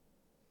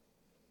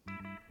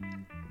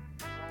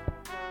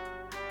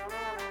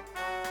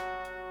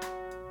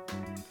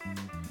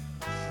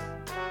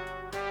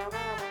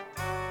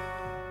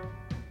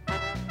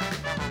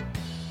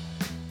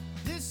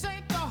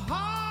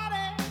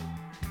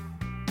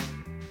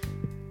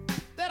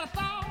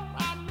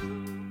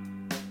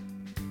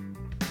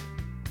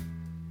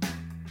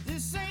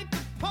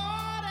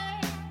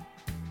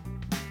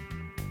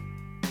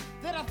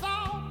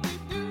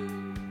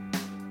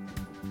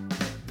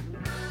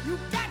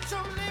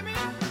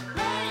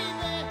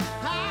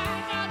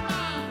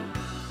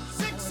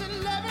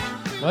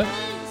What?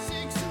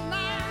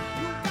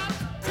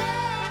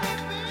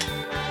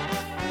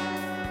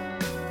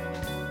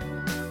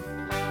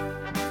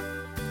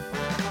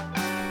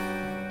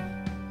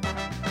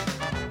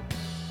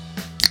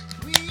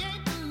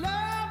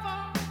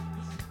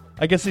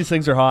 I guess these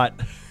things are hot.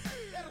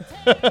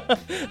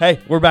 Hey,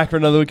 we're back for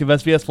another week of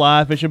SVS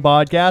Fly Fishing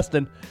Podcast,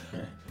 and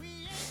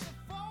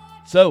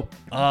so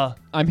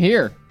I'm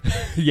here.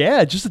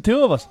 yeah, just the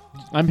two of us.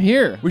 I'm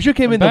here. We should have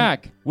came in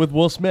back with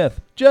Will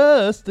Smith.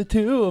 Just the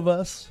two of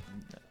us.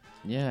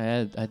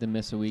 Yeah, I had to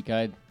miss a week.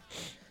 I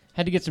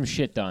had to get some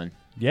shit done.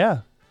 Yeah,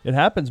 it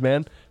happens,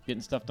 man.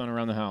 Getting stuff done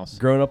around the house.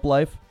 Growing up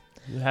life,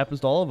 it happens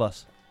to all of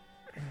us.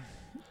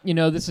 You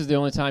know, this is the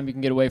only time you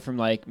can get away from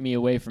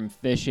away from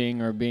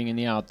fishing or being in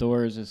the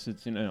outdoors. It's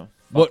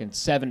fucking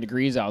 7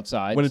 degrees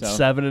outside. When it's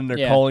 7 and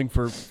they're calling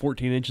for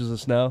 14 inches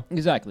of snow.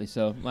 Exactly.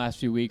 So last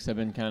few weeks I've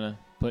been kind of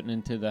putting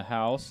into the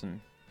house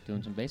and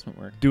doing some basement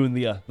work. Doing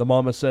the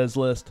Mama Says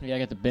list. Yeah, I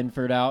got the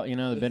Binford out.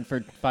 The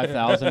Binford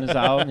 5000 is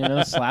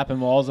out. Slapping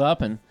walls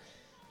up and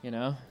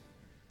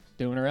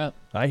doing her up.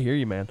 I hear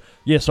you, man.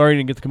 Yeah, sorry I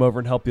didn't get to come over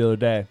and help the other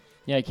day.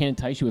 Yeah, I can't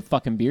entice you with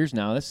fucking beers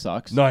now. This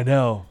sucks. No, I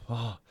know.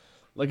 Oh.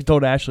 Like I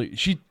told Ashley,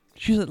 she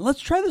said,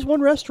 let's try this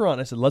one restaurant.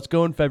 I said, let's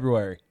go in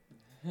February.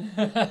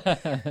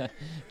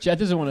 Chad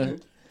doesn't want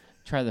to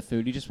try the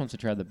food. He just wants to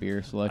try the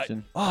beer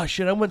selection. I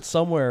went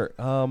somewhere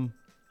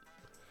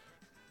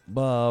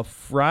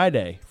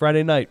Friday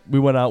night. We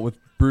went out with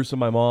Bruce and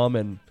my mom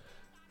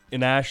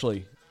and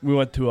Ashley. We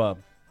went to a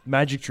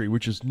Magic Tree,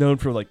 which is known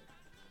for like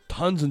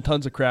tons and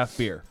tons of craft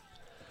beer.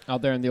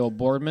 Out there in the old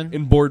Boardman?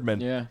 In Boardman.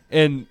 Yeah.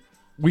 And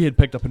we had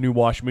picked up a new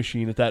washing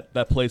machine at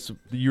that place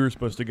that you were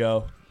supposed to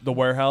go, the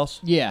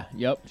warehouse. Yeah,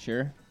 yep,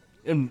 sure.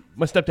 And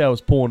my stepdad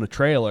was pulling a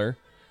trailer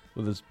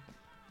with his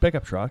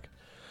pickup truck.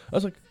 I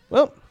was like,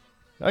 well,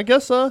 I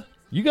guess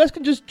you guys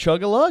can just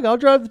chug a lug. I'll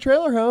drive the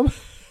trailer home.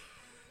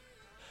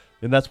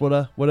 And that's what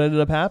ended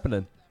up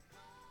happening.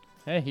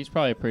 Hey, he's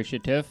probably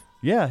appreciative.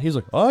 Yeah, he's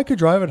like, I could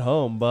drive it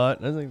home,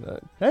 but I was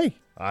like, hey,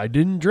 I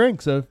didn't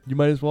drink, so you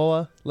might as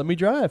well let me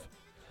drive.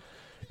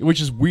 Which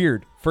is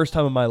weird. First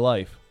time in my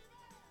life.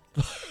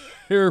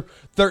 Here,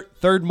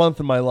 third month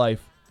in my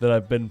life that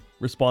I've been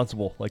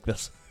responsible like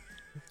this.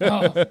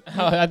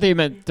 I think you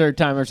meant third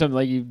time or something,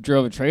 like you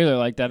drove a trailer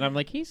like that. And I'm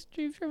like, you've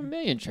driven a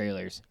million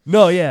trailers.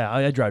 No, yeah,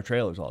 I drive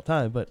trailers all the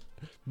time, but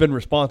been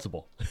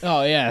responsible.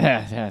 Oh,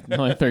 yeah.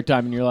 Only third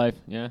time in your life.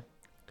 Yeah.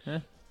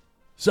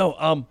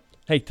 So,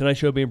 hey, tonight's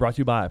show being brought to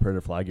you by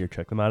Predator Fly Gear.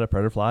 Check them out at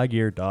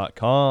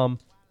predatorflygear.com.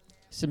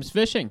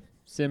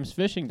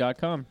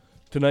 Simsfishing.com.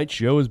 Tonight's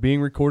show is being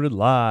recorded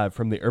live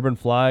from the Urban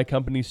Fly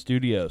Company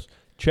studios.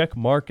 Check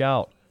Mark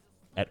out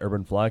at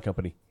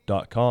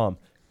urbanflycompany.com.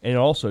 And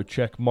also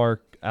check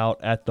Mark out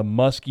at the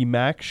Muskie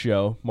Mac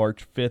Show,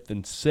 March 5th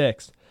and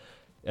 6th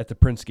at the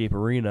Princescape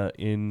Arena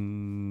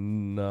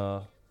in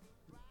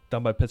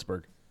down by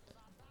Pittsburgh.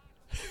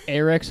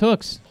 ARX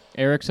Hooks,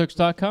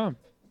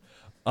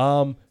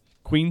 arxhooks.com.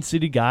 Queen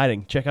City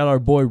Guiding. Check out our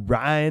boy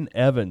Ryan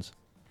Evans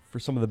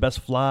for some of the best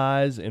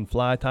flies and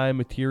fly tying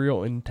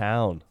material in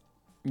town.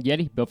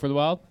 Yeti, built for the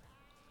wild?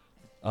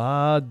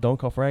 Don't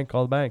call Frank,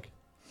 call the bank.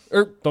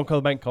 Don't call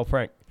the bank, call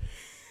Frank.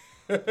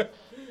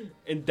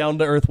 And Down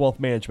to Earth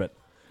Wealth Management.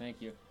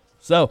 Thank you.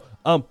 So,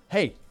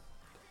 hey,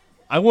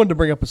 I wanted to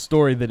bring up a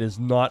story that is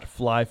not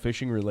fly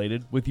fishing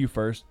related with you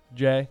first,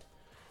 Jay.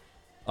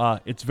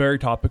 It's very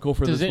topical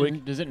for this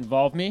week. Does it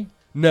involve me?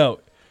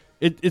 No,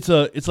 it's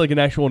like an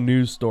actual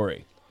news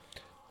story.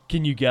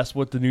 Can you guess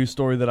what the news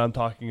story that I'm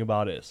talking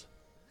about is?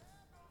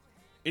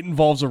 It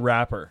involves a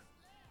rapper.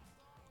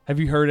 Have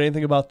you heard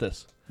anything about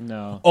this?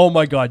 No. Oh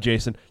my God,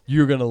 Jason,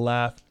 you're gonna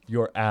laugh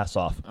your ass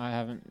off. I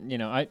haven't.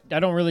 I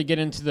don't really get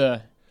into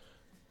the,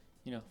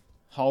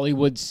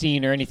 Hollywood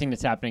scene or anything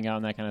that's happening out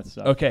and that kind of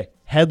stuff. Okay,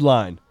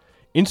 headline.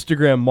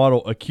 Instagram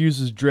model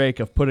accuses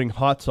Drake of putting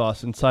hot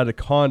sauce inside a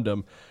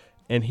condom,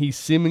 and he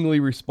seemingly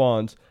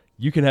responds,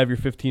 "You can have your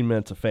 15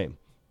 minutes of fame."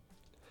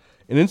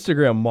 An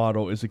Instagram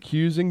model is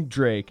accusing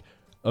Drake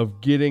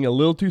of getting a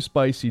little too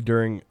spicy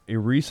during a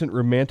recent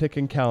romantic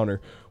encounter,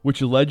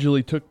 which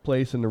allegedly took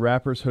place in the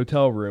rapper's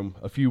hotel room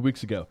a few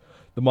weeks ago.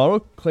 The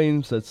model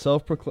claims that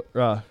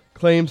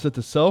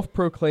the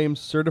self-proclaimed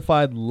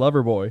certified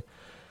lover boy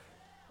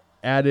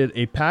added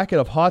a packet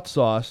of hot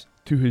sauce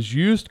to his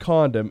used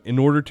condom in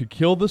order to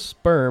kill the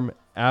sperm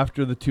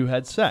after the two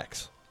had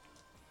sex.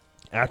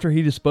 After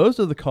he disposed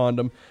of the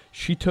condom,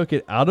 she took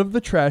it out of the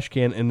trash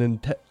can and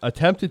then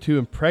attempted to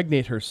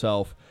impregnate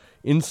herself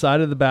inside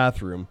of the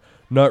bathroom,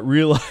 not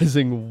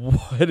realizing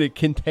what it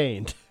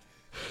contained.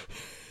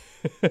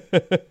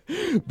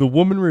 The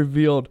woman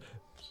revealed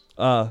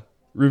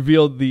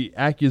the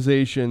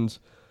accusations,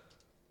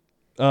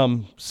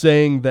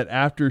 saying that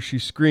after she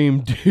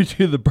screamed due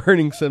to the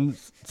burning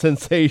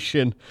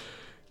sensation,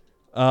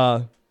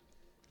 ran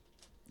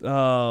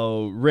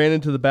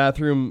into the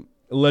bathroom,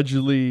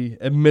 allegedly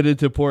admitted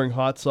to pouring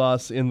hot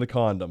sauce in the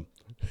condom.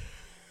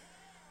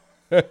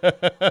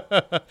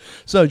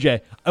 So,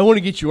 Jay, I want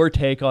to get your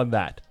take on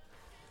that.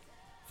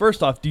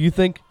 First off, do you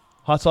think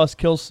hot sauce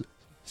kills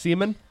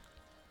semen?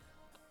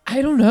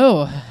 I don't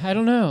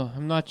know.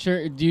 I'm not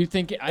sure. Do you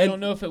think? I don't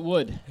know if it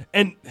would.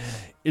 And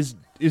is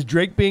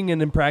Drake being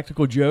an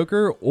impractical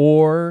joker,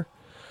 or?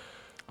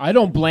 I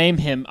don't blame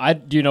him.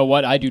 Do you know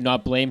what? I do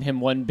not blame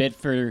him one bit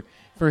for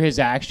his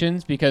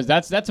actions, because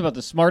that's about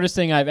the smartest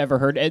thing I've ever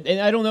heard. And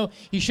I don't know.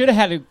 He should have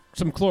had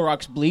some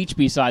Clorox bleach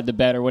beside the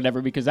bed or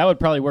whatever, because that would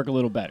probably work a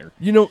little better.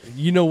 You know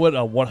what a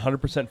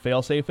 100%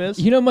 failsafe is?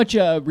 You know how much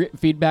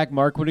feedback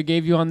Mark would have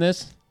gave you on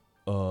this?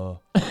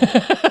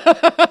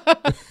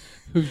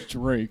 Who's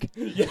Drake?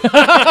 But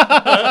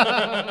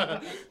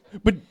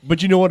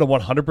you know what a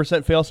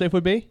 100% failsafe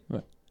would be?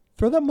 What?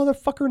 Throw that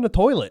motherfucker in the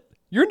toilet.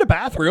 You're in the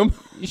bathroom.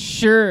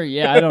 Sure,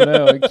 yeah, I don't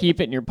know. Keep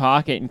it in your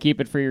pocket and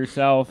keep it for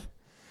yourself.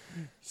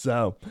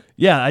 So,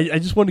 yeah, I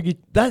just want to get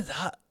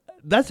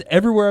that's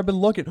everywhere I've been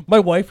looking. My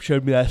wife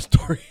showed me that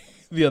story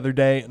the other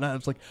day, and I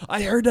was like,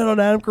 I heard that on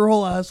Adam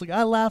Carolla. I was like,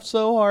 I laughed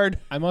so hard.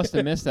 I must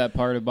have missed that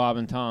part of Bob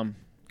and Tom.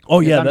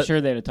 Oh, yeah. I'm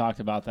sure they'd have talked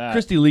about that.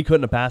 Christy Lee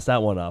couldn't have passed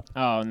that one up.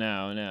 Oh,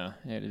 no.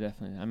 Yeah,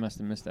 definitely. I must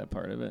have missed that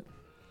part of it.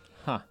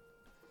 Huh.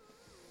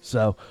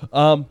 So,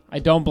 I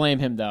don't blame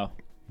him, though.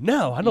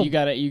 No, I don't. You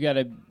gotta,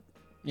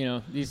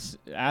 these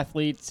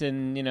athletes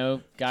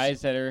and,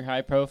 guys that are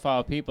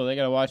high-profile people, they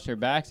got to watch their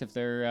backs if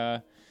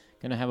they're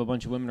going to have a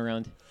bunch of women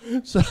around.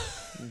 So,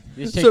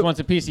 this chick wants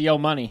a piece of your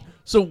money.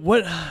 So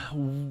what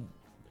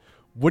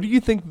do you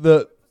think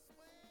the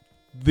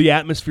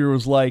atmosphere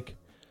was like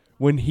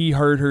when he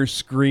heard her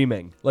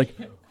screaming? Like,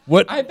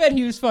 what? I bet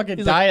he was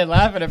fucking dying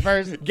laughing at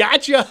first.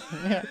 Gotcha!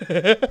 Yeah.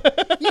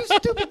 You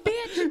stupid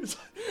bitch!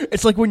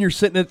 It's like when you're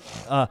sitting at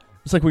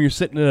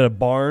a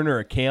barn or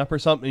a camp or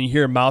something, and you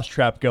hear a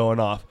mousetrap going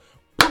off.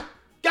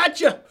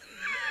 Gotcha!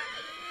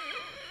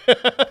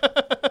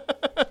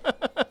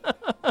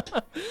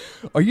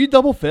 Are you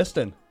double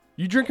fisting?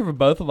 You drinking for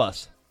both of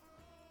us?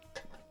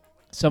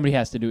 Somebody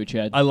has to do it,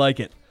 Chad. I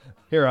like it.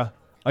 Here,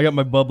 I got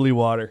my bubbly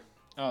water.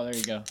 Oh, there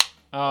you go.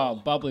 Oh,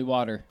 bubbly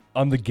water.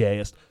 I'm the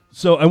gayest.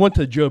 So I went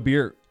to Joe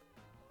Beer.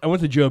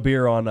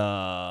 On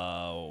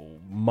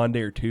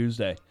Monday or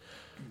Tuesday,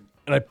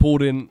 and I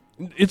pulled in.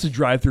 It's a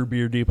drive-through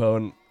beer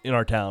depot in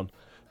our town.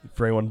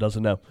 For anyone who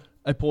doesn't know,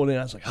 I pulled in.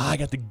 I was like, I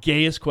got the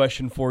gayest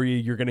question for you.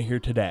 You're gonna hear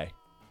today.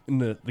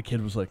 And the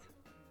kid was like,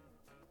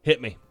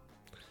 hit me.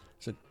 I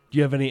said, do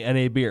you have any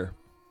NA beer?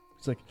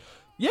 He's like,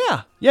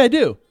 yeah, I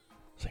do.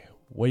 I was like,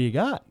 what do you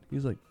got?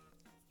 He's like,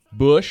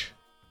 Bush.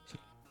 I,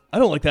 like, I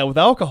don't like that with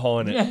alcohol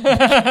in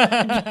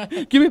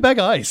it. Give me a bag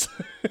of ice.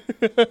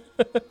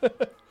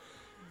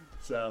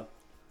 So,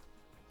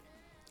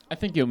 I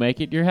think you'll make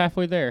it. You're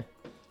halfway there.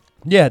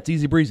 Yeah, it's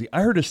easy breezy.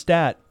 I heard a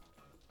stat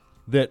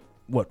that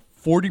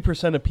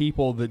 40% of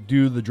people that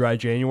do the dry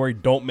January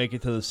don't make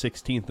it to the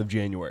 16th of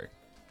January.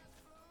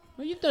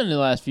 Well, you've done it the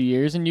last few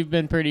years, and you've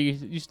been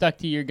you stuck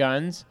to your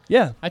guns.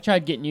 Yeah. I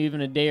tried getting you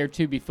even a day or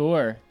two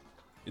before.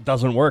 It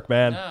doesn't work,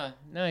 man.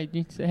 No,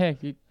 you say, hey,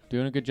 you're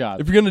doing a good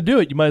job. If you're going to do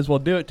it, you might as well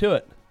do it to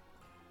it.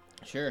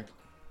 Sure.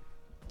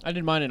 I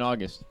did mine in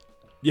August.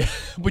 Yeah,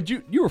 but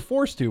you were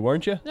forced to,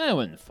 weren't you? No, I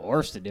wasn't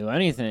forced to do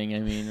anything. I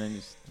mean, I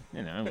just,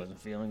 I wasn't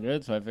feeling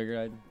good, so I figured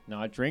I'd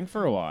not drink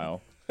for a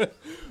while.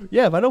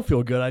 Yeah, if I don't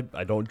feel good,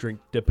 I don't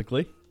drink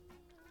typically.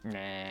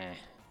 Nah.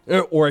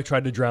 Or I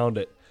tried to drown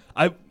it.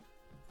 I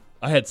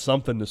had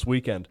something this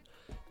weekend,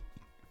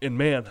 and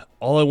man,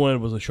 all I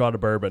wanted was a shot of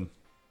bourbon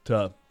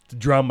to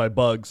drown my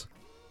bugs.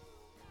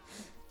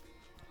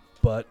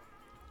 But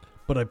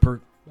I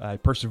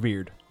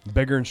persevered,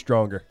 bigger and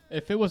stronger.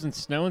 If it wasn't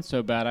snowing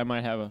so bad, I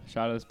might have a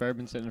shot of this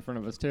bourbon sitting in front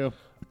of us too.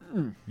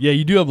 Yeah,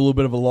 you do have a little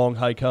bit of a long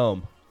hike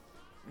home.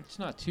 It's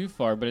not too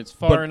far, but it's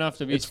far enough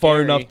to be. It's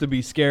far enough to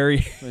be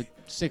scary. With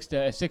 6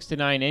 to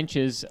 9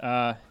 inches.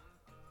 That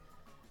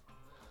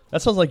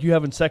sounds like you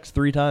having sex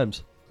 3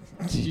 times.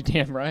 You're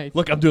damn right.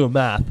 Look, I'm doing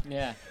math.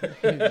 Yeah.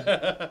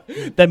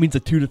 That means a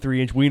 2 to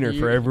 3 inch wiener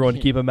for everyone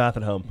keeping math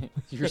at home.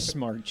 You're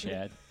smart,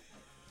 Chad.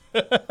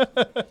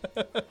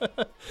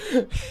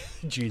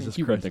 Jesus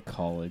you Christ. went to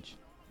college.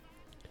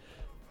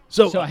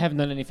 So I haven't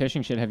done any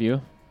fishing shit, have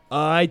you?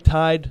 I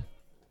tied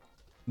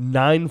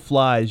 9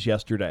 flies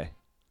yesterday.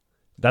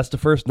 That's the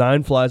first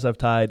 9 flies I've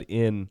tied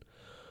in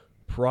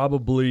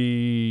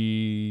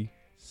probably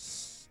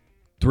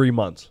 3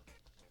 months.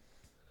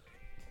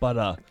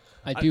 But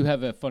I do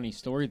have a funny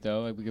story,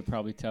 though. We could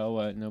probably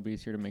tell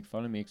nobody's here to make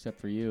fun of me except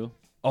for you.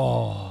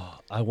 Oh,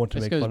 I want to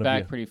make fun of you. This goes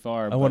back pretty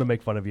far. I want to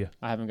make fun of you.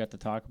 I haven't got to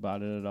talk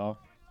about it at all.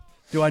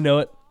 Do I know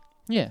it?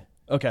 Yeah.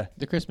 Okay.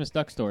 The Christmas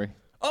duck story.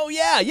 Oh,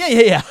 yeah.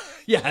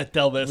 Yeah,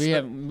 tell this.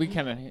 We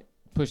kind of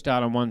pushed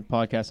out on one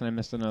podcast, and I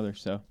missed another,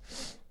 so.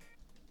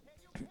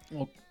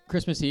 Well,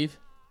 Christmas Eve,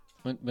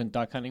 went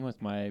duck hunting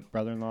with my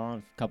brother-in-law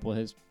and a couple of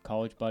his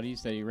college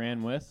buddies that he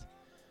ran with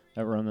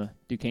that were on the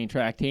Duquesne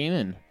track team,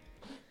 and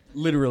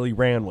literally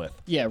ran with.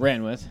 Yeah,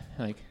 ran with.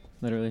 Like,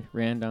 literally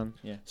ran down.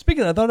 Yeah.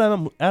 Speaking of, I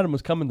thought Adam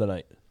was coming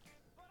tonight.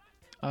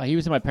 He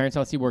was at my parents'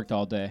 house. He worked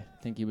all day.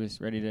 I think he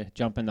was ready to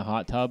jump in the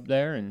hot tub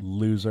there. And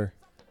loser.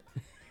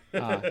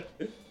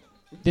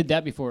 Did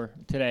that before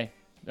today.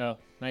 Oh,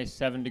 nice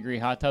 7-degree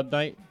hot tub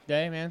day,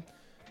 man.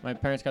 My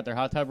parents got their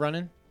hot tub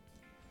running.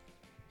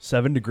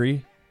 7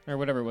 degree? or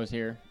whatever it was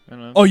here. I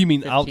don't know. Oh, you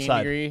mean 15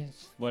 outside?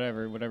 degrees,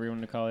 whatever you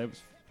want to call it. It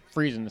was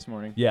freezing this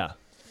morning. Yeah.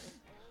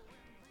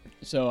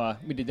 So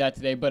we did that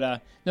today.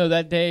 But no,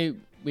 that day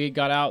we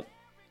got out,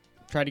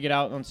 tried to get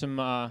out on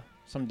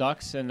some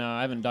ducks, and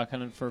I haven't duck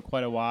hunted for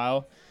quite a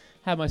while.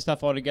 Had my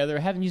stuff all together.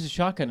 I haven't used a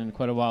shotgun in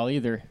quite a while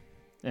either.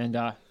 And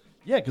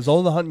Yeah, because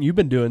all the hunting you've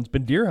been doing has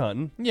been deer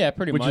hunting. Yeah,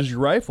 pretty much. Which is your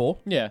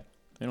rifle. Yeah.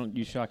 They don't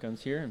use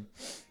shotguns here.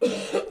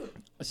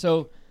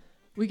 So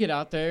we get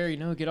out there,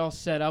 get all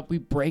set up. We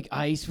break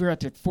ice. We were out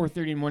there at 4:30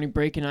 in the morning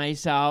breaking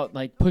ice out,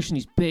 like pushing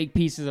these big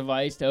pieces of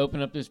ice to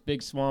open up this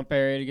big swamp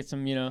area to get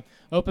some,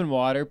 open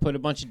water, put a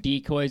bunch of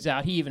decoys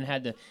out.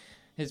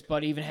 His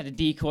buddy even had a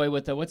decoy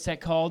with what's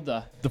that called?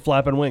 The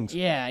flapping wings.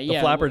 Yeah. The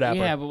flapper dapper.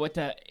 Yeah, but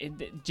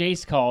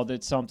Jace called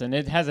it something.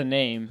 It has a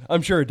name.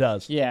 I'm sure it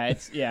does. Yeah,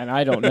 and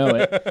I don't know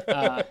it.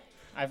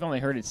 I've only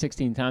heard it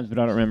 16 times, but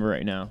I don't remember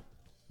right now,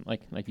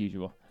 like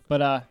usual.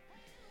 But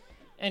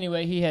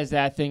anyway, he has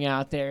that thing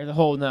out there, the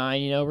whole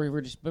nine.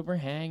 We're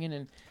hanging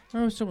and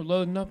we're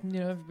loading up. And,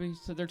 everybody.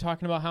 So they're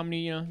talking about how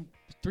many,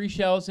 3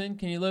 shells in.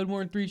 Can you load more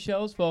than 3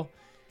 shells? Well,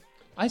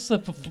 I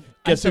slip.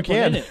 Guess who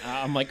can?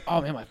 I'm like,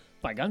 oh man,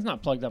 my gun's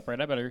not plugged up right.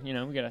 I better, we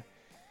gotta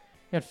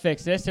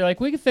fix this. They're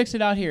like, we can fix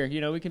it out here.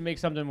 We can make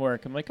something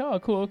work. I'm like, oh,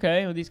 cool,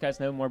 okay. Well, these guys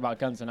know more about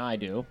guns than I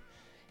do.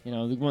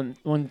 The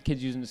one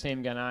kid's using the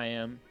same gun I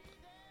am.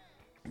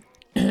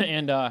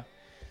 And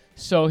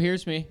so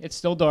here's me. It's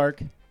still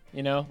dark.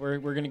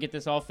 We're gonna get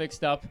this all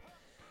fixed up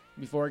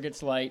before it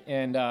gets light.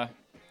 And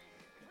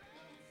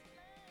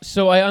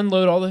so I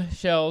unload all the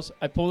shells.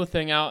 I pull the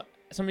thing out.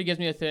 Somebody gives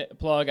me a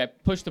plug. I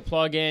push the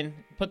plug in,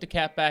 put the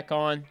cap back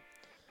on.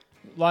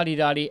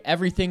 La-di-da-di,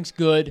 everything's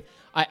good.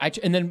 But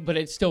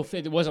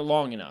it wasn't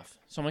long enough.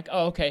 So I'm like,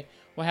 oh, okay.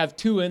 Well, I have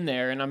 2 in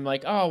there, and I'm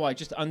like, oh, well, I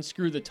just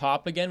unscrew the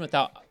top again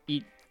without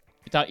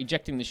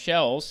ejecting the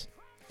shells,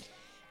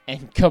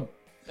 and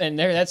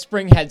there that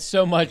spring had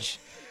so much,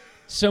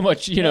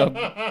 force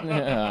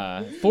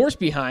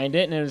behind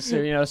it, and it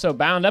was so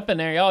bound up in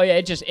there. Oh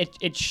yeah,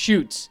 it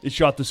shoots. It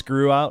shot the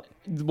screw out.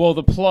 Well,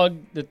 the plug,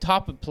 the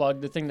top of the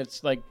plug, the thing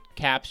that's like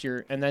caps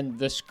and then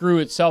the screw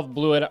itself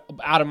blew it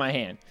out of my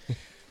hand.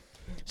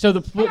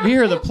 So we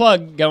hear the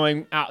plug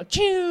going out,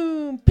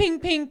 choo, ping,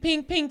 ping,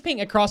 ping, ping,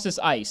 ping, across this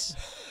ice.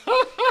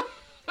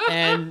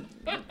 And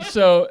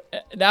so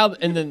now,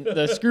 and then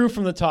the screw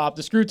from the top,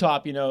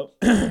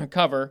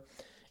 cover,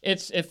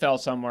 it fell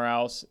somewhere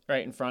else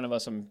right in front of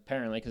us,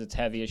 apparently, because it's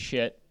heavy as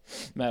shit,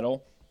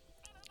 metal.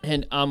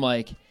 And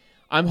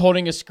I'm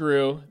holding a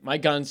screw, my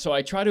gun, so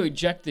I try to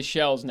eject the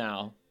shells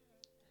now.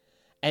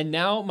 And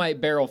now my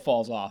barrel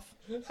falls off.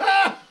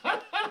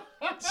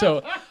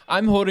 So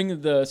I'm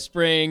holding the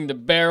spring, the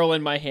barrel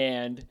in my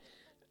hand,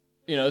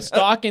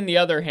 stock in the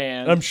other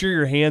hand. I'm sure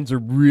your hands are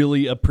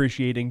really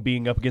appreciating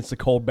being up against the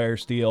cold bare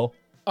steel.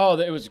 Oh,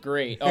 it was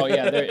great. Oh,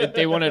 yeah,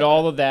 they wanted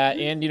all of that.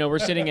 And, we're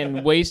sitting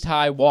in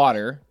waist-high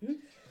water,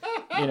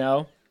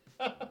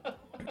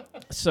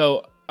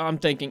 So I'm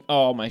thinking,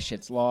 oh, my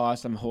shit's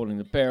lost. I'm holding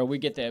the barrel.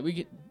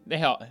 They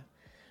help.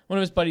 One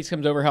of his buddies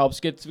comes over,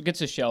 helps, gets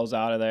the shells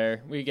out of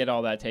there. We get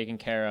all that taken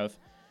care of.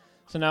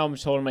 So now I'm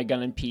just holding my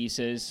gun in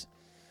pieces.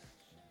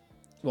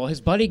 Well,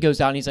 his buddy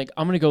goes out and he's like,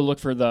 I'm going to go look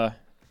for the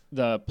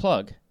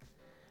plug.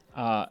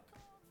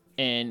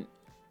 And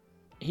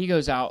he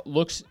goes out,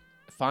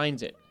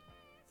 finds it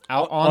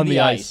out on the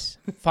ice.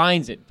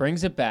 Finds it,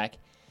 brings it back.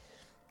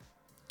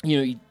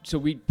 So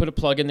we put a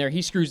plug in there.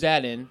 He screws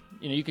that in.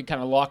 You can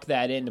kind of lock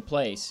that into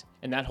place.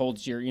 And that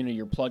holds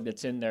your plug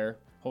that's in there,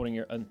 holding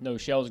your no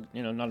shells,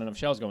 not enough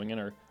shells going in,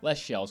 or less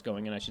shells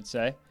going in, I should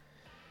say.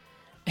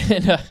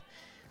 And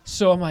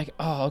so I'm like,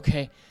 oh,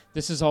 okay.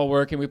 This is all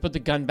working. We put the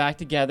gun back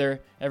together.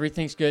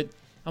 Everything's good.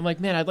 I'm like,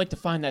 man, I'd like to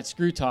find that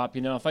screw top.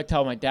 If I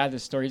tell my dad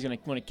this story, he's gonna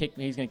want to kick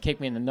me. He's gonna kick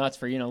me in the nuts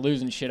for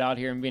losing shit out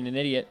here and being an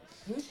idiot.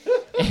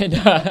 And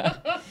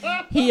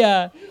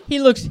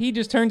he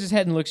just turns his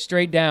head and looks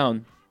straight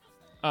down.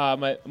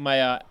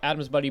 My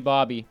Adam's buddy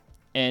Bobby,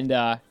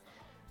 and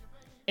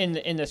in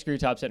the screw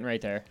top sitting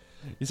right there.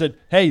 He said,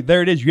 hey,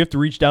 there it is. You have to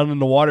reach down in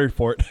the water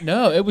for it.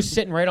 No, it was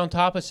sitting right on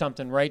top of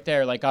something right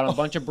there, like on a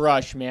bunch of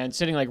brush, man.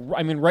 Sitting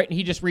right.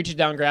 He just reaches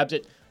down, grabs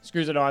it,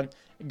 screws it on.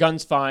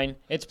 Gun's fine.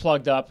 It's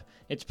plugged up.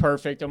 It's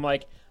perfect. I'm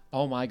like,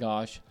 oh my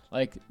gosh.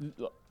 Like,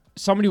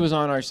 somebody was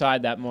on our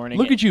side that morning.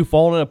 Look at you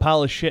falling in a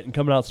pile of shit and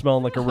coming out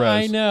smelling like a rose.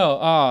 I know.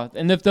 Oh,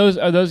 and if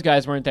those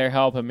guys weren't there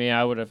helping me,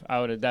 I would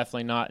have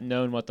definitely not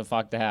known what the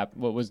fuck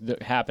what was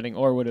happening,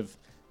 or would have,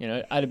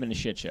 I'd have been a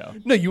shit show.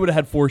 No, you would have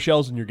had 4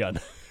 shells in your gun.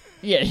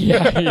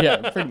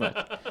 Yeah, pretty much.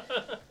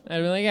 I'd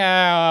be like,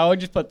 I'll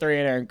just put 3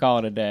 in there and call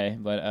it a day.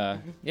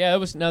 But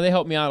they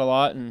helped me out a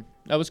lot, and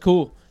that was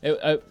cool.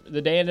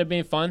 The day ended up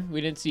being fun.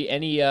 We didn't see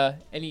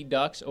any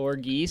ducks or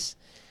geese.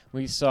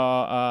 We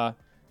saw a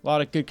lot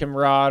of good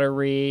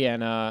camaraderie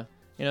and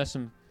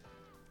some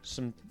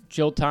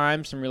chill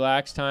time, some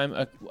relaxed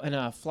time, and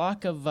a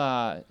flock of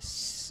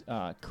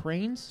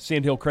cranes.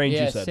 Sandhill cranes,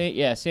 you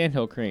said.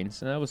 Sandhill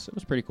cranes, and it was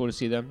pretty cool to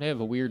see them. They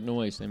have a weird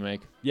noise they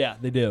make. Yeah,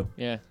 they do.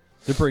 Yeah.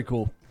 They're pretty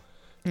cool.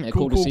 Yeah,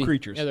 cool to see.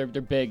 creatures. Yeah,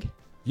 they're big.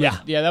 Yeah.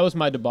 Yeah, that was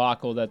my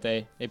debacle that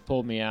they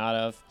pulled me out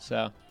of.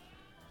 So,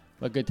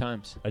 but good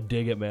times. I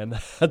dig it, man.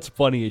 That's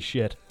funny as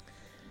shit.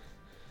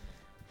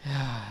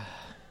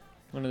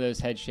 One of those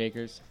head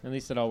shakers. At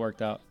least it all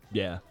worked out.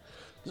 Yeah.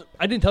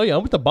 I didn't tell you, I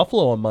went to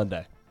Buffalo on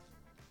Monday.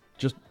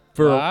 Just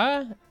for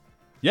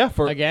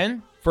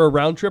again? For a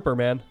round tripper,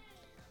 man.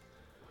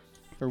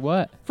 For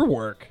what? For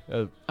work.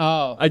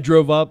 Oh. I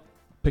drove up,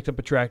 picked up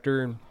a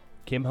tractor, and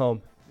came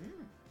home.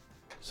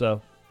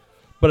 So,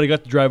 but I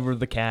got to drive over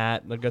the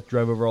Cat, and I got to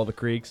drive over all the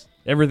creeks.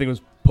 Everything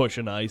was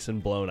pushing ice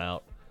and blown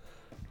out.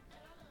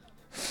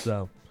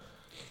 So,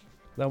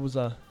 that was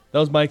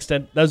my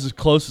extent. That was as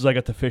close as I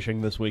got to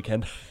fishing this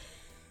weekend.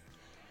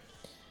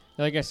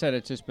 Like I said,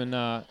 it's just been.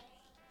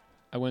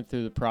 I went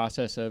through the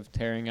process of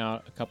tearing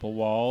out a couple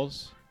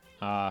walls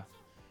down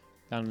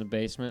in the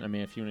basement. I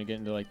mean, if you want to get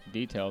into like the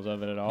details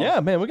of it at all. Yeah,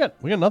 man, we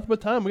got nothing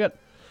but time. We got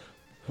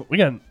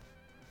a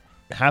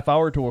half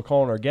hour till we're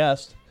calling our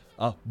guest,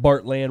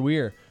 Bart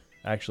Landwehr.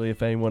 Actually,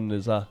 if anyone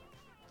is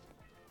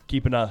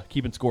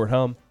keeping score at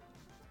home.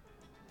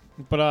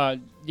 But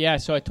yeah,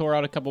 so I tore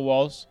out a couple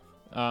walls,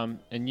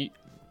 and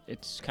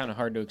it's kind of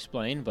hard to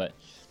explain, but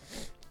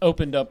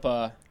opened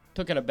up.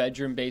 Took out a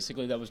bedroom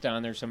basically that was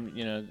down there. Some,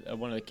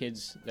 one of the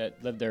kids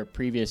that lived there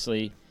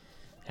previously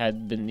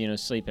had been,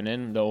 sleeping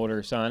in, the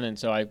older son. And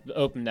so I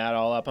opened that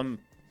all up.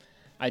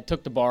 I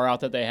took the bar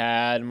out that they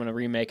had. I'm going to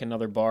remake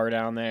another bar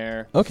down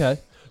there. Okay.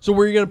 So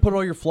where are you going to put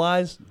all your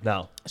flies?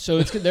 No.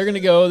 So they're going to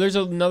go, there's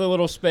another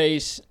little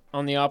space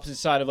on the opposite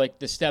side of like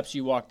the steps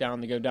you walk down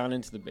to go down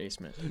into the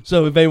basement.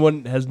 So if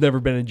anyone has never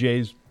been in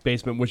Jay's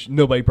basement, which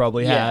nobody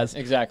probably has.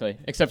 Exactly.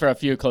 Except for a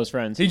few close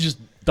friends. He just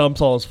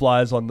dumps all his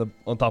flies on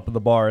top of the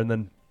bar, and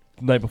then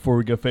the night before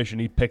we go fishing,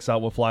 he picks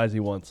out what flies he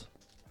wants.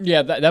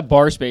 Yeah, that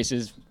bar space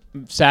is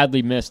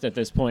sadly missed at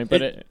this point,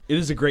 but it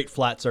is a great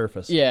flat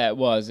surface. Yeah, it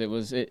was. It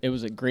was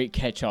a great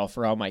catch-all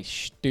for all my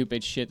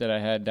stupid shit that I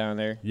had down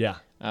there. Yeah.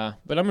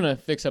 But I'm gonna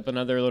fix up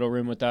another little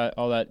room with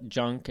all that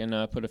junk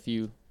and put a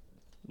few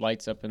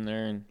lights up in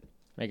there and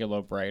make it a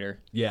little brighter.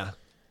 Yeah.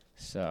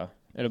 So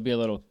it'll be a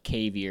little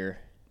cavier.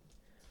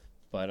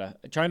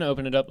 But trying to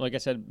open it up, like I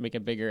said, make a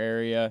bigger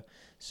area.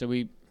 So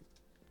we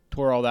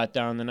tore all that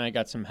down. Then I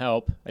got some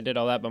help. I did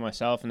all that by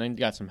myself and then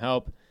got some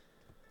help.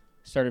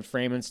 Started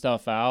framing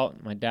stuff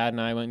out. My dad and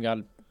I went and got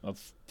a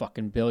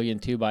fucking billion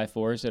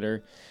 2x4s that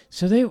are...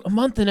 So a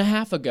month and a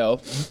half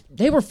ago,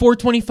 they were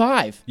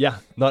 $425. Yeah,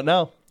 not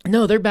now.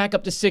 No, they're back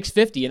up to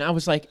 $650, and I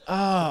was like,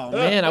 "Oh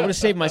man, I would have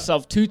saved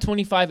myself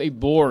 $225 a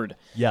board."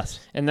 Yes,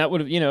 and that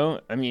would have,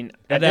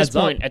 at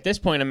this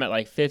point, I'm at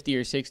like 50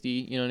 or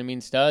 60,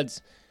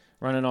 studs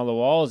running all the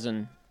walls,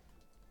 and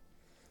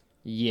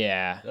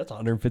yeah, that's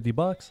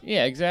 $150.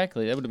 Yeah,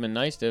 exactly. That would have been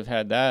nice to have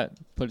had that,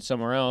 put it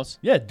somewhere else.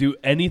 Yeah, do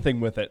anything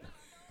with it,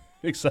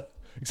 except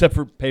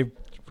for pay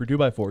for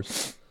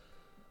 2x4s.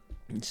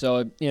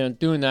 So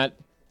doing that,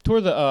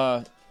 tore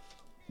the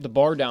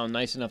bar down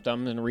nice enough that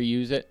I'm going to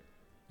reuse it.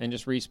 And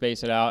just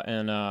respace it out,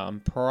 and I'm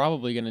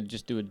probably going to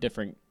just do a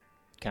different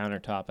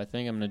countertop. I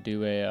think I'm going to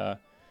do a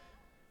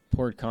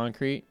poured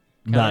concrete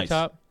countertop.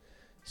 Nice.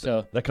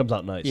 So that comes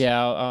out nice. Yeah,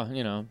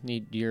 I'll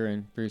need your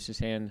and Bruce's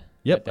hand.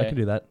 Yep, I can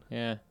do that.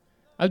 Yeah.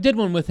 I did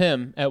one with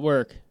him at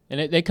work,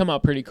 and they come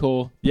out pretty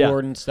cool,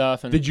 poured and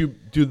stuff. And did you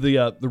do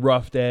the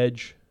roughed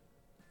edge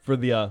for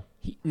the...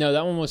 No,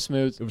 that one was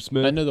smooth. It was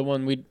smooth? I know the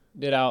one we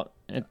did out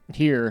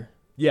here.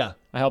 Yeah.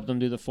 I helped them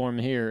do the form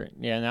here.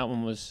 Yeah, and that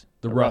one was...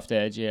 The roughed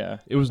edge, yeah.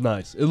 It was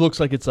nice. It looks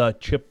like it's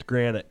chipped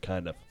granite,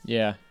 kind of.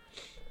 Yeah.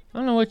 I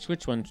don't know which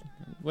one.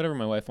 Whatever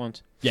my wife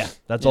wants. Yeah,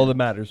 that's all that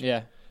matters.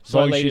 Yeah. As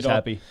long as she's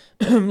happy.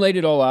 Laid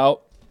it all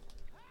out.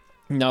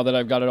 Now that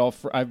I've got it all,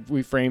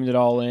 we framed it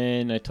all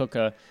in. I took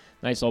a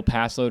nice little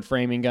pass load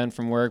framing gun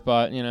from work,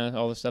 bought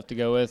all the stuff to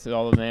go with it,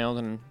 all the nails,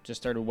 and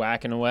just started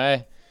whacking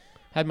away.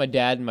 Had my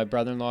dad and my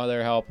brother-in-law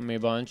there helping me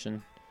a bunch,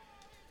 and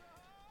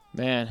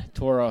man,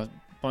 tore a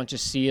bunch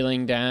of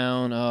ceiling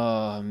down.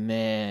 Oh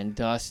man,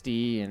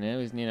 dusty, and it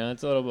was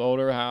it's a little bit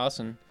older house,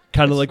 and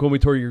kind of like when we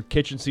tore your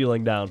kitchen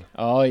ceiling down.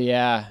 Oh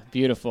yeah,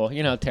 beautiful.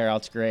 Tear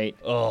out's great.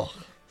 Oh,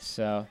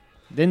 so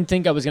didn't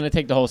think I was gonna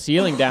take the whole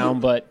ceiling down,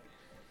 but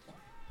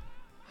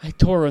I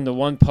tore into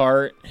one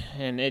part,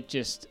 and it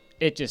just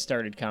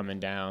started coming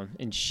down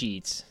in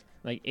sheets,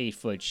 like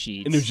 8-foot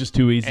sheets, and it was just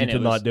too easy to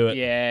not do it.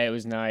 Yeah, it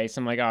was nice.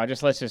 I'm like,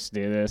 let's just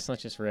do this.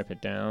 Let's just rip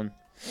it down.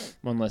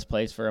 One less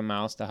place for a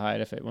mouse to hide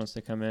if it wants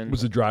to come in.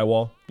 Was it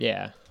drywall?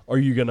 Yeah. Are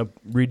you going to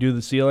redo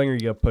the ceiling, or are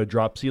you going to put a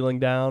drop ceiling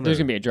down? There's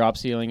going to be a drop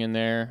ceiling in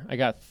there. I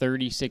got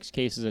 36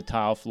 cases of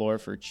tile floor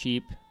for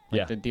cheap.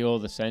 Like the deal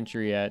of the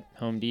century at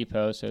Home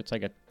Depot. So it's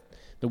like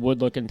the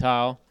wood-looking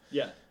tile.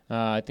 Yeah.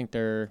 I think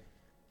they're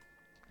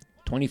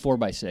 24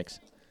 by 6.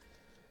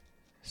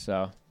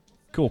 So.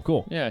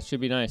 Cool. Yeah, it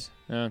should be nice.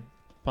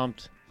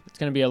 Pumped. It's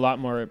going to be a lot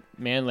more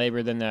man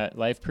labor than that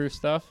life-proof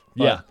stuff.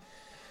 But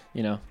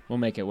we'll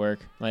make it work.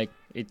 Like,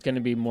 it's going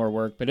to be more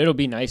work, but it'll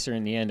be nicer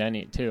in the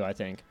end, too, I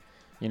think.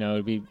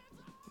 It'll be,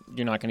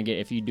 you're not going to get,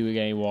 if you do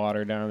get any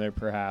water down there,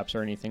 perhaps,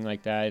 or anything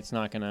like that, it's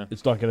not going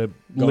to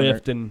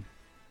lift and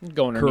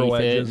Go underneath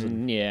it, edges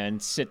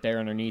and sit there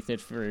underneath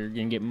it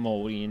and get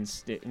moldy and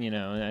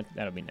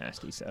that'll be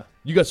nasty. So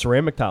You got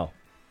ceramic tile?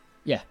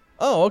 yeah,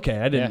 Oh, okay.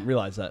 I didn't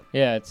realize that.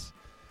 yeah.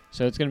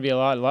 So it's gonna be a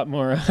lot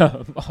more.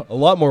 A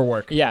lot more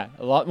work. Yeah,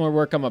 a lot more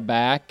work on my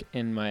back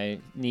and my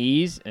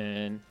knees,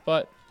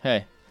 but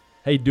hey,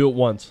 do it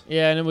once.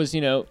 yeah, and it was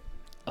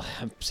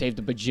I saved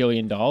a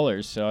bajillion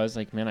dollars, so I was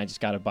like, man, I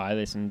just got to buy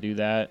this and do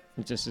that.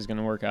 It just is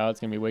gonna work out. It's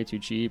gonna be way too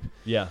cheap.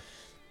 Yeah.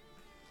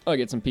 I'll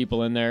get some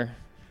people in there,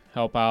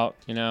 help out.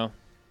 I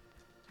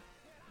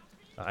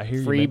hear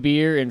you. Free Man.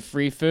 beer and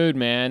free food,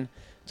 man.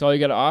 That's all you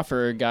got to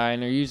offer a guy,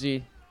 and they're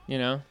usually,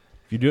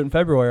 If you do it in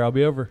February, I'll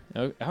be over.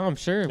 Oh, I'm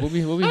sure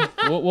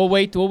we'll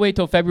wait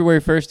till February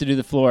 1st to do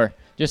the floor,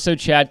 just so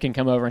Chad can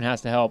come over and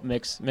has to help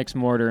mix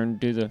mortar and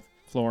do the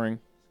flooring.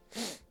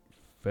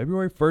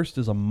 February 1st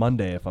is a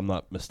Monday, if I'm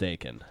not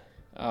mistaken.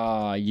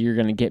 You're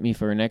gonna get me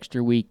for an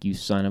extra week, you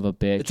son of a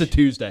bitch. It's a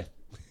Tuesday.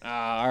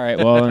 All right,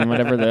 well, and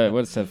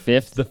what's the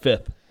 5th? The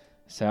 5th.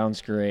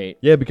 Sounds great.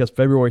 Yeah, because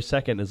February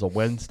 2nd is a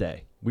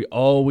Wednesday. We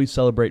always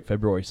celebrate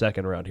February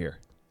 2nd around here.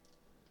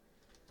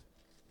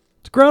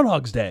 It's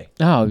Groundhog's Day.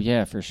 Oh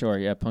yeah, for sure.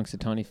 Yeah,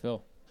 Punxsutawney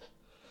Phil.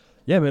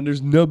 Yeah, man,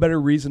 there's no better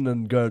reason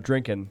than go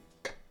drinking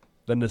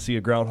than to see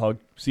a groundhog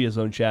see his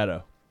own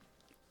shadow.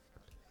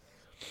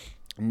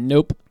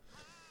 Nope.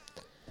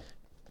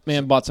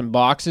 Man, bought some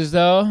boxes,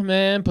 though,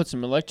 man. Put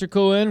some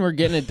electrical in. We're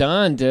getting it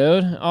done,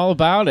 dude. All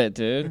about it,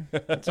 dude.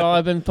 That's all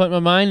I've been putting my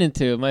mind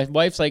into. My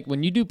wife's like,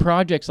 when you do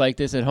projects like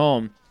this at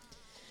home,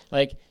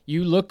 like,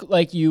 you look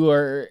like you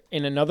are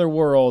in another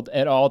world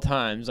at all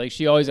times. Like,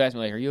 she always asks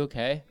me, like, are you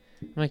okay?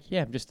 I'm like,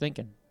 yeah, I'm just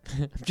thinking.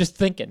 I'm just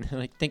thinking.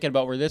 Like, thinking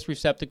about where this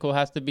receptacle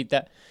has to be.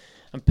 That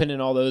I'm pinning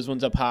all those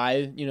ones up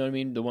high, you know what I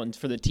mean? The ones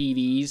for the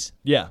TVs.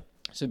 Yeah.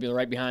 So it'd be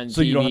right behind the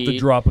So TV. you don't have to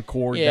drop a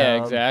cord down.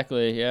 Yeah,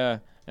 exactly, yeah.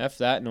 F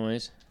that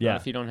noise. Yeah.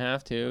 Not if you don't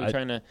have to.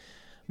 I'm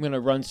gonna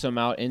run some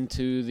out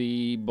into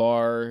the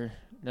bar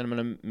that I'm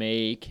gonna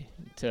make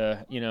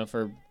to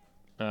for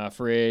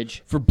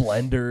fridge For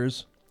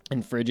blenders.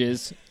 and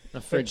fridges.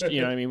 A fridge,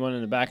 you know what I mean? One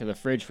in the back of the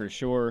fridge for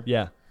sure.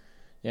 Yeah.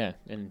 Yeah,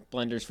 and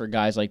blenders for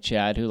guys like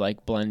Chad who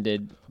like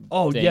blended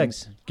Oh,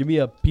 things. yeah. Give me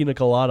a pina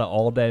colada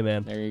all day,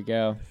 man. There you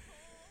go.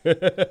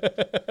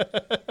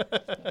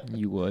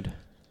 You would.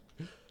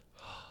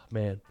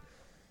 Man.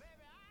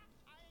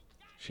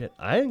 Shit,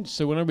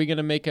 So when are we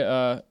gonna make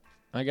a?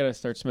 I gotta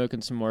start smoking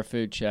some more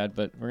food, Chad.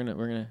 But we're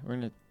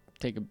gonna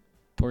take a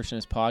portion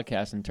of this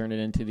podcast and turn it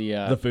into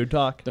the food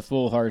talk. the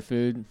full hard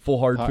food. Full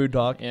hard food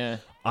talk. Yeah.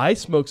 I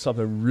smoked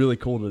something really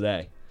cool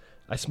today.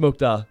 I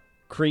smoked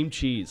cream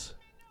cheese.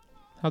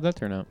 How'd that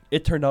turn out?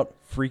 It turned out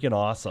freaking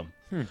awesome.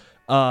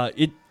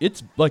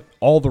 It's like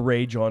all the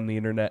rage on the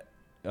internet.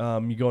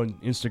 You go on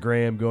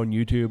Instagram, go on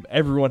YouTube.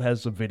 Everyone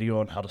has a video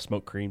on how to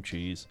smoke cream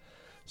cheese.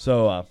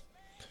 So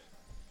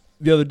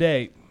the other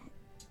day,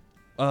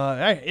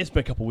 it's been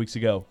a couple weeks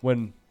ago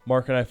when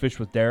Mark and I fished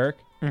with Derek.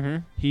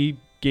 Mm-hmm. He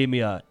gave me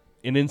an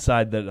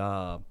inside that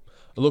a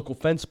local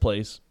fence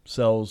place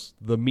sells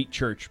the Meat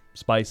Church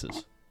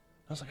spices.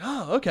 I was like,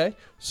 oh, okay.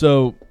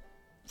 So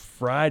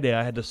Friday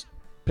I had to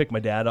pick my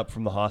dad up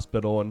from the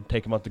hospital and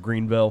take him out to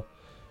Greenville.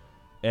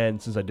 And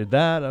since I did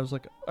that, I was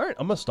like, all right,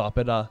 I'm gonna stop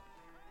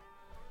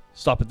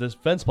at this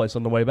fence place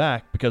on the way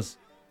back because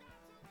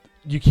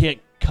you can't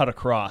cut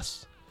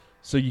across,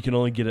 so you can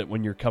only get it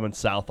when you're coming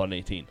south on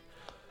 18.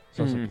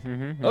 So I was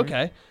like,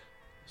 okay.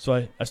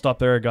 So I stopped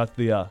there. I got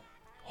the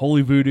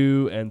Holy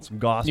Voodoo and some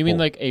gospel. You mean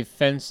like a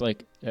fence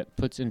like that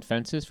puts in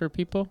fences for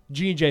people?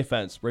 G&J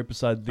fence right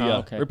beside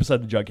the right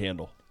beside the jug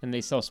handle. And they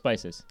sell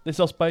spices. They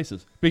sell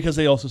spices because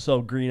they also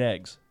sell green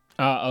eggs.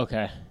 Oh,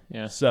 okay.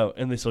 Yeah. So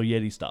and they sell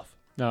Yeti stuff.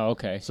 Oh,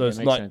 okay. So yeah, it's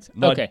makes not sense.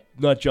 not, okay.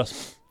 not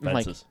just I'm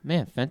like, fences.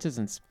 man, fences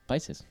and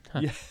spices. Huh.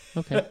 Yeah.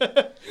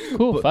 Okay.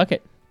 Cool. Fuck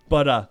it.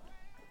 But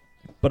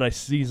I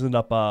seasoned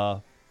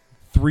up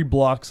 3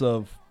 blocks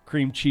of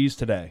cream cheese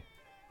today.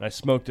 And I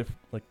smoked it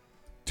like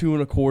 2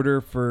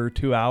 1/4 for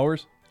 2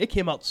 hours. It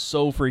came out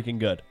so freaking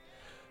good.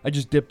 I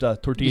just dipped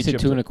tortilla You said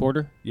chips. 2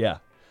 1/4? Yeah.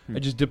 I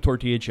just dipped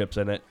tortilla chips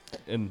in it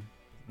and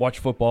watched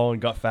football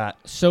and got fat.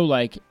 So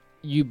like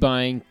you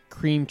buying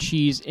cream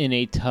cheese in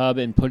a tub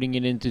and putting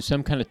it into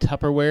some kind of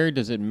Tupperware,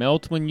 does it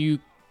melt when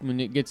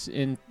it gets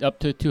in up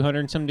to 200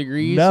 and some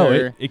degrees? No,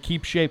 or it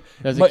keeps shape.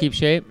 does it keep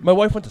shape? My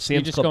wife went to You're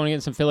Sam's just Club. going to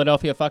get some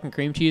Philadelphia fucking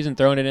cream cheese and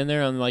throwing it in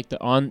there on like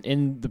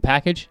in the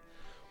package?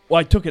 Well,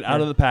 I took it out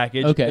of the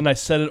package Okay. and I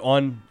set it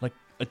on like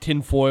a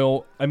tin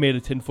foil. I made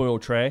a tin foil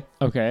tray.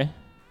 Okay.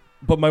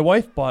 But my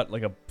wife bought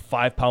like a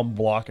 5-pound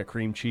block of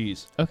cream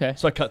cheese. Okay.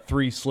 So I cut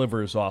 3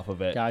 slivers off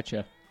of it.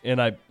 Gotcha. And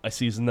I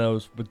seasoned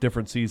those with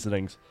different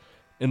seasonings.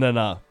 And then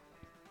I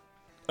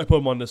put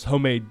them on this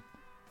homemade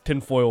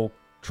tinfoil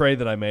tray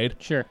that I made.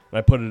 Sure. And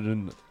I put it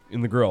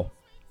in the grill.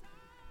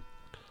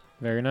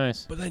 Very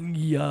nice. But then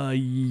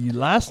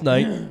last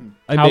night,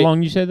 How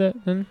long you said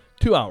that then?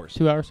 2 hours.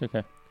 2 hours?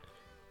 Okay.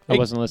 I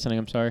wasn't listening.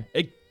 I'm sorry.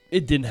 It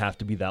didn't have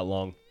to be that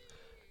long.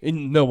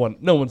 And no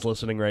one's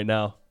listening right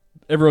now.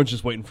 Everyone's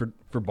just waiting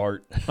for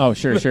Bart. Oh,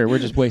 sure. We're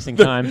just wasting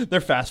time.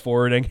 They're fast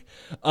forwarding.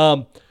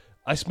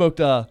 I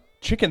smoked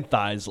chicken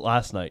thighs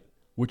last night,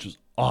 which was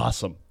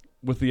awesome,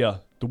 with the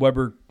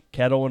Weber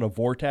kettle and a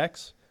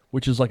vortex,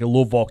 which is like a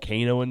little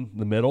volcano in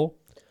the middle.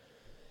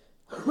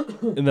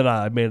 And then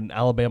I made an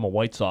Alabama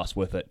white sauce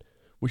with it,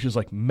 which is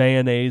like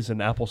mayonnaise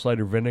and apple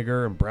cider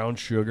vinegar and brown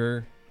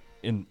sugar.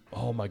 And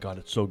oh my God,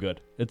 it's so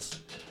good.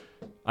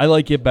 I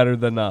like it better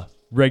than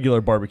regular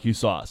barbecue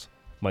sauce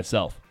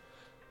myself.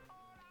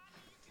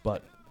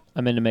 But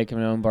I'm into making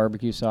my own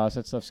barbecue sauce.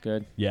 That stuff's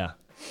good. yeah.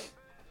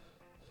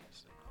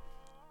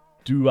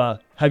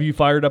 Have you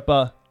fired up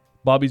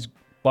Bobby's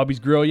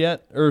Grill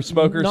yet, or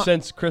smoker,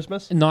 since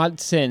Christmas? Not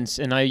since.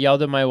 And I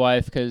yelled at my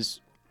wife because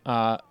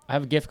I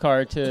have a gift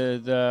card to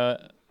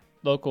the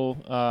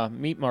local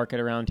meat market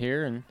around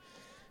here, and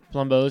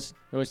Plumbo's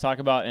we always talk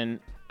about. And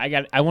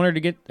I wanted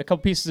to get a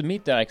couple pieces of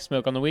meat that I can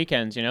smoke on the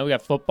weekends. You know, we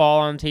got football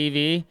on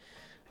TV.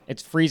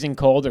 It's freezing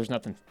cold. There's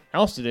nothing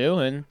else to do,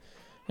 and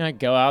I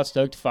go out,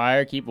 stoke the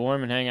fire, keep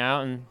warm, and hang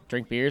out and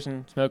drink beers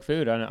and smoke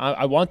food.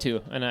 I want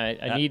to, and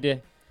I need to.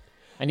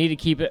 I need to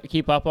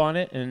keep up on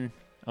it, and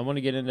I want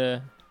to get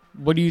into.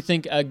 What do you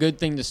think a good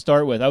thing to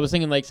start with? I was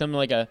thinking like something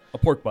like a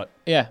pork butt.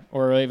 Yeah,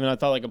 or even I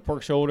thought like a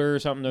pork shoulder or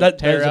something.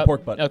 That is a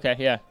pork butt. Okay,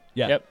 yeah.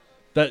 Yep.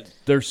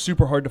 They're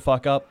super hard to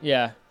fuck up.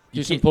 Yeah.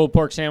 Do some pulled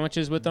pork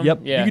sandwiches with them. Yep.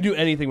 Yeah. You can do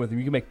anything with them.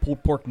 You can make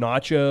pulled pork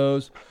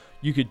nachos.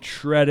 You could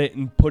shred it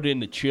and put it in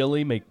the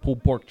chili. Make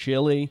pulled pork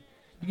chili.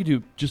 You can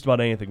do just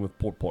about anything with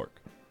pulled pork.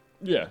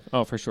 Yeah.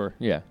 Oh, for sure.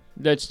 Yeah.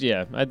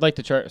 I'd like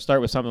to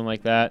start with something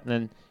like that,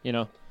 and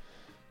then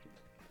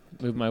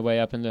move my way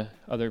up into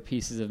other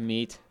pieces of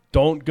meat.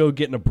 Don't go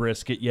getting a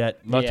brisket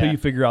yet. Not until you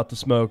figure out the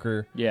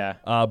smoker. Yeah.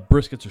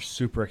 Briskets are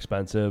super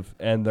expensive,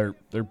 and they're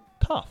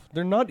tough.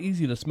 They're not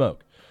easy to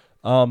smoke.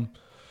 I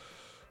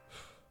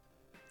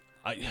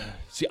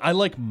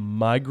like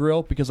my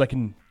grill because I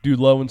can do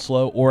low and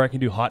slow, or I can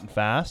do hot and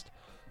fast.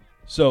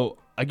 So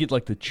I get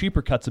like the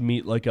cheaper cuts of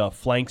meat, like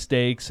flank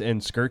steaks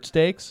and skirt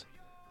steaks,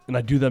 and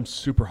I do them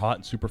super hot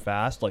and super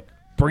fast, like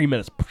 3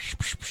 minutes.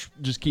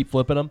 Just keep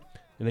flipping them,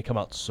 and they come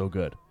out so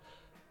good.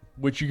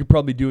 Which you could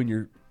probably do in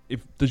your.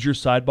 Does your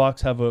side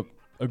box have a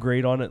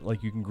grate on it,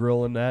 like you can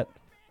grill in that?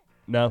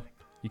 No,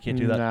 you can't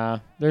do that. Nah,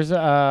 there's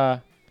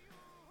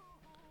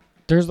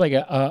like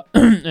a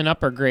an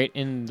upper grate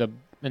in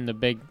the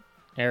big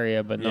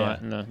area, but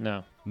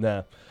no.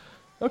 Nah.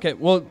 Okay,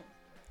 well,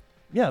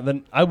 yeah.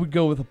 Then I would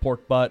go with a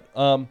pork butt.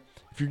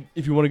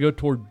 If you want to go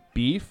toward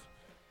beef,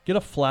 get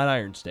a flat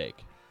iron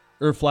steak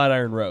or a flat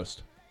iron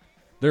roast.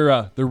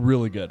 They're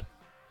really good,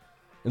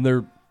 and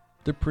they're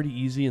pretty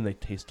easy and they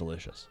taste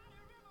delicious.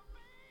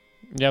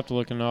 You have to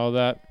look into all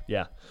that.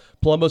 Yeah.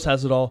 Palumbo's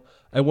has it all.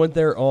 I went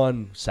there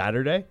on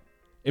Saturday,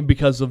 and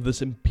because of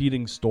this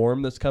impeding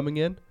storm that's coming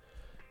in,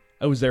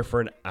 I was there for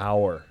an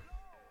hour.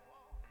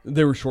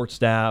 They were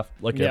short-staffed,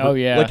 like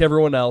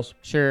everyone else.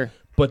 Sure.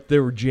 But they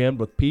were jammed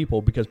with people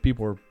because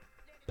people were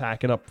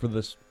packing up for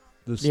this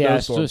snowstorm. Yeah,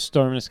 it's a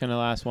storm that's going to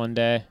last one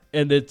day.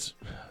 And it's...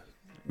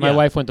 My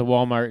wife went to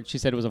Walmart. She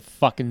said it was a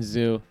fucking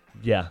zoo.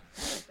 Yeah.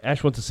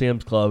 Ash went to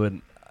Sam's Club,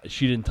 and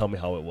she didn't tell me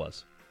how it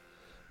was.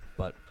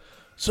 But...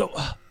 So,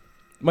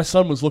 my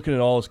son was looking at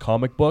all his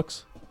comic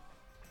books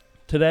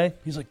today.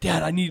 He's like,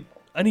 Dad, I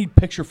need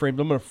picture frames.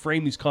 I'm going to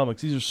frame these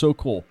comics. These are so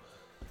cool.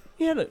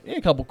 He had a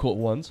couple cool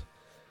ones.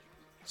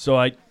 So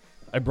I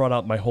brought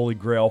out my holy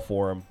grail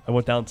for him. I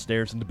went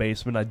downstairs in the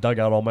basement. I dug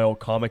out all my old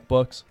comic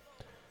books.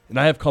 And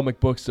I have comic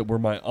books that were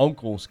my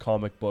uncle's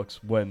comic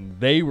books when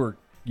they were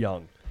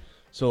young.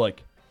 So,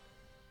 like,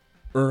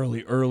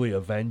 early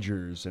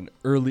Avengers and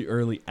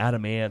early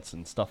Adam Ants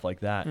and stuff like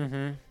that.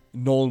 Mm-hmm.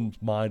 Nolan's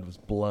mind was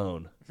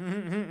blown.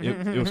 It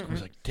was cool. He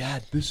was like,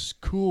 Dad, this is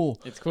cool.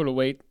 It's cool to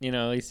wait, at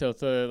least he'll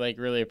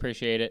really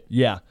appreciate it.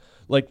 Yeah.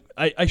 Like,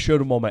 I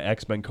showed him all my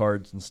X-Men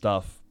cards and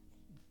stuff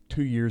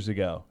 2 years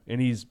ago, and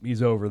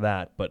he's over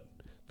that. But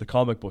the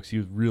comic books he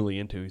was really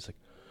into. He's like,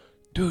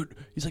 dude,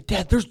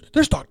 Dad,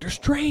 there's Doctor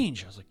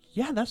Strange. I was like,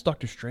 yeah, that's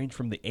Doctor Strange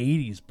from the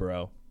 80s,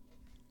 bro.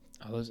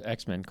 Oh, those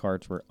X-Men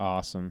cards were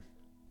awesome.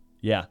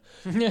 Yeah.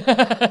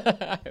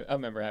 I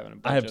remember having a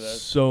bunch of those. I have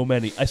so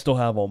many. I still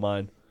have all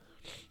mine.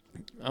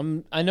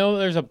 I know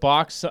there's a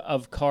box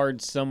of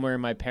cards somewhere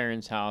in my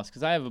parents' house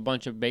because I have a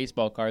bunch of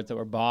baseball cards that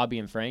were Bobby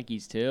and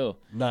Frankie's too.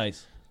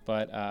 Nice.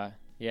 But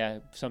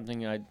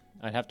something I'd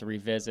have to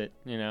revisit.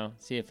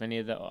 See if any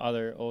of the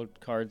other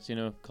old cards,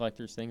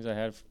 collector's things I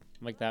have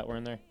like that were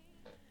in there.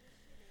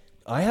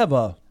 I have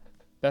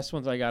best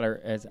ones I got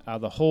are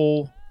the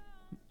whole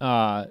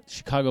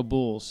Chicago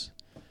Bulls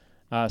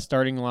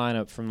starting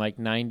lineup from like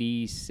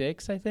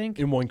 '96, I think.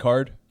 In one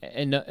card.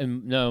 And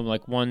no,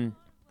 like one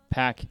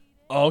pack.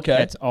 Oh, okay.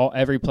 That's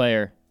every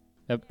player.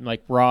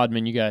 Like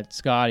Rodman, you got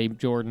Scotty,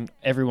 Jordan,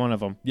 every one of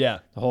them.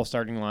 Yeah. The whole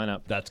starting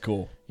lineup. That's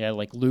cool. Yeah,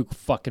 like Luke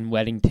fucking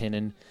Weddington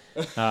and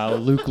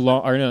Luke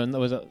Long. Or it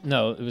was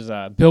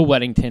Bill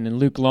Weddington and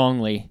Luke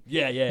Longley.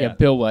 Yeah.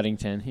 Bill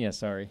Weddington. Yeah,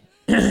 sorry.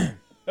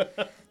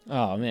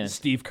 Oh man.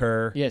 Steve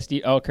Kerr. Yeah,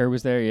 Kerr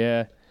was there.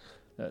 Yeah,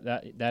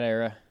 that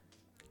era.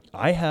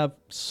 I have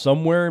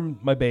somewhere in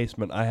my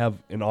basement. I have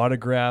an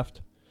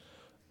autographed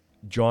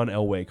John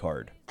Elway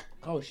card.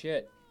 Oh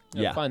shit.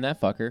 Yeah. Find that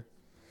fucker.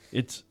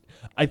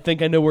 I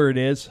think I know where it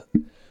is.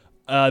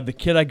 The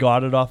kid I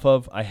got it off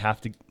of, I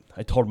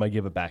told him I'd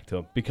give it back to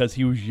him because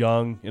he was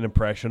young and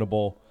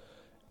impressionable,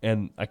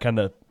 and I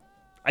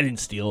didn't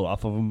steal it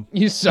off of him.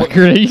 You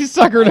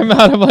suckered him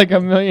out of like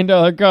 $1 million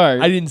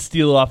card. I didn't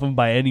steal it off him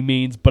by any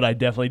means, but I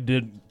definitely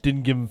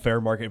didn't give him fair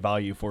market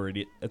value for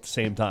it at the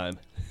same time.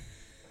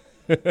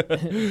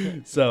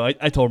 So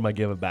I told him I'd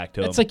give it back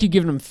to him. It's like you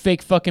giving him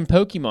fake fucking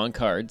Pokemon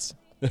cards.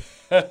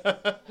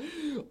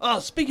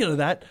 Speaking of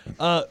that,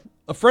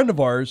 a friend of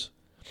ours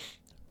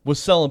was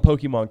selling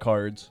Pokemon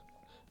cards,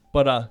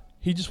 but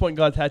he just went and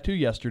got a tattoo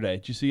yesterday.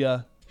 Did you see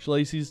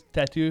Shalacy's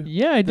tattoo?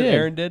 Yeah, I did.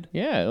 Aaron did?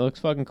 Yeah, it looks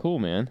fucking cool,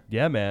 man.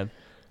 Yeah, man.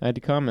 I had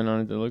to comment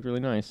on it. It looked really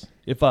nice.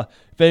 If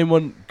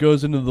anyone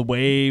goes into the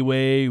way,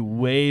 way,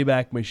 way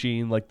back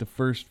machine, like the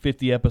first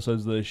 50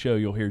 episodes of the show,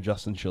 you'll hear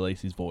Justin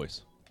Shalacy's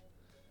voice.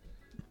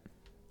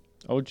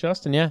 Oh,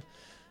 Justin, yeah.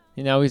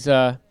 Now he's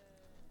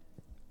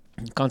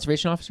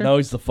conservation officer? Now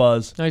he's the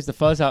fuzz. Now he's the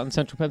fuzz out in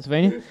central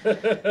Pennsylvania.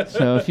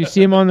 So if you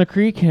see him on the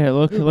creek,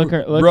 look.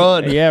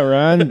 Run. Yeah,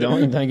 run.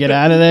 Don't get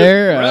out of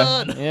there.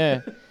 Run.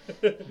 Yeah.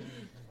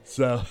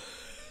 So.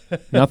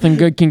 Nothing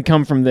good can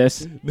come from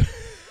this.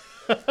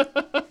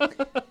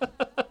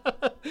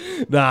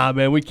 Nah,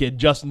 man, we kid.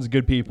 Justin's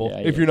good people. Yeah,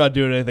 if you're not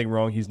doing anything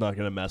wrong, he's not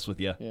going to mess with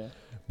you. Yeah.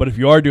 But if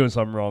you are doing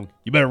something wrong,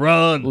 you better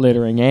run.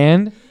 Littering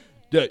and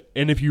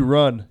if you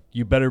run,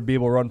 you better be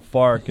able to run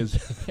far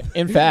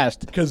and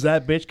fast. Because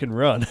that bitch can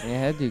run.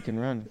 Yeah, that dude can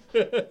run.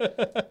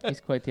 He's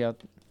quite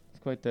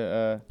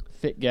the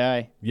fit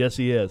guy. Yes,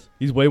 he is.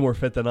 He's way more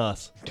fit than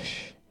us.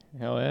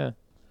 Hell yeah.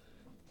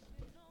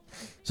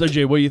 So,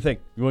 Jay, what do you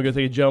think? You want to go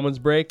take a gentleman's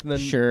break and then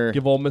Sure.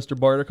 give old Mr.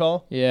 Bart a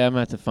call? Yeah, I'm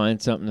going to have to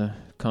find something to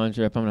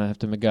conjure up. I'm going to have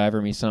to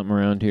MacGyver me something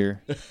around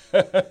here.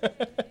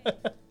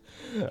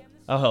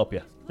 I'll help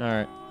you. All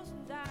right.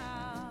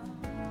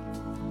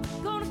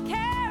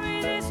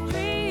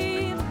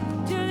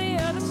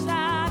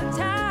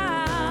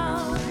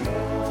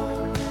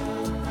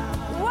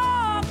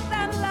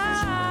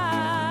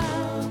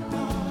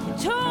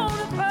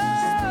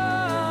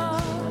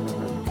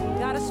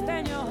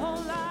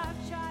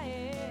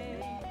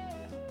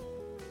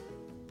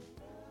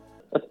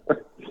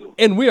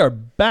 And we are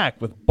back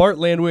with Bart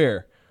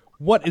Landwehr.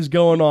 What is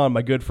going on,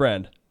 my good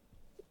friend?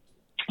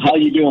 How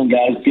you doing,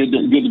 guys? Good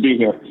to be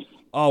here.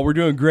 Oh, we're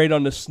doing great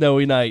on this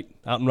snowy night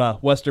out in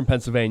western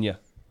Pennsylvania.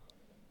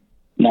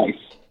 Nice.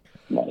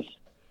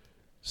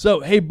 So,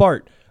 hey,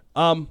 Bart,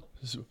 I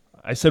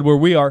said where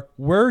we are.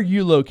 Where are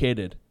you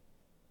located?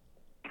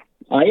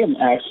 I am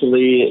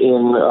actually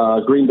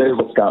in Green Bay,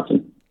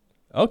 Wisconsin.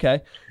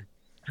 Okay.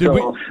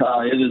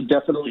 It is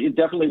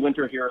definitely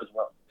winter here as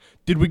well.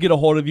 Did we get a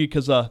hold of you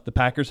because the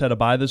Packers had a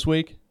bye this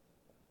week?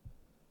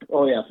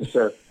 Oh, yeah, for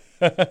sure.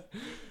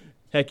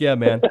 Heck yeah,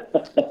 man.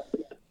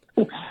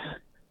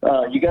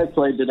 You guys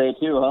played today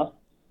too,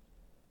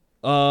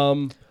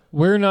 huh?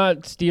 We're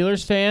not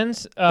Steelers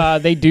fans.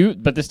 They do,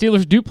 but the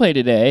Steelers do play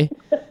today.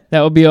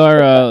 That would be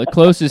our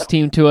closest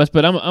team to us.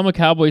 But I'm a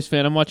Cowboys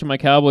fan. I'm watching my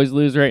Cowboys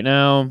lose right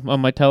now on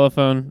my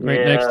telephone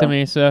right next to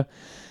me. So,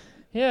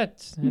 yeah,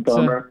 it's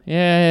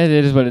yeah, it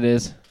is what it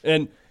is.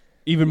 And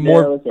even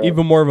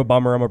more of a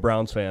bummer, I'm a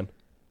Browns fan.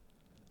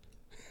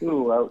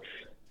 Ooh, ouch.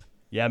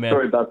 Yeah, man.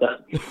 Sorry about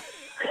that.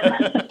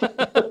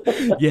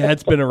 Yeah,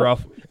 it's been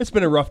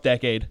a rough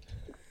decade.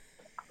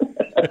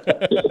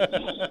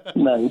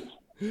 Nice.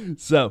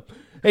 So,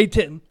 hey,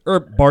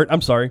 Bart,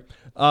 I'm sorry.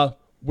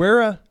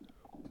 Where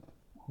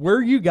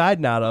are you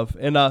guiding out of?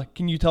 And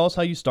can you tell us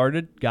how you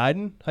started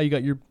guiding? How you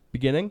got your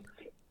beginning?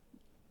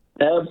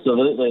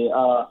 Absolutely.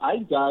 I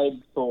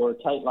guide for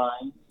Tight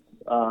Lines,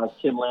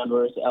 Tim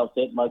Landwehr's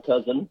outfit, my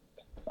cousin.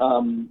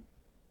 And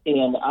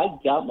I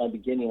got my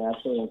beginning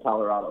actually in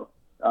Colorado.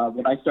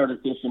 When I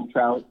started fishing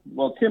trout,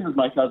 well, Tim is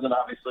my cousin,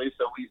 obviously,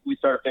 so we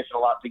started fishing a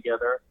lot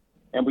together.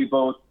 And we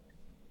both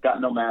got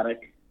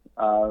nomadic,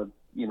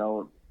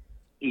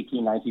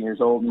 18, 19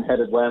 years old and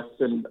headed west.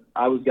 And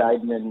I was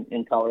guiding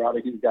in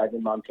Colorado. He was guiding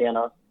in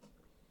Montana.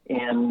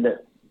 And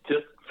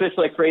just fished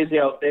like crazy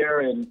out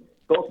there and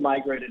both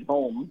migrated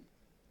home.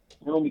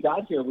 And when we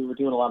got here, we were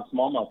doing a lot of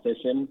smallmouth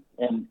fishing.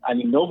 And, I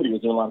mean, nobody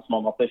was doing a lot of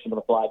smallmouth fishing with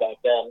a fly back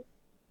then.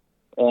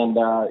 And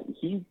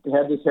he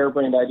had this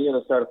harebrained idea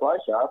to start a fly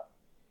shop.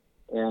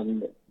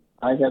 And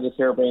I had this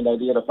harebrained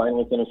idea to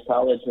finally finish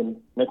college and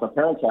make my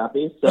parents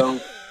happy. So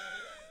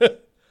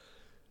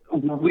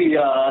we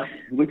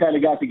kind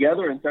of got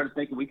together and started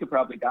thinking we could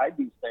probably guide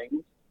these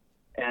things.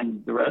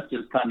 And the rest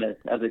is kind of,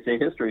 as I say,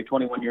 history,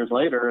 21 years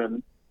later,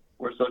 and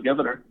we're still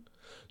giving her.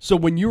 So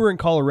when you were in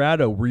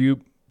Colorado, were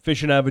you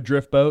fishing out of a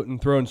drift boat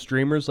and throwing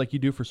streamers like you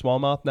do for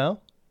smallmouth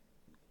now?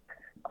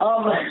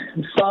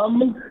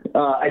 Some.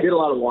 I did a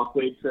lot of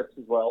walkway trips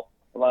as well.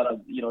 A lot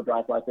of,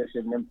 dry fly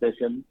fishing, nymph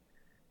fishing.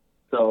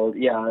 So,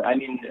 yeah, I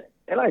mean,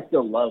 and I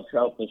still love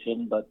trout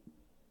fishing, but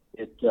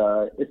it's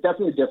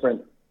definitely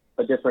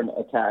a different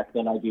attack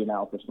than I do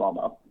now for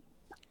smallmouth.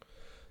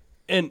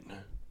 And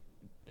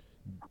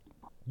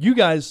you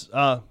guys,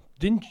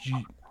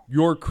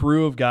 your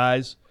crew of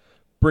guys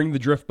bring the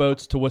drift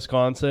boats to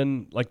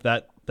Wisconsin, like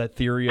that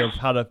theory of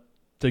how to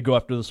to go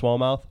after the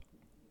smallmouth?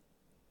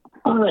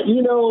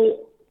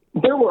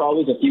 There were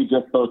always a few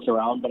drift boats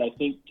around, but I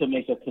think to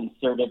make a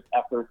concerted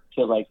effort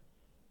to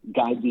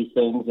guide these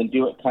things and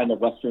do it kind of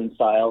Western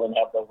style and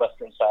have the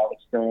Western style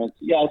experience.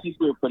 Yeah, I think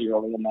we were pretty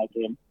early in that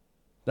game.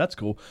 That's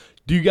cool.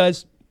 Do you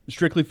guys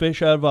strictly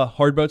fish out of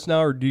hard boats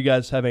now, or do you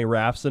guys have any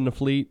rafts in the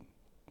fleet?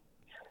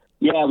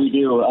 Yeah, we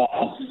do.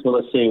 So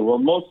let's see. Well,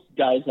 most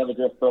guys have a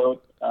drift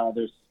boat.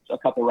 There's a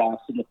couple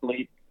rafts in the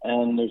fleet,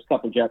 and there's a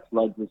couple jet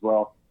sleds as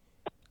well.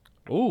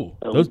 Ooh,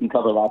 so we can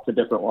cover lots of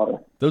different water.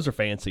 Those are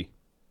fancy.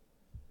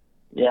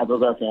 Yeah,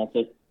 those are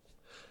fancy.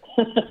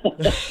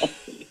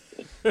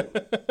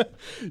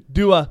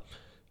 Do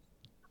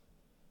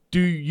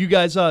you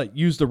guys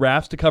use the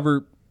rafts to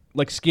cover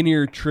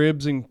skinnier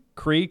tribs and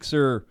creeks,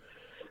 or?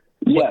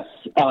 Yes,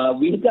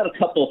 we've got a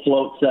couple of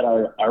floats that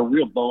are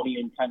real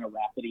bony and kind of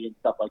rapidy and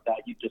stuff like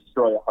that. You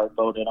destroy a hard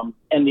boat in them,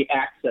 and the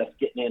access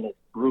getting in is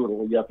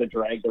brutal. You have to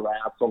drag the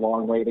rafts a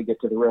long way to get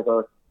to the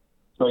river.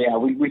 So yeah,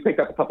 we picked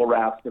up a couple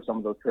rafts for some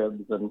of those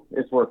tribs, and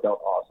it's worked out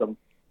awesome.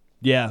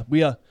 Yeah, we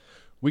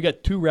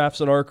got 2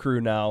 rafts on our crew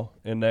now,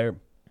 and they're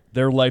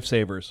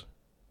lifesavers.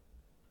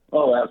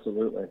 Oh,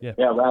 absolutely.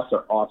 Yeah, rafts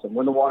are awesome.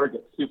 When the water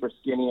gets super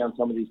skinny on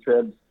some of these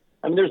tribs,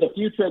 I mean, there's a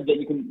few tribs that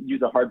you can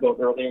use a hard boat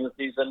early in the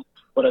season,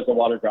 but as the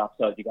water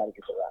drops out, you got to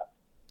get the raft.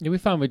 Yeah, we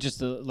found with just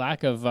the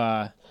lack of,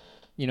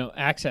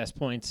 access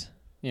points,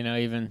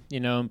 even,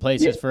 in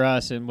places for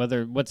us, and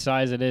what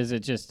size it is, it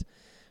just,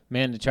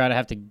 man, to try to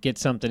have to get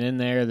something in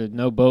there, there's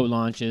no boat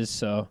launches,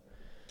 so.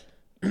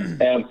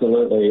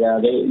 Absolutely, yeah.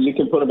 You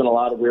can put them in a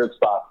lot of weird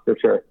spots, for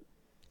sure.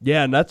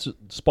 Yeah, and that's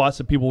spots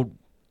that people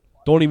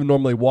don't even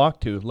normally walk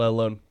to, let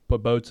alone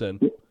put boats in.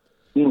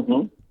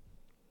 Mm-hmm.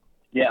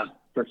 Yeah,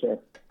 for sure.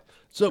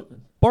 So,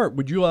 Bart,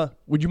 would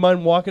you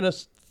mind walking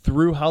us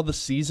through how the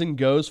season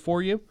goes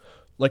for you?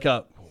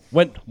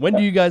 When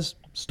do you guys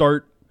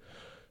start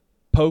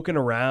poking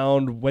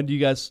around? When do you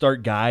guys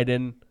start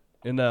guiding?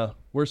 And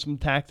what are some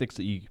tactics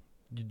that you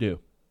do?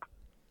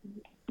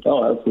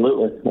 Oh,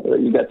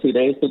 absolutely. You got 2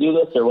 days to do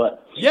this, or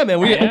what? Yeah,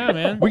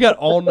 man. We got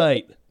all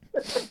night.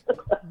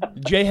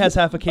 Jay has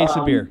half a case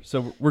of beer,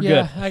 so we're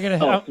good. I'm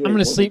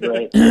gonna sleep.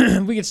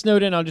 If we get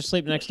snowed in, I'll just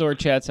sleep next door at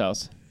Chad's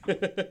house.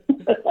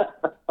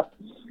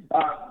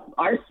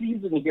 Our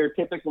season here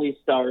typically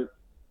starts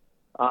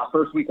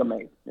first week of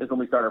May is when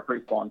we start our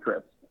pre-spawn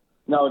trips.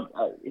 Now,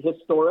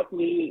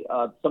 historically,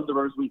 some of the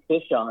rivers we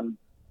fish on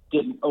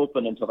didn't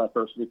open until that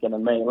first weekend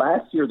in May.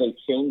 Last year, they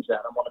changed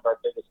that on one of our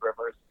biggest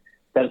rivers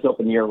that is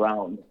open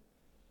year-round.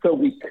 So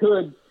we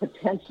could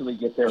potentially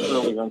get there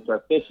earlier and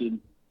start fishing,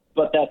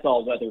 but that's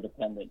all weather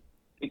dependent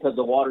because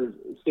the water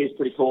stays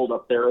pretty cold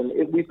up there.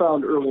 And we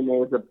found early May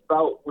is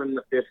about when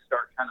the fish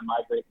start kind of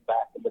migrating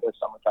back into their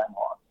summertime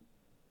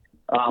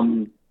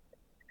haunts.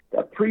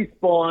 A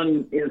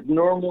pre-spawn is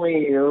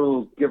normally,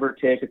 give or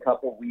take a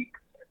couple weeks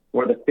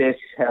where the fish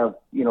have,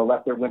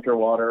 left their winter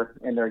water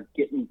and they're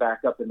getting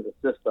back up into the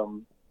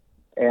system.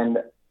 And,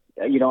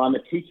 I'm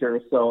a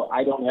teacher, so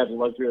I don't have the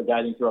luxury of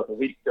guiding throughout the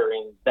week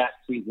during that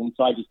season,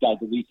 so I just guide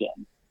the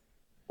weekend.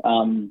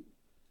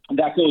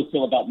 That goes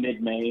till about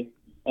mid-May.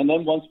 And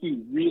then once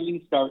we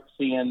really start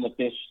seeing the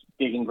fish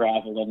digging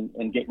gravel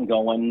and getting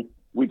going,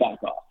 we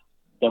back off.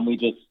 Then we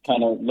just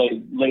kind of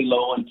lay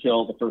low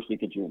until the first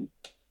week of June.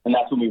 And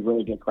that's when we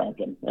really get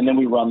cranking. And then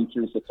we run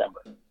through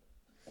September.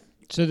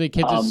 So the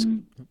kids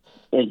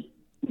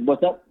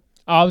what's up?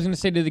 I was going to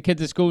say, did the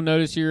kids at school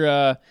notice you're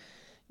a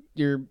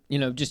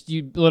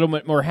little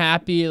bit more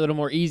happy, a little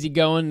more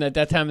easygoing at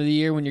that time of the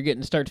year when you're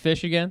getting to start to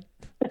fish again?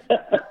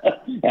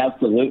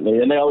 Absolutely.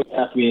 And they always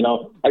ask me,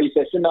 are you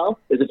fishing now?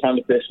 Is it time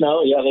to fish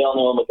now? Yeah, they all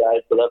know I'm a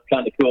guy, so that's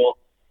kind of cool.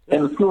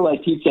 And the school I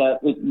teach at,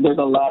 there's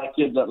a lot of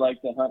kids that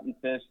like to hunt and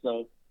fish,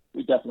 so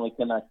we definitely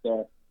connect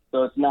there.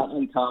 So it's not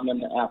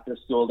uncommon after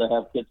school to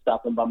have kids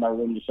stopping by my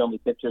room to show me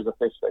pictures of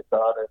fish they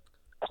caught or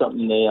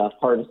something they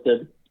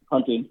harvested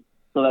hunting.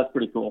 So that's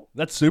pretty cool.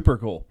 That's super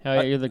cool. Hell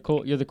yeah, you're the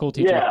cool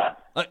teacher. Yeah.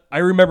 I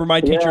remember my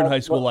teacher in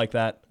high school like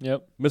that.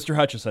 Yep. Mr.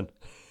 Hutchison.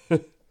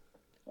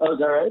 Oh, is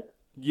that right?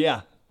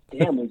 Yeah.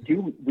 Damn,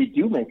 we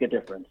do make a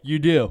difference. You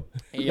do.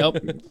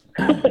 Yep.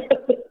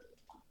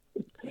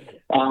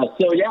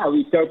 So yeah,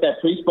 we start that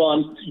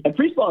pre-spawn, and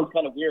pre-spawn's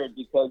kind of weird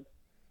because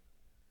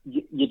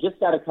you just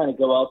got to kind of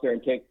go out there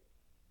and take.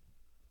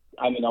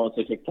 I won't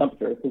say take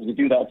temperature because we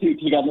do that too.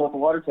 You got to know what the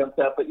water temps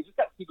at, but you just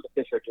got to see what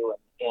the fish are doing.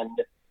 And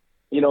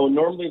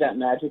normally that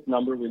magic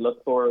number we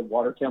look for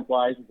water temp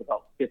wise is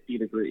about 50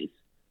 degrees.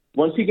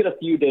 Once you get a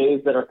few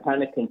days that are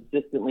kind of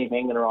consistently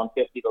hanging around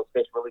 50, those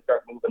fish really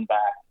start moving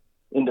back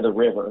into the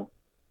river.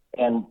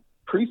 And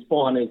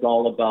pre-spawn is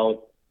all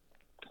about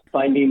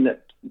finding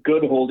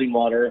good holding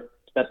water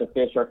that the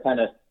fish are kind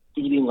of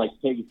eating like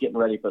pigs getting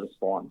ready for the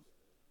spawn.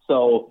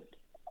 So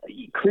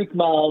creek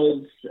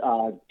mouths,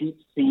 deep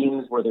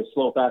seams where there's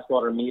slow, fast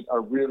water meet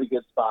are really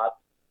good spots.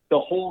 The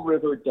whole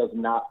river does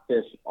not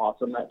fish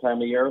awesome that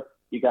time of year.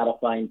 You got to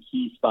find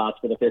key spots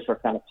where the fish are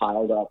kind of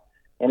piled up.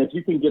 And if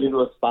you can get into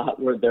a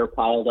spot where they're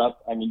piled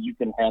up, you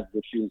can have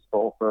your shoes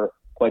full for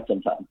quite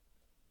some time.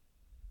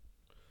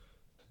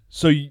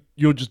 So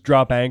you'll just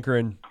drop anchor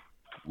and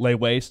lay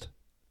waste?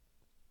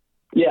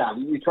 Yeah,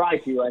 you try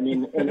to. I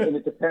mean, and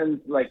it depends.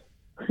 Like,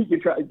 you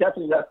try.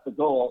 Definitely, that's the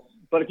goal.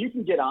 But if you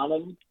can get on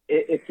them,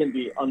 it can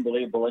be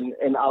unbelievable.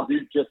 And I'll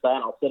do just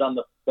that. I'll sit on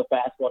the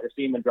fast water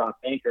seam and drop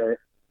anchor,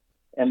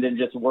 and then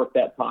just work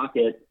that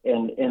pocket.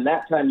 And in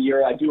that time of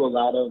year, I do a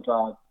lot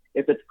of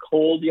if it's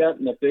cold yet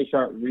and the fish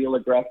aren't real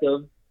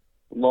aggressive,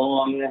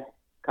 long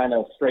kind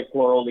of straight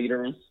floral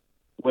leaders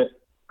with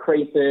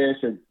crayfish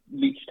or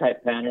leech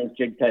type patterns,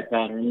 jig type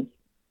patterns,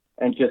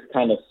 and just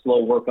kind of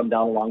slow work them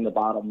down along the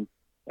bottom.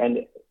 And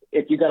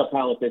if you got a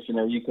pile of fish in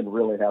there, you can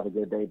really have a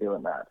good day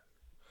doing that.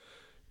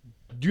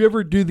 Do you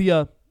ever do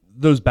the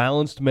those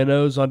balanced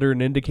minnows under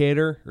an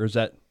indicator, or is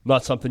that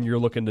not something you're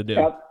looking to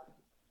do?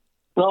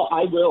 Well,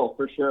 I will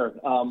for sure.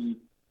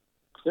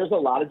 There's a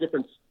lot of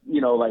different,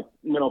 like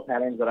minnow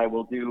patterns that I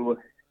will do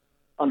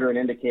under an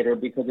indicator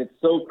because it's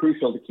so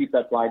crucial to keep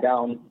that fly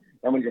down.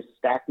 And when you're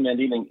stack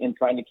mending and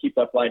trying to keep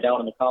that fly down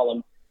in the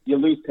column, you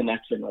lose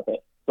connection with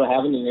it. So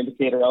having an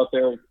indicator out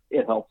there,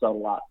 it helps out a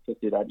lot to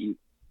see that eat.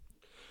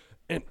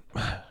 And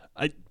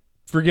I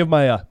forgive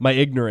my my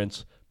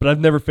ignorance, but I've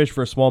never fished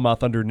for a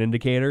smallmouth under an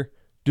indicator.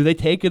 Do they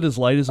take it as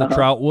light as a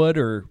trout would,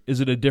 or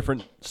is it a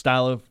different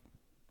style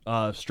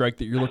of strike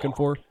that you're looking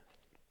for?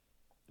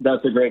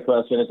 That's a great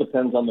question. It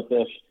depends on the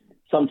fish.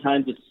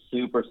 Sometimes it's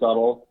super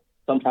subtle.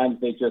 Sometimes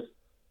they just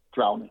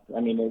drown it.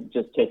 I mean, they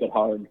just take it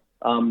hard.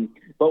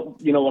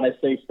 But, when I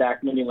say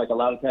stack mending, like a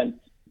lot of times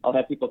I'll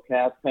have people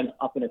cast kind of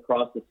up and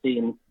across the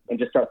seam and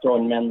just start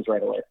throwing mends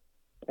right away.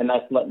 And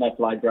that's letting that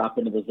fly drop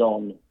into the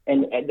zone.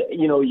 And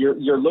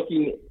you're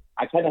looking,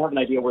 I kind of have an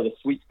idea where the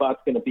sweet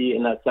spot's going to be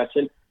in that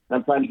section. And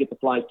I'm trying to get the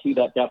fly to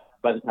that depth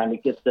by the time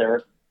it gets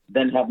there,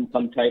 then have them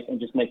come tight and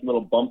just make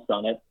little bumps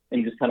on it.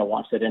 And you just kind of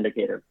watch that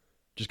indicator.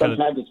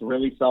 Sometimes it's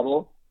really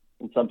subtle.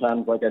 And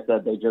sometimes, like I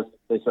said,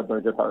 they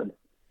submerge it hard.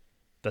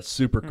 That's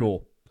super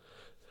cool.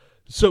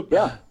 So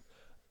yeah.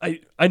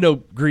 I know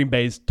Green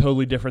Bay is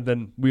totally different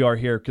than we are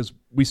here because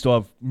we still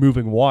have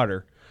moving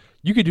water.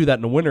 You could do that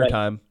in the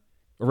wintertime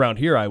around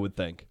here, I would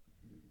think.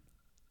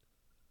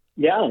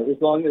 Yeah, as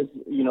long as,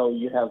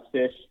 you have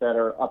fish that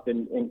are up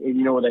in you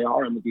know where they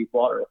are in the deep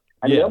water.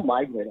 I mean, they'll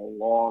migrate a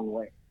long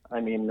way.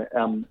 I mean,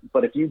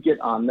 but if you get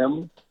on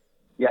them,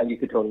 yeah, you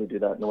could totally do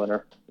that in the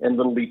winter. And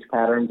little leech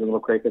patterns and little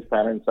crayfish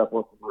patterns stuff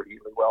work really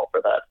well for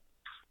that.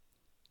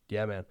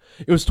 Yeah, man.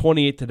 It was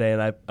 28 today,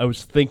 and I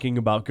was thinking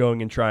about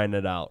going and trying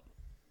it out.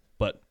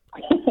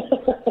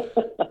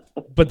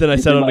 But then I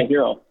sat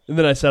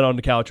on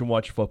the couch and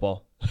watched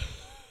football.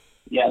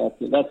 Yeah,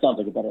 that sounds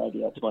like a better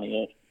idea at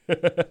 28.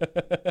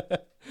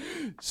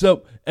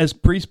 So as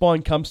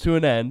pre-spawn comes to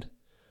an end,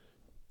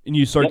 and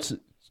you start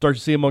to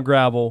see them on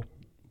gravel,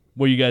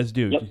 what do you guys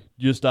do? Yep.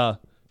 You just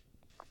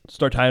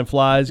start tying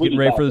flies, getting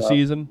ready for the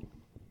season?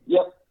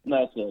 Yep,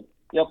 that's it.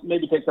 Yep,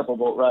 maybe take a couple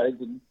boat rides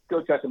and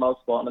go check them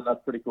out spawn, and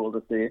that's pretty cool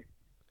to see.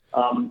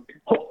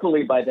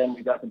 Hopefully by then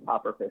we got some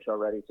popper fish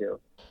already too.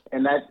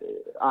 And that,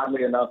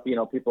 oddly enough,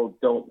 people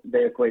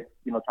they equate,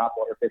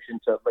 topwater fishing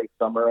to late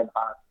summer and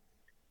hot.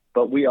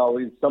 But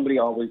somebody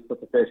always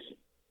puts a fish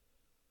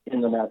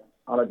in the net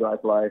on a dry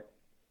fly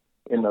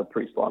in the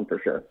pre-spawn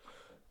for sure.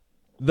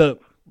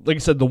 Like I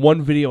said, the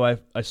one video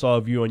I saw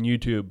of you on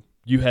YouTube,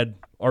 you had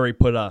already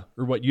put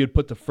you had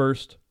put the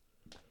first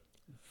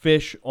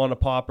fish on a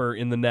popper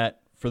in the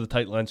net for the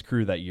Tight Lines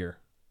crew that year.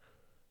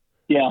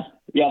 Yeah,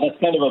 that's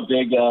kind of a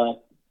big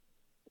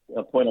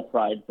a point of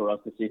pride for us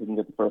to see who can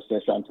get the first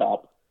fish on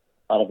top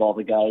out of all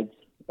the guides.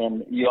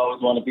 And you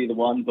always want to be the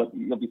one, but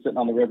you'll be sitting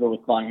on the river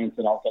with clients,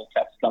 and all of a sudden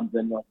text comes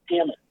in, like,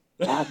 damn it,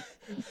 God,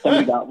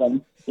 somebody got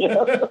one.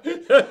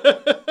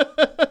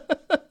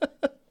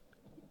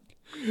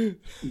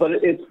 But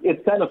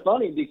it's kind of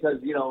funny because,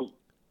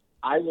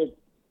 I would,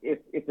 if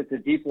it's a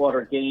deep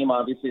water game,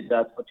 obviously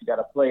that's what you got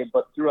to play.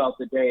 But throughout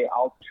the day,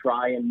 I'll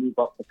try and move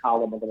up the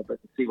column a little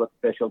bit to see what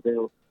the fish will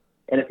do.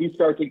 And if you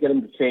start to get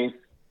them to chase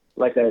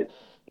like a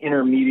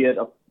intermediate,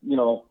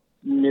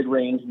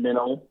 mid-range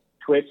minnow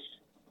twitch,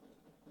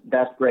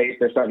 that's great.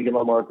 They're starting to get a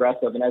little more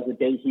aggressive. And as the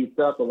day heats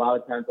up, a lot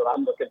of times what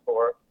I'm looking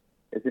for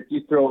is if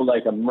you throw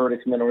like a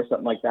Murdoch minnow or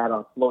something like that on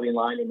a floating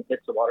line and it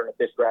hits the water and the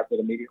fish grabs it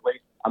immediately,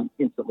 I'm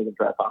instantly going to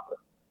try popper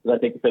because I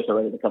think the fish are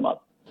ready to come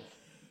up.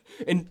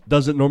 And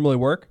does it normally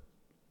work?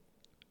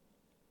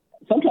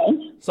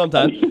 Sometimes.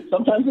 Sometimes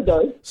it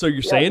does. So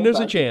you're saying there's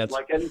a chance.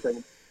 Like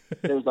anything,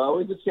 there's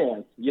always a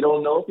chance. You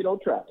don't know if you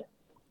don't try.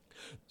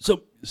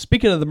 So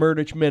speaking of the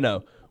Murdoch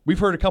minnow, we've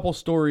heard a couple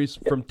stories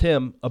from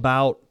Tim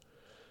about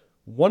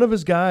one of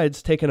his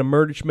guides taking a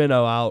Murdoch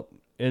minnow out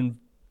and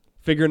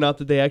figuring out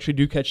that they actually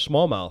do catch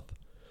smallmouth.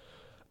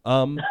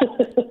 I've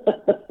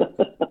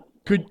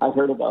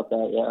heard about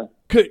that,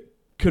 yeah.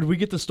 Could we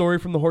get the story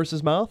from the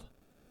horse's mouth?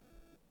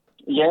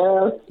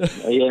 Yeah,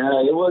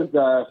 it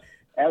was,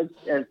 as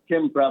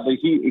Tim probably,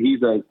 he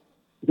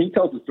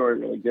tells the story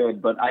really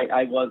good, but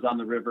I was on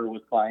the river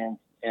with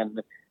clients,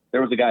 and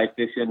there was a guy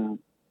fishing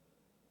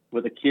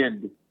with a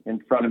kid in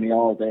front of me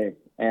all day,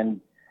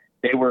 and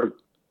they were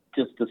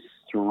just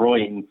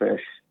destroying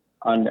fish.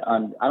 on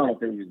I don't know if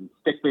they were using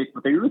stick bait,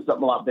 but they used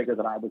something a lot bigger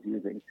than I was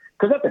using.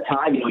 Because at the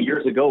time,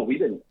 years ago, we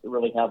didn't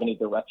really have any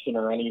direction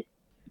or any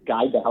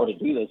guide to how to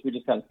do this. We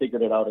just kind of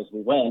figured it out as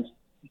we went.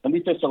 And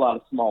we fished a lot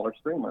of smaller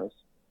streamers.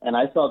 And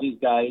I saw these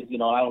guys, I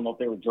don't know if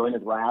they were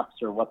jointed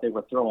wraps or what they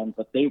were throwing,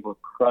 but they were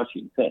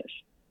crushing fish.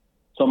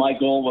 So my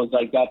goal was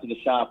I got to the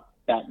shop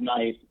that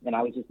night, and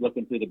I was just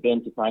looking through the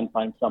bin to try and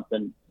find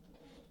something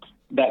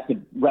that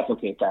could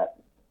replicate that.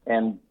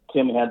 And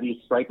Tim had these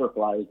striper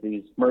flies,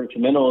 these merch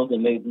minnows,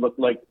 and they looked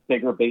like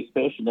bigger bait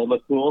fish, and they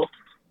looked cool.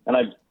 And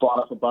I bought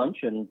up a bunch,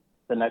 and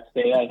the next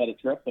day I had a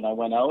trip, and I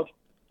went out,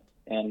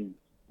 and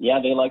yeah,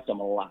 they liked them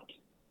a lot.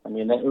 I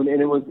mean, and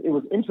it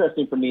was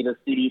interesting for me to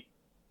see,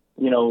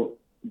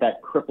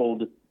 that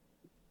crippled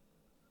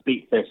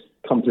bait fish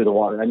come through the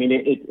water. I mean,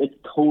 it's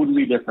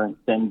totally different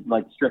than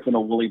like stripping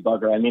a woolly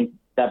bugger. I mean,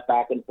 that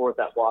back and forth,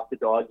 that walk the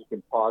dog, you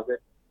can pause it,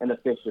 and the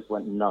fish just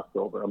went nuts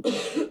over them.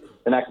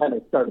 And that kind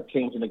of started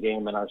changing the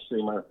game in our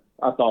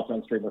thoughts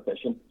on streamer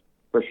fishing,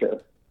 for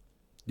sure.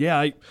 Yeah,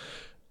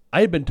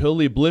 I had been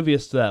totally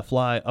oblivious to that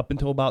fly up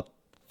until about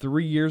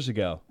 3 years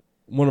ago.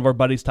 One of our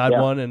buddies tied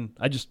one, and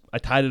I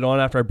tied it on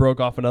after I broke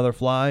off another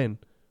fly, and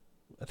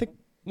I think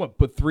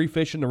put 3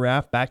 fish in the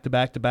raft back to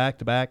back to back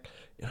to back,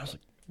 and I was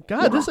like,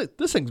 God,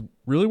 this thing's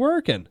really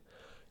working.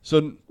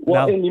 So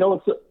now, and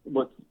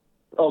what's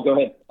oh, go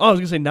ahead. I was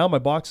gonna say now my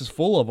box is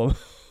full of them.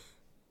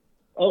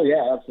 Oh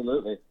yeah,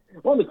 absolutely.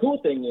 Well, the cool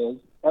thing is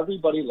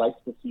everybody likes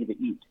to see the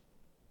eat.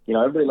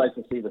 Everybody likes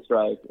to see the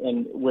strike,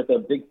 and with a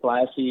big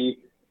flashy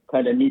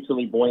kind of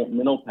neutrally buoyant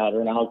minnow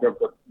pattern, I don't care if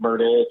it's a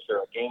Murdish or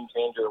a Game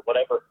Changer or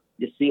whatever,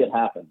 you see it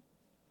happen.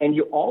 And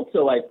you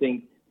also, I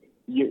think,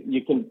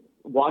 you can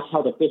watch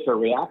how the fish are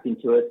reacting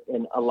to it,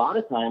 and a lot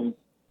of times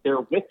they're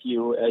with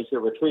you as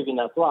you're retrieving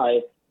that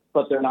fly,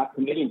 but they're not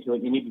committing to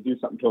it. You need to do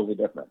something totally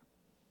different.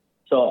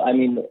 So, I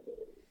mean,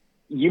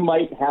 you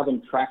might have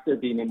them track their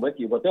beaming with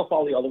you, but they'll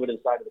follow you all the way to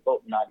the side of the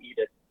boat and not eat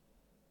it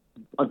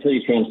until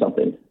you change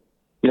something.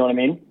 You know what I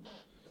mean?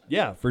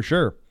 Yeah, for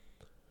sure.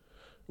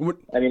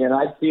 I mean, and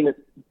I've seen it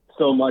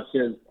so much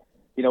as,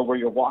 where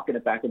you're walking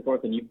it back and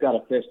forth and you've got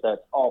a fish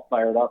that's all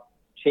fired up,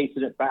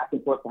 chasing it back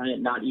and forth behind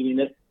it, not eating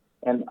it.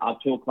 And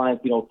I've told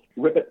clients,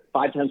 rip it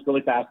 5 times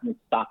really fast and then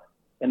stop it.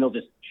 And they'll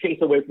just chase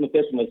away from the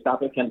fish and they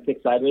stop it, kind of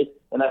kick sideways,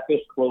 and that fish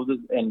closes,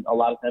 and a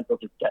lot of times they'll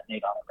just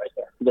detonate on it right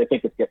there because they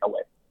think it's getting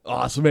away.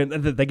 Awesome, man.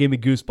 That gave me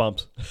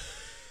goosebumps.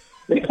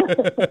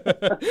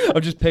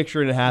 I'm just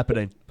picturing it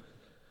happening.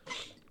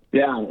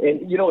 Yeah,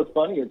 and what's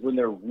funny is when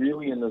they're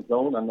really in the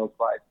zone on those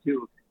flies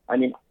too. I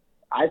mean,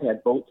 I've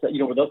had boats that,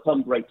 where they'll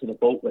come right to the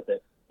boat with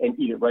it and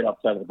eat it right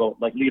outside of the boat,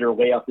 like leader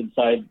way up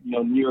inside,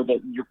 near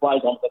your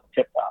fly's almost at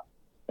the tip top,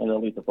 and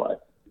they'll eat the fly.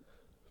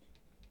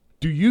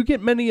 Do you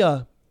get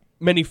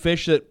many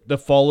fish that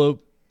follow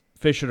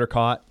fish that are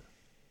caught?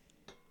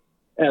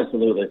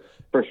 Absolutely,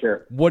 for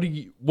sure.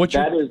 What's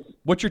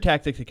your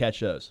tactic to catch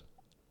those?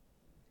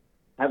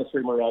 Have a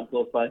streamer rod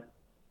close by.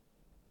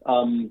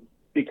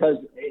 Because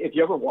if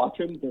you ever watch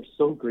them, they're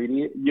so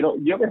greedy.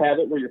 You ever have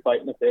it where you're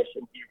fighting a fish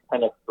and he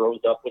kind of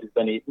throws up what he's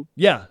been eating?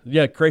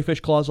 Yeah, crayfish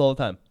claws all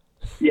the time.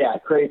 Yeah,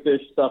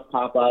 crayfish stuff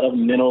pop out of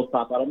them, minnows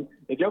pop out of them.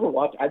 If you ever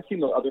watch, I've seen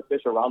the other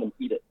fish around them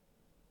eat it.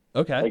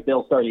 Okay. Like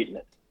they'll start eating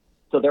it.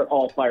 So they're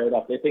all fired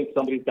up. They think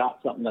somebody's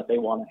got something that they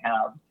want to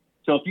have.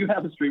 So if you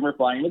have a streamer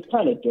flying, it's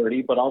kind of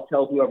dirty, but I'll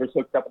tell whoever's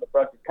hooked up in the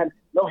front,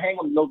 hang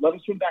them, let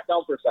them swim back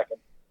down for a second.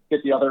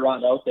 Get the other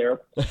rod out there,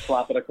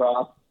 flop it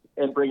across,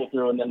 and bring it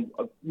through. And then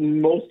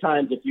most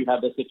times, if you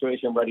have the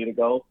situation ready to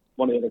go,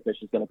 one of the other fish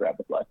is going to grab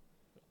the fly.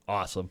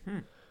 Awesome.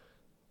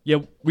 Yeah,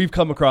 we've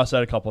come across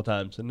that a couple of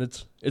times, and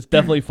it's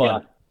definitely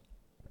fun.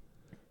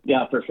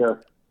 Yeah, for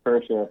sure.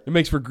 For sure. It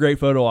makes for great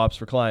photo ops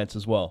for clients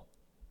as well.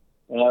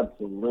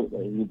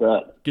 Absolutely. You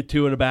bet. Get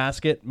 2 in a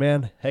basket,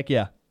 man. Heck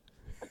yeah.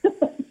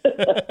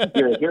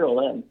 You're a hero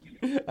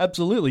then.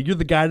 Absolutely. You're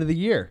the guide of the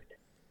year.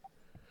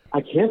 I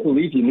can't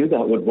believe you knew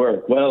that would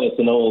work. Well, it's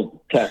an old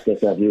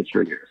tactic I've used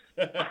for years.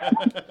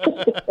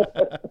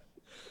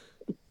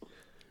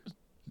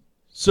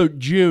 So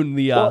June,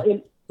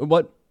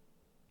 what?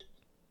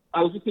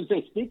 I was just going to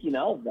say, speaking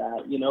of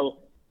that,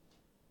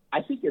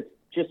 I think it's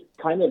just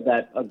kind of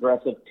that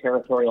aggressive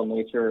territorial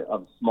nature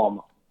of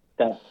smallmouth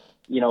that,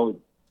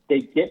 they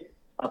get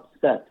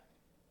upset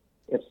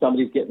if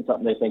somebody's getting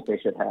something they think they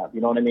should have. You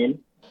know what I mean?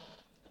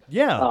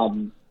 Yeah.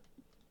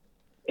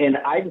 And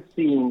I've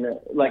seen,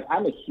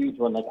 I'm a huge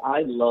one.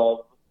 I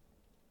love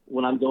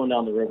when I'm going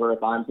down the river,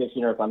 if I'm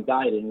fishing or if I'm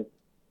guiding,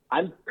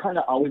 I'm kind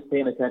of always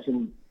paying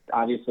attention,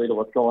 obviously, to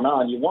what's going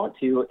on. You want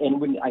to. And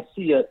when I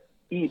see a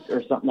eat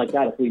or something like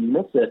that, if we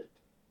miss it,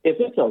 if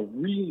it's a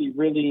really,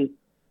 really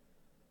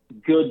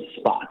good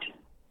spot,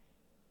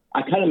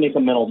 I kind of make a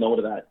mental note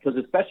of that,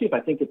 because especially if I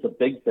think it's a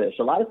big fish,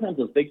 a lot of times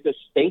those big fish,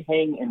 they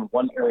hang in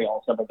one area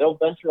all summer. They'll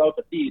venture out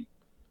to feed,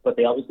 but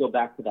they always go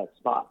back to that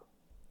spot.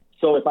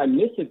 So if I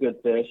miss a good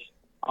fish,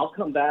 I'll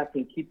come back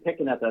and keep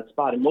picking at that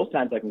spot, and most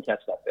times I can catch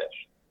that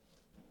fish.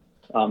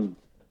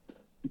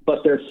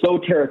 But they're so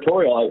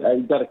territorial.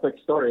 I've got a quick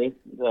story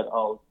that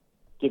I'll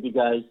give you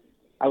guys.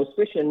 I was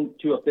fishing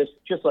to a fish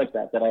just like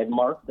that I had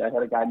marked. I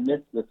had a guy miss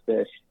this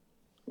fish,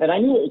 and I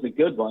knew it was a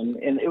good one,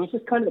 and it was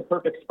just kind of the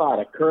perfect spot.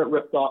 A current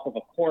ripped off of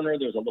a corner.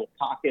 There was a little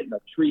pocket, and a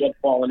tree had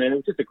fallen in. It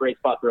was just a great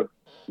spot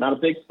not a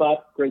big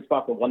spot, great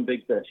spot for one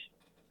big fish.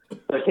 So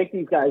I take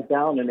these guys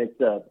down, and it's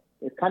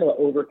kind of an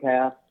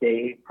overcast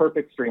day,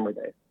 perfect streamer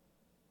day.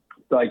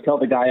 So I tell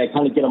the guy, I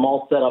kind of get them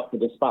all set up for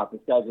this spot.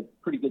 This guy's a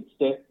pretty good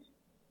stick,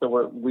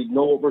 so we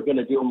know what we're going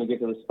to do when we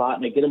get to the spot,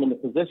 and I get him in the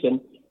position,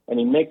 and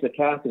he makes a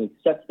cast, and he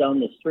sets down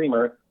the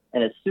streamer,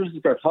 and as soon as he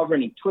starts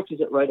hovering, he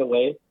twitches it right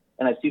away,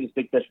 and I see this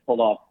big fish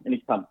pull off, and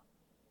he's coming,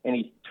 and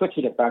he's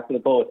twitching it back to the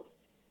boat,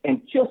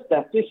 and just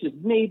that fish is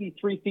maybe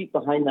 3 feet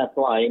behind that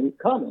fly, and he's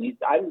coming.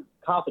 I'm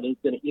confident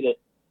he's going to eat it,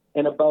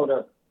 and about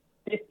a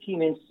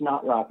 15-inch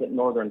snot rocket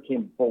northern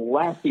came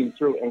blasting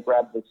through and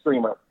grabbed the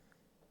streamer.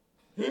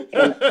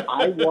 And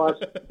I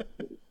watched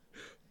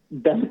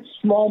that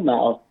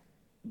smallmouth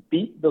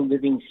beat the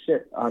living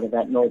shit out of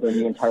that northern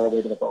the entire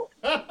way to the boat.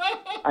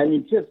 I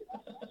mean, just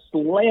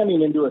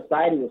slamming into his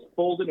side. He was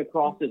folded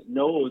across his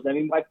nose. I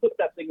mean, I put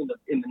that thing in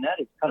the net.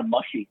 It's kind of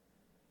mushy.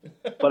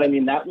 But, I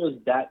mean, that was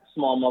that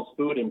smallmouth's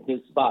food in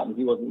his spot, and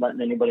he wasn't letting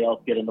anybody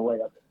else get in the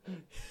way of it.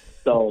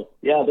 So,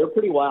 yeah, they're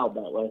pretty wild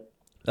that way.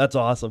 That's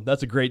awesome.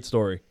 That's a great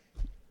story.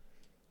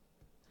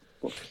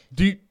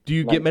 Do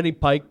you get many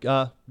pike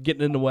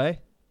getting in the way?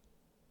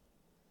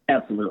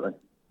 Absolutely.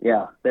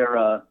 Yeah,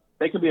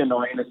 they can be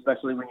annoying,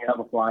 especially when you have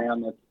a fly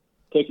on that's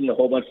taking you a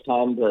whole bunch of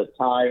time to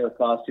tie or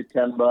cost you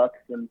 $10,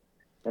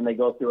 and they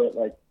go through it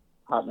like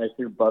hot knife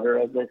through butter,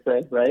 as they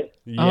say, right?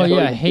 Yeah. Oh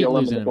yeah, I hate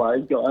losing them. The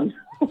fly's gone.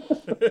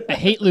 I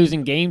hate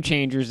losing game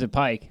changers at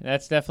pike.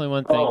 That's definitely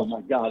one thing. Oh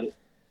my God,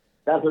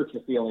 that hurts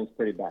your feelings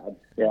pretty bad.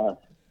 Yeah.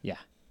 Yeah.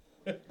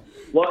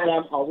 Well, and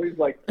I'm always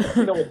like,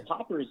 with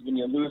poppers, when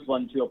you lose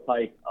one to a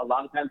pike, a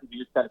lot of times if you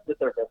just kind of sit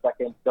there for a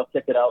second, they'll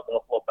kick it out,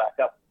 they'll float back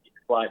up, and you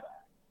can fly back.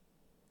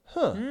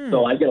 Huh.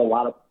 So I get a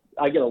lot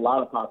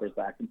of poppers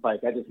back in pike.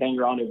 I just hang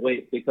around and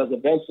wait, because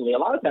eventually, a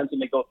lot of times when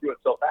they go through it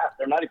so fast,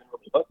 they're not even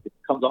really hooked. It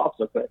comes off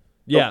so quick.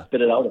 They'll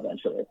spit it out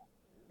eventually.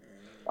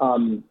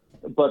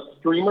 But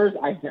streamers,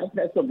 I have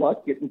had some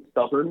luck getting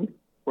stubborn,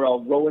 where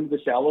I'll roll into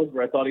the shallows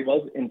where I thought he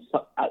was, and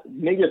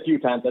maybe a few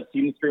times I've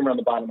seen the streamer on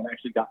the bottom and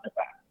actually gotten it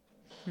back.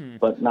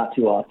 But not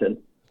too often.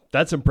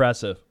 That's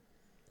impressive.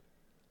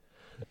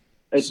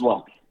 It's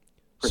luck.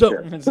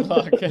 Sure. It's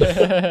luck.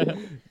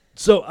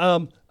 So,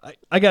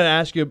 I got to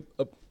ask you,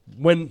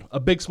 when a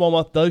big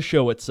smallmouth does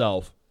show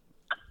itself,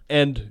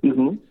 and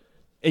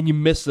you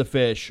miss the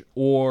fish,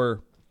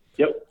 or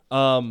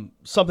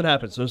something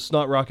happens, so a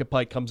snot rocket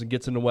pike comes and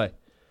gets in the way.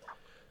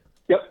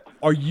 Yep.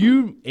 Are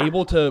you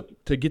able to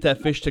get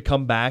that fish to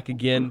come back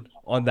again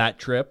on that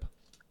trip?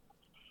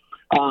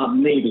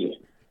 Maybe.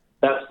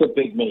 That's the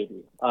big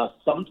maybe.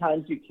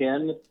 Sometimes you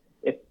can,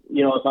 if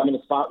I'm in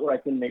a spot where I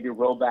can maybe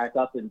roll back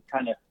up and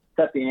kind of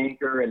set the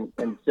anchor and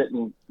sit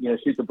and,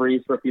 shoot the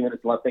breeze for a few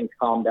minutes and let things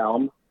calm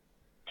down,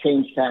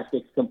 change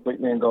tactics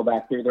completely and go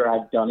back through there.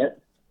 I've done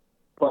it.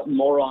 But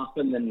more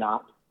often than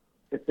not,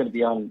 it's going to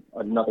be on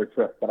another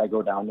trip that I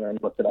go down there and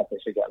look at that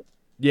fish again.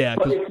 Yeah.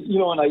 But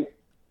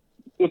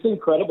it's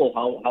incredible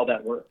how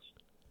that works.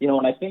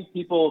 And I think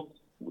people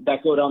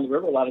that go down the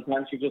river, a lot of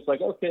times you're just like,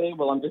 okay,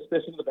 well, I'm just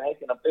fishing the bank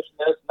and I'm fishing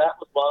this and that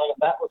was one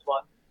and that was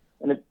one.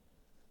 And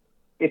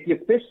if you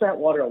fish that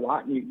water a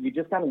lot, you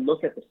just kind of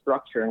look at the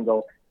structure and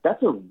go,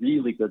 that's a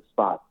really good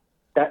spot.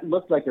 That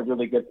looks like a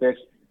really good fish.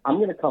 I'm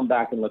going to come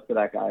back and look for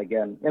that guy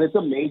again. And it's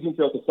amazing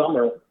throughout the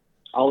summer.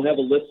 I'll have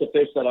a list of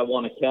fish that I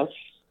want to catch.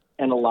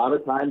 And a lot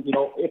of times,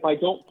 if I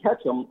don't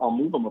catch them, I'll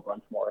move them a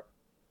bunch more.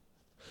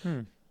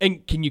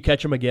 And can you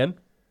catch them again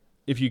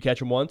if you catch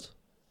them once?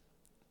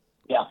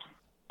 Yeah.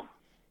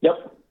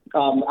 Yep.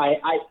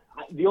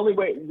 The only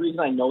reason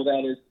I know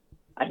that is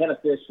I had a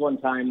fish one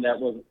time it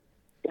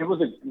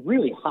was a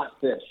really hot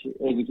fish.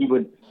 And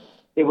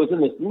it was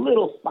in this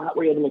little spot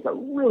where you had to make a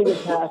really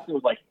good cast. It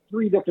was like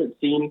 3 different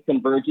seams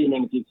converging,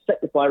 and if you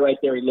set the fly right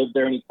there, he lived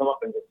there, and he'd come up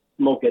and just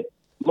smoke it.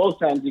 Most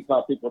times you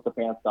caught people with the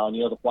pants down.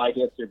 The fly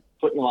hits, you're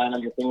putting your line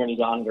on your finger, and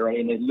he's on it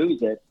already, and they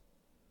lose it.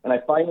 And I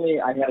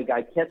had a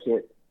guy catch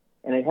it,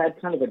 and it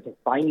had kind of a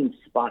defining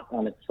spot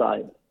on its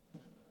side.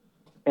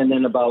 And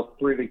then about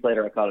 3 weeks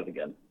later, I caught it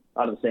again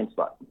out of the same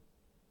spot.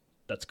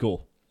 That's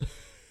cool.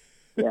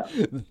 Yeah.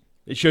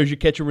 It shows you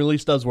catch and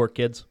release does work,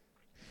 kids.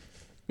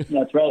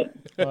 That's right.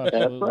 Oh,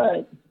 that's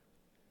right.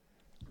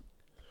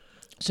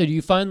 So do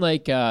you find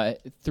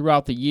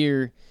throughout the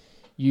year,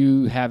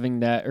 you having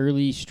that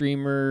early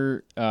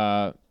streamer,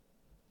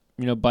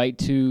 bite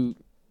to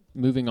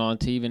moving on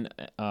to even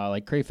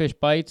like crayfish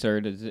bites,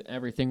 or does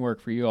everything work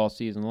for you all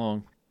season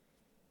long?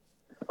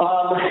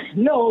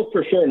 No,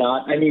 for sure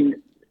not. I mean,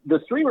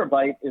 the streamer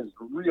bite is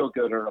real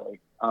good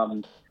early.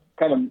 Kind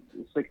of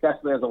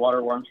successfully as a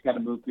water worm, you kind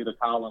of move through the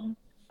column.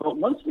 But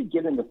once we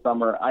get into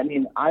summer, I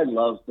mean, I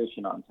love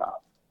fishing on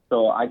top.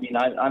 So, I mean,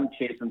 I'm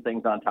chasing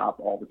things on top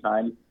all the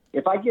time.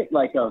 If I get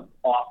like a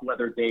off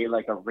weather day,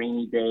 like a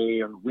rainy day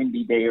or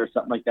windy day or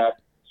something like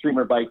that,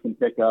 streamer bite can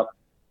pick up.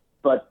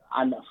 But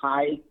on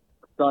high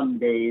sun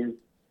days,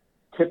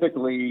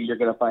 typically you're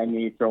going to find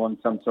me throwing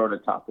some sort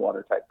of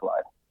topwater type fly.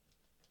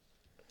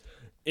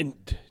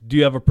 And do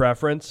you have a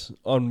preference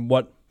on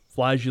what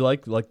flies you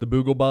like the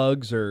boogle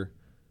bugs or?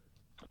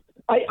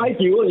 I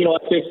do.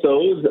 I fish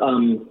those.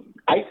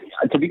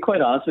 To be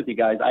quite honest with you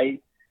guys,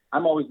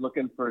 I'm always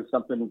looking for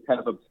something kind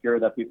of obscure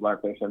that people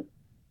aren't fishing,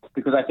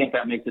 because I think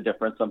that makes a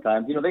difference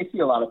sometimes. They see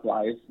a lot of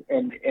flies,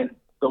 and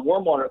the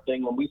warm water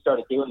thing, when we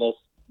started doing this,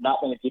 not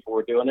many people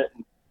were doing it.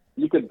 And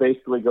you could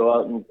basically go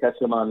out and catch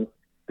them on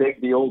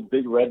the old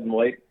big red and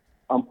white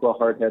Umpqua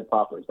hardhead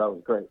poppers. That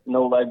was great.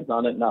 No legs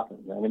on it, nothing.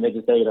 I mean, they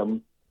just ate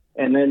them.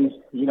 And then,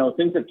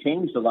 things have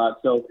changed a lot.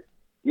 So,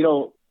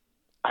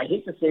 I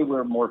hate to say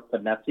we're more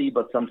finessey,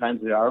 but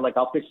sometimes we are. Like,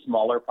 I'll fish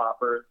smaller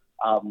poppers.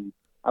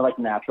 I like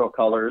natural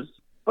colors.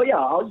 But, yeah,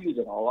 I'll use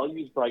it all. I'll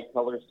use bright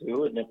colors,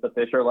 too. And if the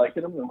fish are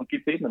liking them, then we'll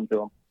keep feeding them to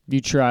them.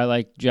 You try,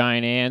 like,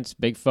 giant ants,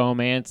 big foam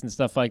ants and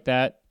stuff like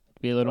that?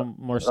 Be a little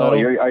more subtle?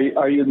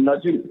 Are you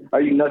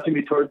nudging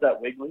me towards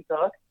that wiggly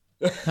talk?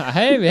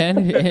 Hey,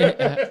 man.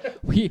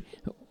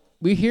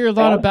 We hear a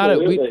lot about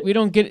it. We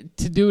don't get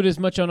to do it as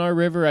much on our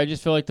river. I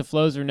just feel like the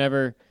flows are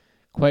never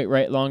quite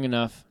right long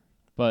enough.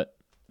 But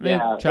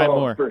try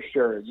more. For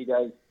sure. You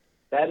guys,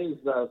 that is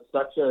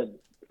such a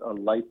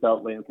lights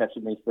out way of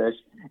catching these fish.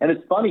 And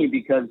it's funny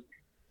because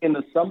in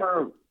the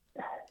summer,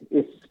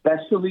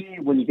 especially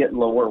when you get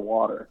lower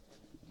water,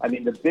 I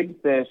mean, the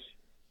big fish,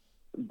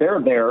 they're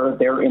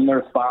in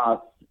their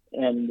spots,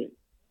 and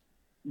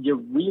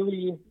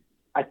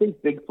I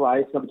think big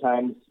flies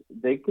sometimes,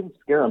 they can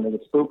scare them and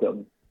spook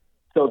them.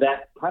 So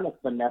that kind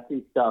of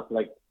finessey stuff,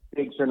 like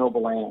big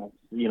Chernobyl ants,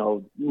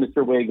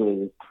 Mr.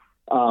 Wiggly.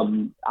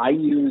 I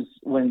use,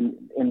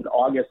 when in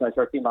August I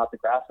start seeing lots of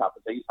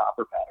grasshoppers, I use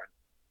hopper patterns.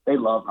 They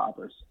love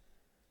hoppers.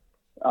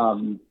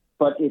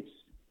 But it's,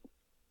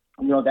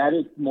 that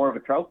is more of a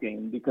trout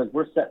game, because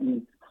we're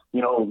setting,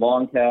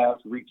 long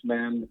casts, reach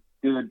men,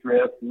 good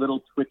drift,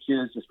 little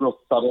twitches, just real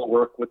subtle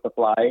work with the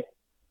fly,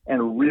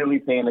 and really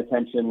paying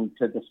attention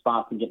to the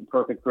spots and getting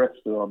perfect grips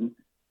to them.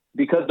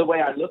 Because the way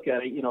I look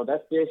at it,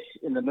 that fish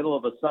in the middle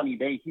of a sunny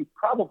day, he's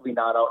probably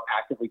not out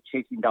actively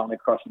chasing down and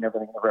crushing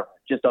everything in the river.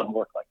 It just doesn't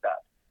work like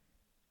that.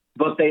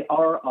 But they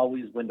are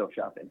always window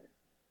shopping.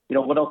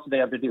 What else do they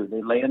have to do?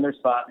 They lay in their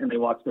spot and they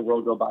watch the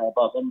world go by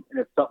above them. And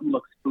if something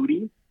looks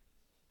foodie,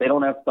 they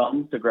don't have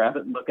thumbs to grab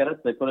it and look at it.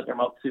 So they put it in their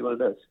mouth to see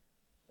what it is.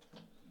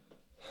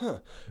 Huh.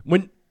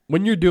 When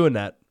you're doing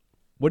that,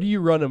 what do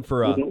you run them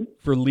for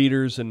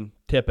leaders and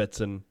tippets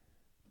and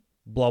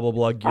blah, blah,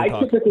 blah gear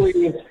talk?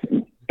 Typically,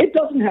 it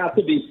doesn't have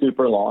to be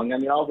super long. I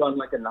mean, I'll run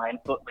like a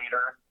 9-foot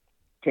leader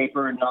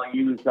taper, and I'll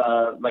use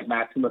like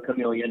Maxima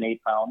Chameleon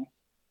 8-pound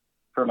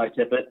for my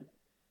tippet.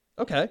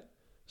 Okay.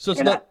 So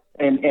it's not...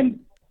 And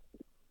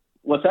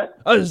what's that?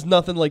 It's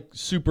nothing like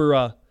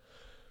super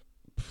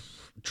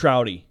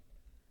trouty.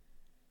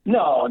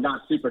 No,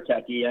 not super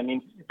techy. I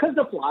mean, because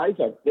the flies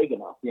are big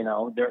enough,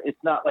 it's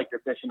not like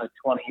you're fishing a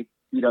 20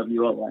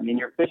 PWO. I mean,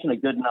 you're fishing a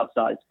good enough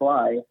size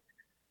fly.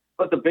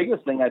 But the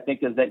biggest thing I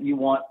think is that you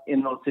want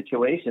in those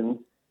situations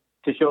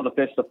to show the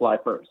fish the fly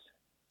first.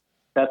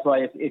 That's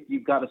why if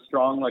you've got a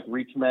strong like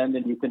reach mend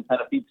and you can kind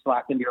of feed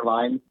slack into your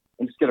line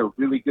and just get a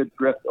really good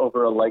drift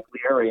over a likely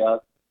area,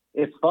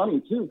 it's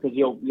funny too, because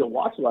you'll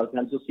watch a lot of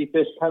times, you'll see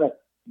fish kind of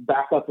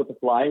back up with the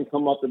fly and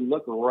come up and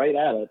look right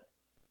at it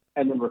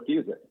and then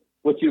refuse it,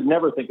 which you'd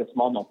never think a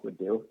smallmouth would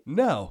do.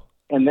 No.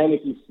 And then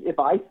if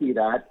I see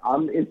that,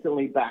 I'm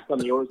instantly back on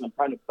the oars and I'm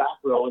trying to back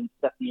row and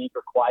set the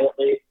anchor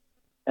quietly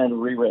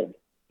and re-rig.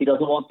 He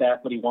doesn't want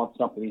that, but he wants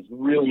something. He's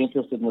really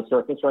interested in the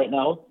surface right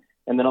now.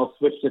 And then I'll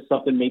switch to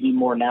something maybe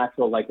more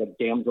natural, like a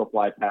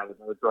damselfly pattern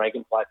or a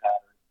dragonfly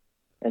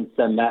pattern, and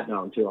send that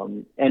down to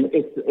him. And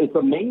it's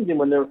amazing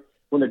when they're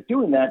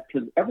doing that,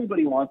 because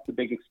everybody wants the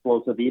big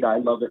explosive eat. I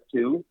love it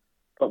too.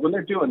 But when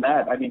they're doing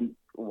that, I mean,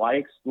 why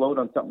explode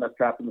on something that's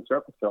trapped in the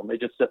surface film? They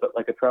just sip it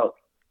like a trout.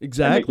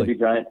 Exactly. And they could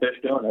be giant fish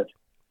doing it.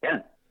 Yeah.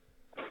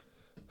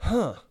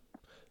 Huh.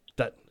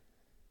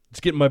 It's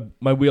getting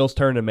my wheels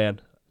turning,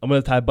 man. I'm going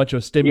to tie a bunch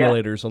of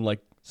stimulators on like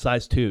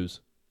size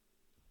 2s.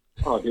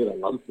 Oh, dude, I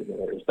love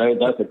stimulators.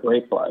 That's a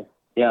great fly.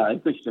 Yeah, I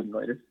fish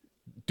stimulators.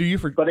 Do you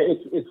But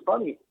it's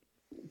funny.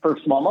 For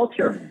smallmouth,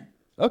 sure.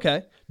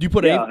 Okay. Do you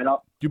put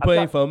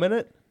any foam in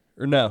it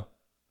or no?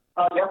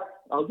 Yeah,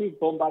 I'll do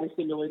foam body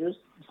stimulators.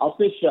 I'll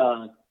fish.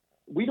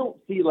 We don't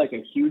see like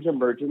a huge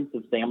emergence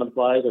of salmon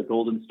flies or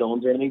golden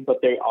stones or anything,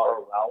 but they are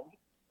around.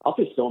 I'll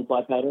fish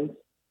stonefly patterns.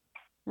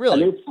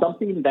 Really? And it's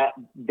something that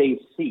they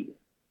see.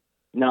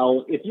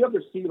 Now, if you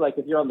ever see, like,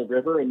 if you're on the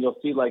river and you'll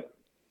see like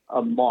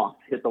a moth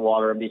hit the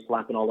water and be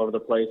flapping all over the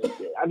place.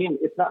 I mean,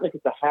 it's not like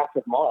it's a hatch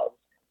of moths,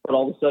 but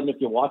all of a sudden, if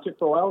you watch it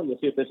for a while, you'll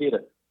see a fish eat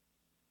it.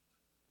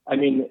 I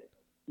mean,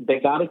 they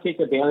got to take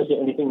advantage of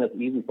anything that's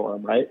easy for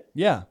them, right?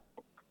 Yeah.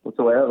 That's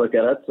the way I look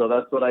at it. So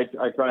that's what I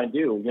try and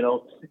do,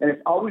 and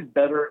it's always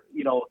better,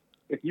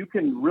 if you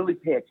can really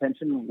pay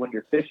attention when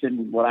you're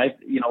fishing. What I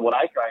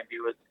try and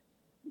do is,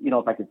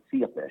 if I can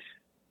see a fish,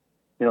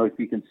 if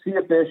you can see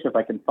a fish, if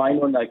I can find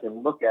one that I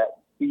can look at,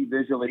 see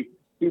visually,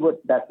 see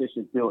what that fish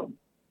is doing.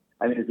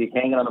 I mean, is he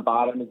hanging on the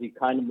bottom? Is he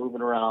kind of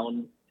moving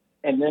around?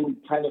 and then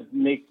kind of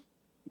make,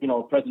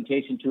 a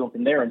presentation to them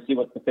from there and see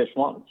what the fish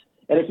wants.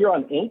 And if you're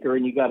on anchor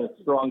and you got a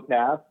strong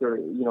cast, or,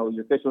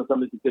 you're fishing with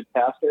somebody who's a good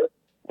caster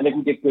and they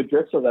can get good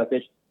drifts of that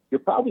fish, you're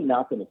probably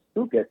not going to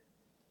spook it,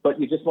 but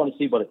you just want to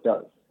see what it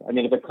does. I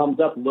mean, if it comes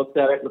up, looks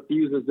at it,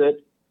 refuses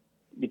it,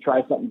 you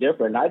try something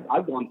different.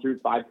 I've gone through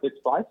 5-6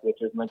 fly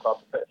switches and then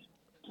caught the fish.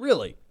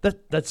 Really?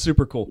 That's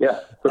super cool. Yeah.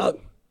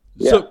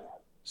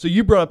 So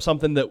you brought up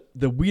something that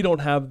we don't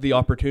have the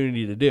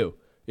opportunity to do,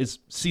 is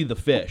see the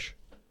fish.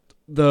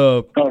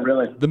 Oh,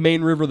 really? The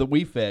main river that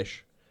we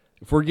fish,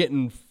 if we're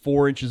getting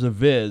 4 inches of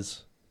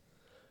viz,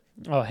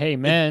 oh, hey,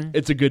 man.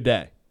 it's a good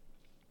day.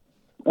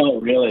 Oh,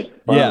 really?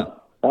 Wow. Yeah.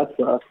 That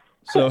sucks.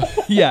 So,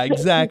 yeah,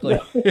 exactly.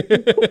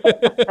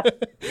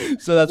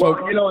 So that's well,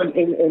 what...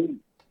 and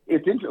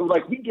it's interesting.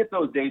 Like, we get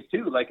those days,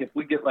 too. Like, if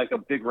we get, like, a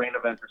big rain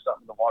event or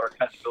something, the water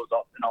kind of goes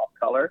off and off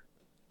color,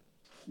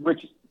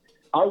 which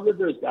our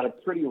river's got a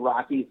pretty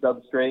rocky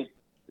substrate,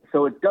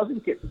 so it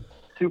doesn't get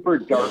super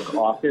dark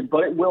often,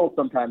 but it will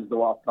sometimes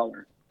go off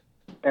color.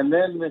 And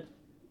then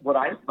what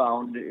I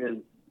found is,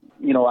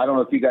 I don't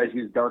know if you guys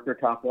use darker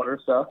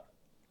topwater stuff.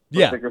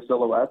 Yeah. Bigger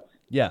silhouettes.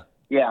 Yeah.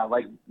 Yeah,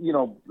 like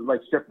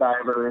strip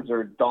divers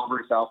or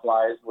Dalbury South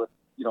flies with,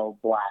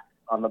 black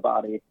on the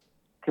body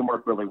can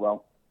work really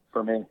well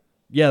for me.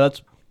 Yeah,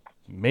 that's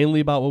mainly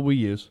about what we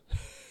use.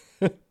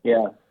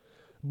 Yeah.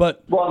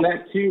 But and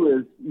that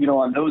too is,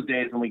 on those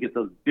days when we get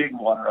those big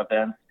water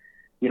events,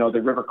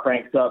 the river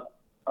cranks up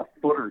a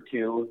foot or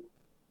two.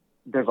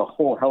 There's a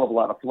whole hell of a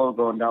lot of flow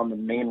going down the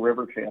main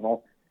river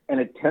channel. And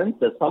it tends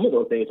to, some of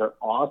those days are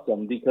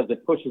awesome because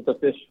it pushes the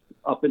fish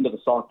up into the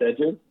soft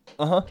edges.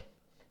 Uh-huh.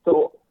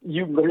 So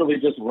you literally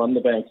just run the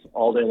banks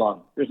all day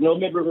long. There's no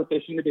mid-river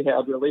fishing to be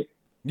had, really.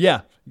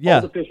 Yeah.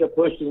 All the fish are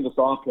pushed into the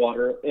soft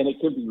water, and it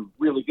could be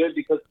really good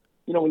because,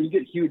 when you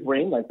get huge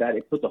rain like that,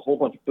 it puts a whole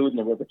bunch of food in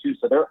the river, too,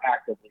 so they're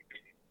actively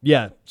feeding.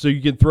 Yeah, so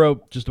you can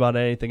throw just about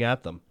anything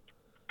at them.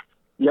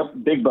 Yep,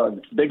 big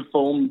bugs, big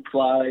foam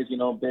flies,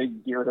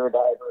 big girder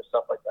divers,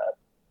 stuff like that.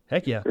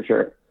 Heck yeah. For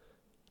sure.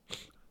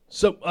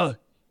 So,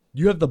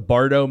 you have the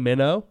Bardo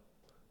minnow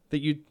that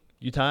you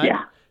tied?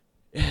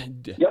 Yeah.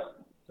 Yep.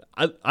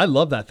 I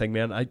love that thing,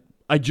 man.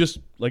 I just,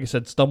 like I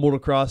said, stumbled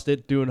across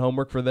it doing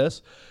homework for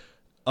this.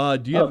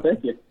 Thank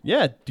you.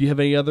 Yeah. Do you have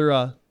any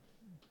other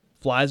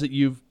flies that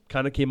you've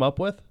kind of came up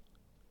with?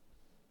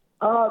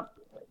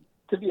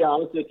 To be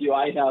honest with you,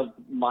 I have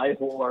my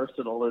whole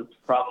arsenal is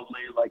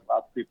probably, like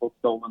lots of people,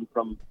 stolen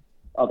from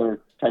other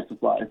types of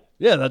flies.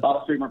 Yeah. That's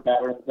streamer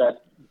patterns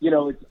that,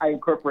 I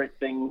incorporate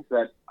things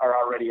that are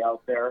already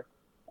out there.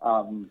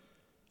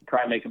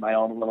 Try and make it my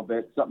own a little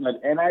bit.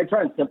 And I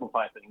try and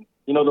simplify things.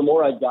 The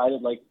more I've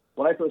guided, like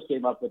when I first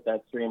came up with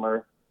that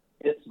streamer,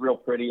 it's real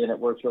pretty and it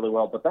works really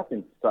well, but that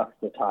thing sucks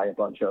to tie a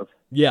bunch of.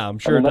 Yeah, I'm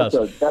sure it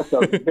does. That's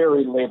a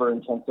very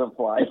labor-intensive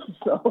fly.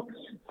 So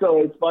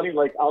it's funny,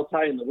 like I'll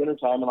tie in the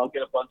wintertime and I'll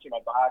get a bunch in my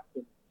box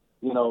and,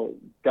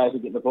 guys will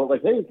get in the boat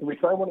like, hey, can we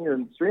try one of your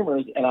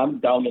streamers? And I'm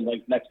down in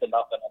like next to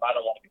nothing and I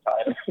don't want to be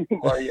tying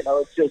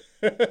anymore, It's just,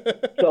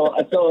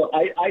 so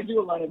I do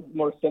a lot of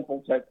more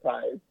simple type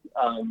ties.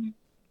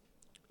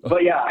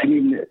 But yeah, I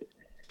mean,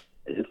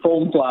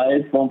 foam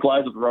flies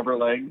with rubber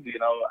legs,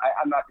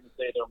 I'm not going to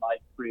say they're my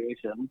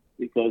creation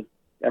because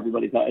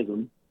everybody ties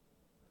them,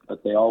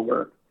 but they all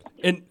work.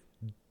 And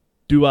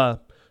do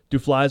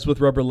flies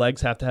with rubber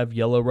legs have to have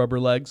yellow rubber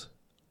legs?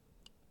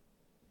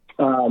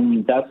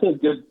 That's a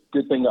good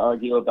thing to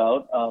argue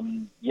about.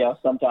 Yeah,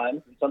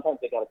 sometimes. And sometimes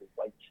they got to be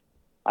white.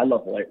 I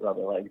love white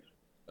rubber legs.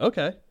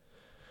 Okay.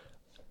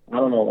 I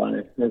don't know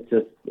why. It's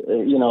just,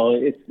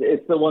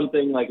 it's the one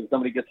thing, like if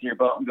somebody gets in your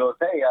boat and goes,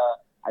 hey,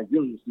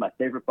 this is my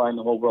favorite fly in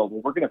the whole world.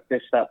 Well, we're going to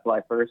fish that fly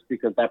first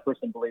because that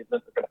person believes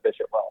that they're going to fish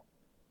it well.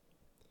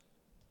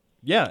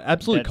 Yeah,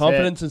 absolutely.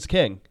 Confidence is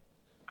king.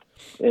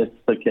 It's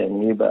the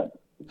king, you bet.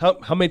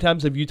 How many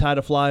times have you tied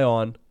a fly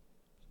on,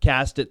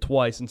 cast it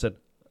twice, and said,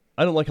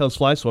 I don't like how this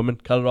fly's swimming,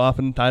 cut it off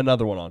and tie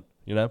another one on,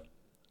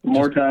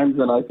 More times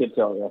than I could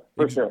tell you,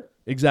 for sure.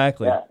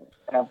 Exactly. Yeah,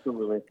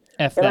 absolutely.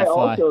 F and that I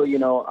fly.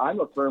 also, I'm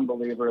a firm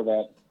believer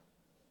that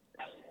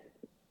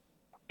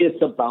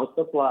it's about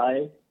the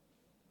fly,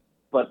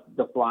 but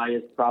the fly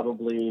is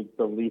probably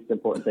the least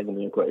important thing in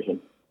the equation.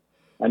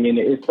 I mean,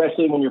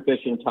 especially when you're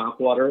fishing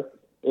topwater,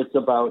 it's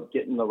about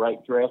getting the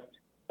right drift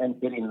and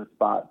hitting the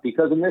spot.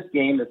 Because in this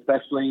game,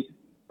 especially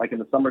like in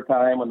the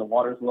summertime when the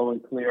water's low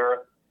and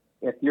clear,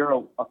 if you're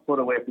a foot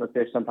away from the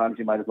fish, sometimes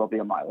you might as well be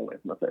a mile away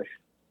from the fish.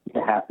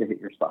 You have to hit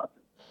your spots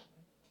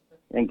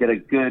and get a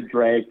good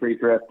drag-free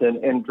drift.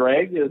 And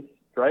drag is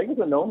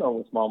a no-no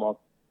with smallmouth.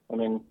 I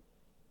mean,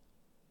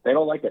 they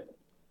don't like it.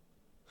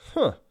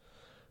 Huh.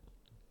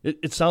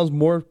 It sounds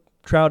more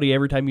trouty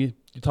every time you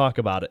talk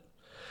about it.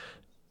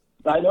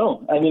 I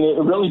know. I mean,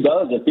 it really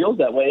does. It feels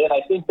that way. And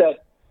I think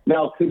that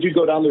now, could you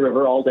go down the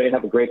river all day and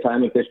have a great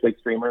time and fish big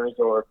streamers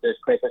or fish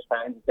crayfish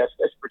tines and catch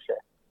fish? For sure.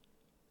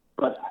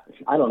 But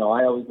I don't know.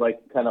 I always like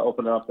kind of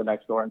opening up the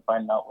next door and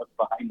finding out what's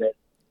behind it.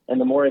 And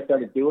the more I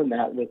started doing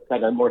that with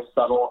kind of more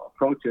subtle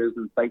approaches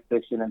and sight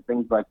fishing and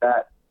things like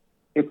that,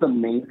 it's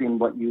amazing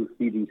what you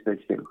see these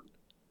fish do.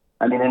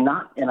 I mean, and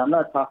I'm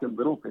not talking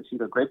little fish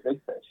either, great big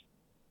fish.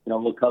 You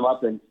know, they'll come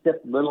up and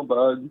sip little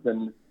bugs,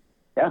 and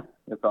yeah,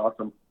 it's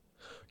awesome.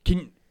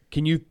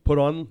 Can you put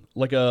on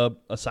like a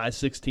size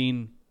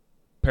 16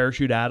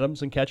 parachute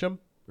Adams and catch them?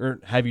 Or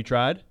have you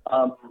tried?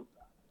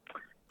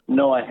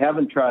 No, I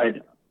haven't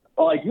tried.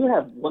 Oh, I do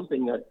have one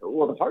thing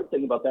the hard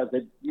thing about that is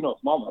that, you know,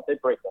 smallmouth, they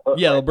break the hook.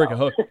 Yeah, they'll break a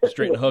hook,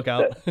 straighten the hook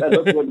out. that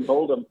hook wouldn't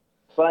hold them.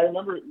 But I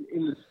remember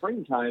in the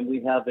springtime,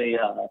 we have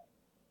a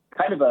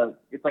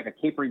it's like a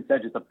capering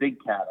sedge. It's a big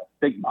caddis,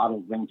 big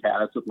mottled wing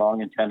caddis with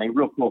long antennae,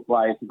 real cool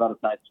fly. It's about a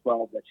size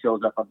 12 that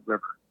shows up on the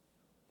river.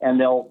 And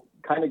they'll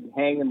kind of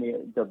hang in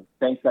the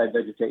bankside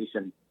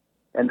vegetation.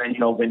 And then, you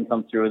know, wind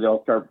comes through,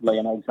 they'll start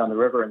laying eggs on the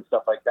river and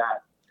stuff like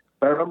that.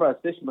 But I remember I was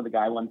fishing with a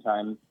guy one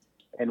time,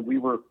 and we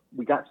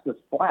got to this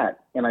flat,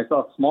 and I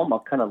saw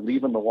smallmouth kind of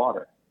leaving the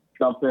water,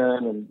 jumping,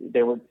 and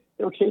they were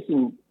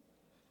chasing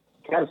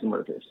caddis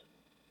emergers.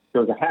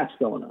 There was a hatch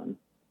going on.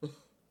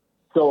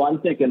 So I'm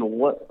thinking,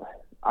 what?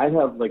 I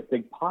have like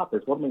big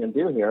poppers. What am I going to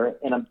do here?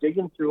 And I'm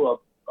digging through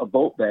a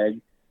boat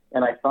bag,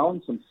 and I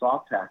found some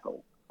soft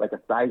tackle, like a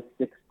size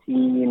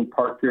 16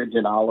 partridge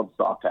and olive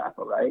soft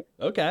tackle, right?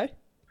 Okay.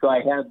 So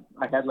I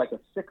had like a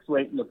 6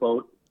 weight in the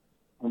boat,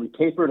 and we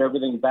tapered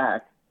everything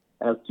back.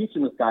 And I was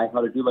teaching this guy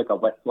how to do like a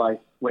wet fly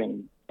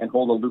swing and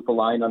hold a loop of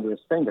line under his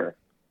finger.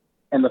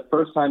 And the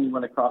first time he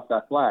went across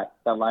that flat,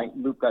 that line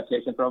loop got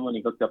taken from him, and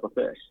he hooked up a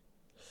fish.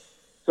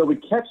 So we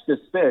catch this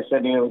fish. I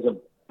mean,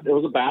 it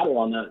was a battle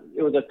on that.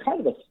 It was a kind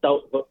of a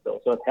stout hook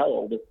though, so it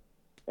held.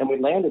 And we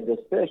landed this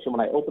fish, and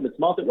when I opened its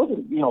mouth, it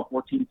wasn't,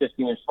 14,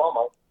 15-inch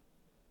smallmouth,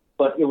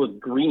 but it was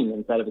green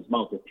inside of its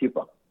mouth with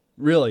pupa.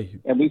 Really?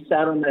 And we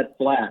sat on that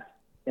flat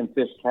and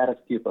fished caddis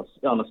pupa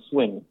on a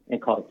swing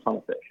and caught a ton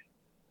of fish.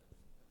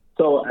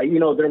 So,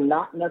 they're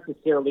not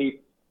necessarily,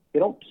 they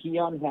don't key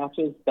on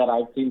hatches that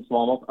I've seen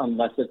smallmouth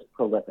unless it's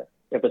prolific.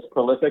 If it's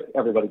prolific,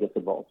 everybody gets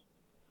involved.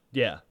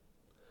 Yeah.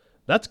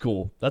 That's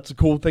cool. That's a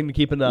cool thing to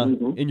keep in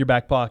your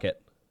back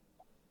pocket.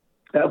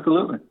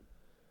 Absolutely.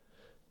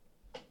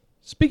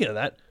 Speaking of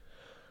that,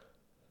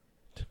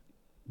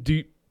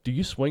 do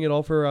you swing at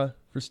all for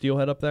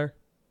steelhead up there?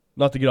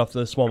 Not to get off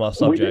the smallmouth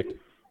subject.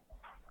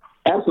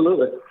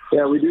 Absolutely.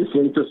 Yeah, we do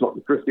swing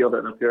for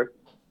steelhead up here.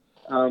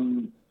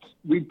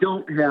 We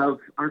don't have,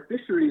 our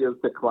fishery has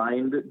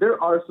declined. There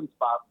are some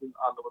spots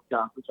on the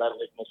Wisconsin side of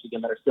Lake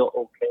Michigan that are still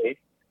okay,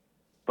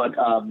 but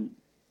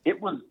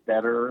it was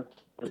better.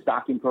 The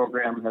stocking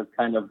program has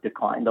kind of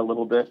declined a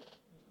little bit,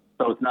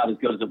 so it's not as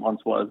good as it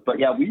once was. But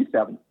yeah, we used to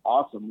have an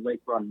awesome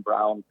lake run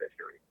brown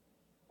fishery,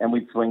 and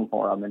we'd swing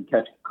for them and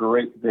catch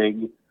great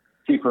big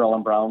Chiefrel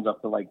and browns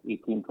up to like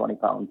 18, 20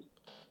 pounds.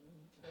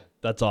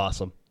 That's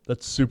awesome.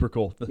 That's super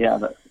cool. Yeah,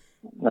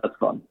 that's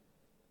fun.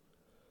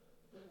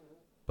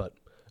 But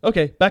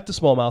okay, back to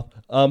smallmouth.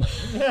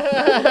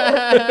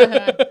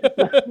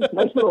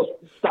 Nice little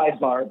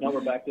sidebar. Now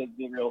we're back to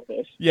the real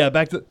fish. Yeah,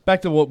 back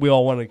to what we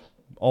all want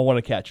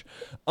to catch.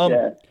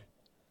 Yeah.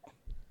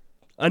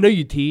 I know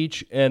you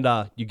teach and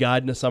you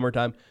guide in the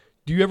summertime.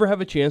 Do you ever have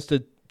a chance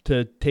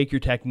to take your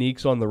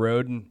techniques on the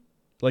road and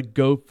like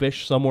go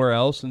fish somewhere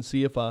else and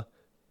see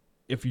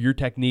if your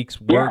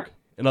techniques work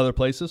in other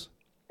places?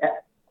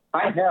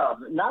 I have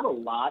not a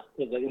lot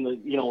because when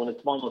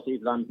it's smallmouth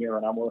season, I'm here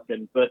and I'm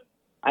working, but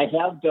I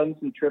have done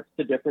some trips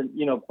to different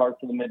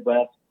parts of the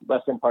Midwest,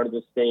 western part of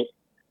the state,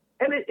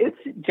 and it's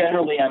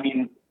generally,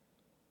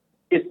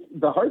 it's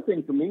the hard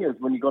thing for me is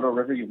when you go to a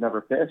river you've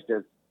never fished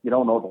is you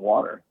don't know the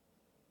water,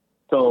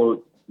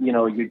 so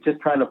you're just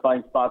trying to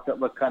find spots that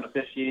look kind of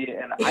fishy,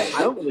 and I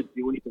don't really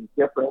do anything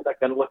different. I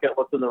kind of look at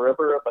what's in the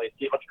river. If I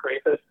see a bunch of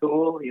crayfish,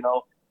 cool,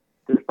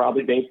 there's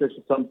probably bait fish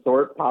of some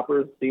sort.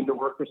 Poppers seem to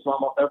work for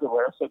smallmouth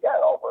everywhere, so yeah,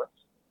 it all works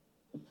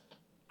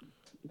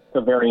to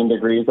varying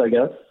degrees, I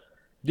guess.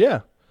 Yeah,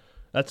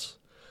 that's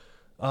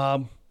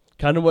kind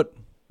of what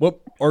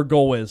our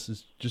goal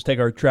is just take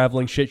our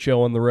traveling shit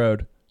show on the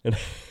road. And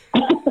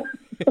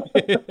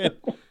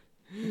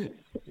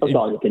that's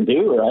all you can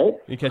do, right?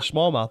 You catch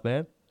smallmouth,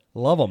 man.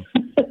 Love them.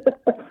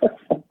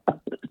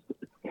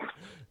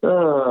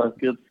 Oh,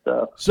 good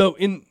stuff. So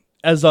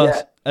as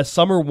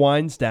summer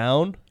winds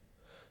down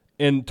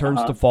and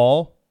turns to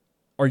fall,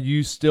 are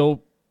you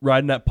still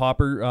riding that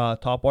popper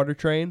topwater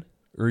train,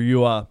 or are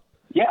you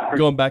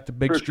going back to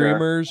big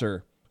streamers,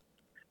 sure.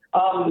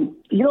 Or?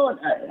 You know what?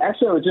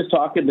 Actually, I was just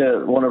talking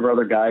to one of our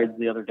other guides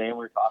the other day, and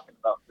we were talking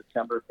about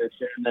September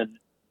fishing and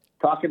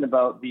talking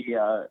about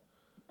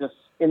just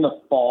in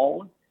the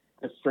fall,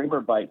 the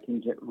streamer bite can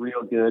get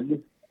real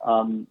good.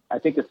 I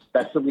think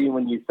especially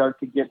when you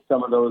start to get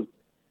some of those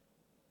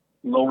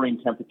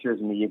lowering temperatures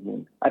in the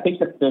evening. I think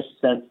the fish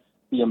sense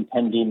the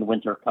impending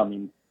winter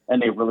coming,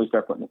 and they really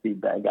start putting the feed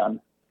bag on.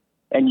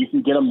 And you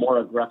can get them more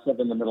aggressive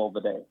in the middle of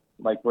the day,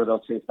 like where they'll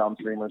chase down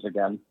streamers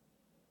again,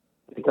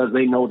 because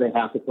they know they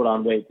have to put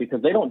on weight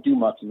because they don't do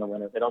much in the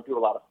winter. They don't do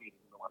a lot of feeding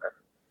in the winter.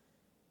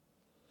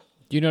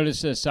 Do you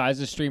notice the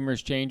size of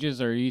streamers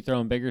changes, or are you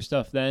throwing bigger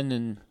stuff then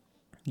than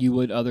you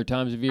would other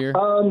times of year?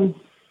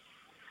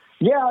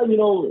 Yeah,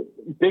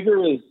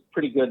 bigger is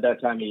pretty good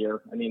that time of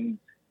year.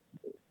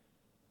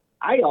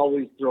 I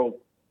always throw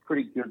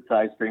pretty good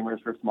sized streamers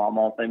for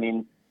smallmouth. I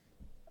mean,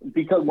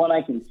 because one,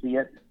 I can see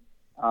it.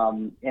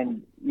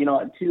 And, you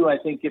know, two, I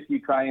think if you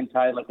try and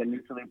tie like a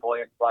neutrally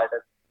buoyant fly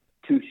that's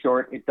too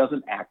short, it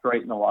doesn't act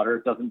right in the water.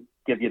 It doesn't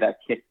give you that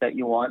kick that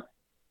you want.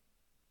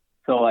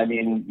 So, I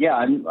mean,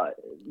 yeah,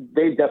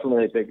 they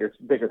definitely have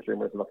bigger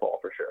streamers in the fall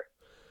for sure.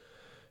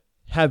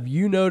 Have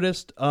you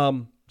noticed,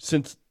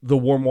 since the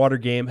warm water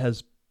game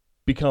has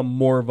become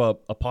more of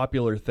a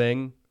popular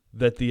thing,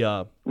 that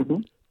the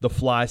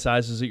fly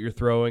sizes that you're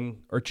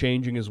throwing are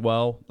changing as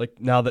well? Like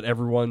now that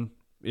everyone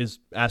is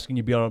asking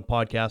you to be on a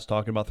podcast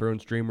talking about throwing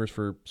streamers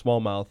for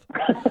smallmouth,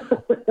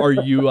 are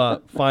you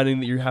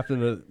finding that you're having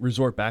to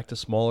resort back to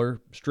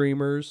smaller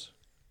streamers?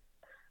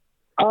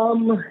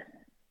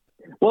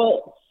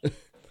 Well,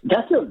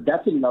 that's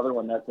another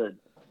one.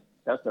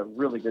 That's a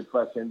really good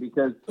question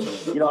because,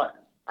 you know,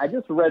 I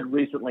just read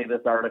recently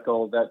this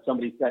article that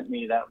somebody sent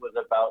me that was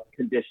about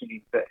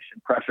conditioning fish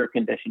and pressure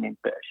conditioning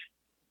fish.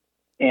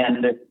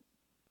 And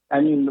I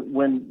mean,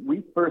 when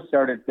we first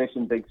started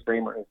fishing big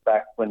streamers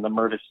back when the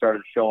murder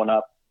started showing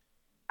up,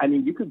 I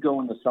mean, you could go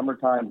in the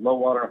summertime, low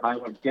water, high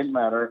water, didn't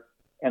matter.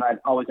 And I'd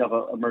always have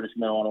a Murdish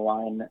minnow on a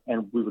line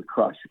and we would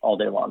crush all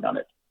day long on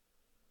it.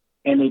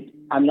 And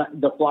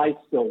the fly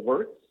still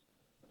works,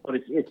 but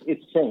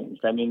it's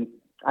changed. I mean,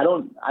 I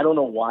don't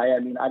know why. I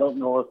mean, I don't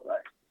know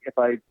if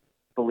I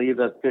believe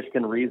that fish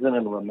can reason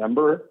and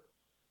remember,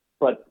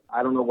 but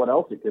I don't know what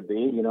else it could be.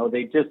 You know,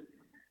 things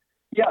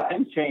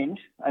change.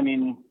 I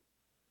mean,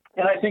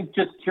 and I think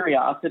just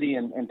curiosity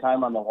and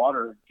time on the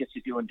water gets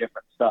you doing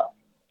different stuff.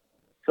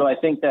 So I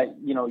think that,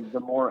 you know, the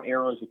more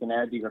arrows you can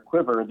add to your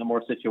quiver, the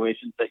more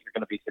situations that you're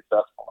going to be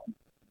successful in.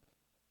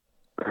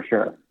 For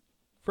sure.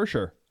 For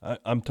sure.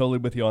 I'm totally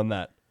with you on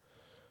that.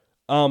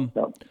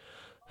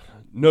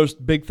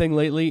 Noticed big thing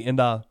lately, and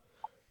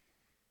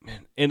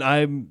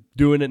I'm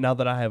doing it now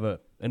that I have an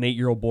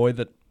 8-year-old boy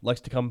that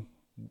likes to come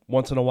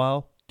once in a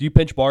while. Do you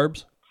pinch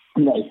barbs?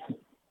 Nice.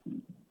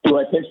 Do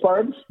I pinch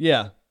barbs?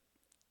 Yeah.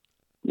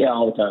 Yeah,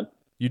 all the time.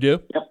 You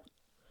do? Yep.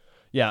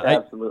 Yeah,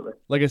 absolutely.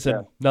 Like I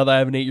said, now that I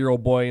have an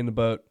 8-year-old boy in the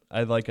boat,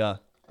 I like to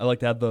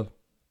have the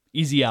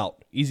easy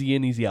out, easy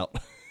in, easy out.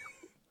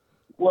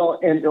 Well,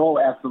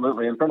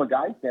 absolutely. And from a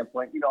guide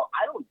standpoint, you know,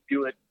 I don't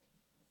do it.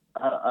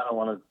 I don't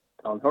want to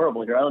sound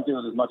horrible here. I don't do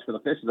it as much for the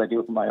fish as I do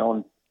it for my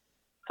own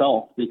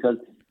self because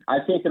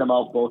I've taken them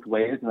out both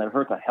ways, and it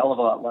hurts a hell of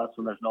a lot less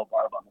when there's no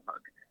barb on the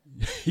hook.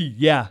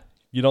 Yeah,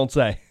 you don't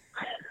say.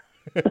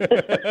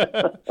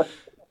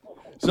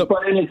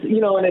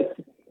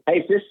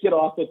 Hey, fish get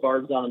off with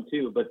barbs on them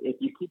too, but if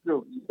you keep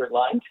your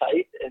line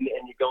tight and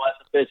you go at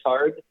the fish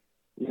hard,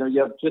 you know,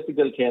 you have just as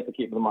good a chance of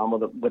keeping them on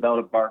without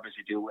a barb as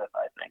you do with,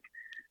 I think.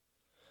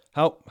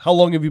 How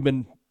long have you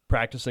been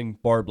practicing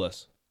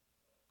barbless?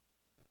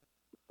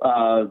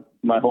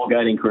 My whole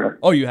guiding career.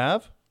 Oh, you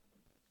have?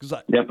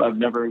 Yep, I've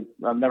never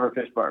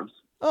fished barbs.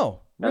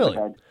 Oh, really?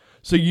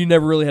 So you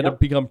never really had to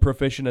become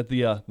proficient at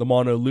the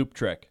mono loop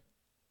trick?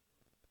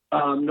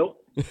 Nope.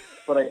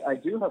 But I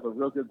do have a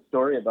real good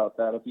story about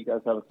that if you guys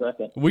have a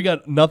second. We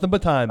got nothing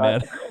but time,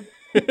 man.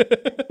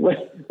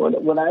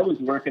 When I was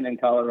working in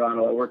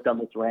Colorado, I worked on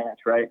this ranch,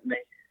 right? And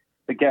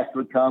the guests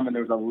would come, and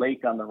there was a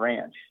lake on the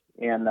ranch.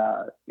 And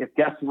if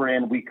guests were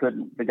in, we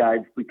couldn't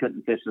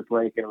fish this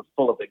lake, and it was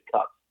full of big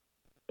cups.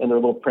 And there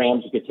were little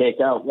prams you could take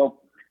out.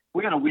 Well,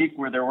 we had a week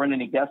where there weren't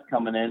any guests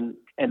coming in,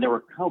 and there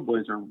were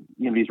cowboys or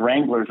these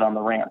wranglers on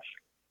the ranch.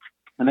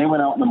 And they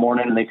went out in the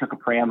morning, and they took a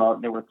pram out,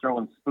 and they were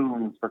throwing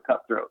spoons for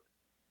cutthroat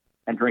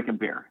and drinking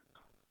beer.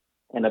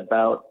 And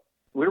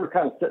we were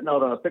kind of sitting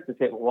out on a picnic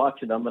table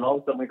watching them, and all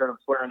of a sudden we heard them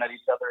swearing at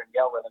each other and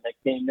yelling, and they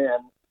came in,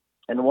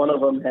 and one of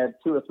them had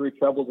 2 or 3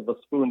 trebles of a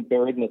spoon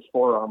buried in his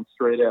forearm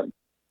straight in.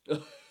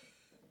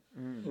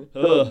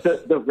 So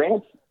the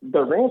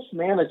ranch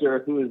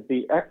manager, who is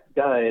the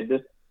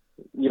ex-guide,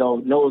 you know,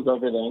 knows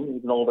everything.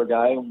 He's an older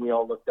guy, and we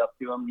all looked up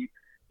to him.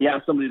 He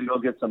asked somebody to go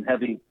get some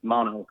heavy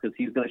mono because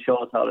he's going to show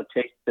us how to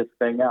take this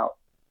thing out.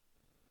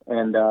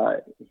 And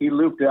he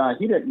looped on.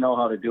 He didn't know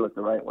how to do it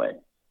the right way.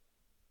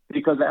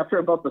 Because after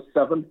about the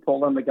 7th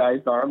pull on the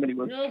guy's arm, and he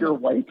was pure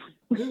white,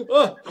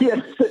 he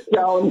had to sit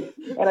down.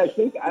 And I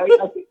think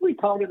we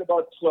counted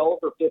about 12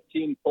 or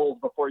 15 pulls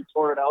before he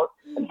tore it out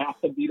and half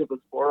the beat of his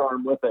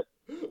forearm with it.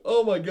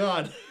 Oh my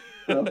God!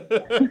 Yeah,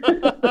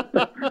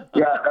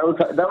 that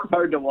was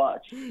hard to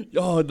watch.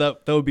 Oh,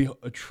 that would be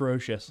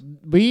atrocious.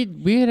 We've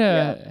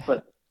had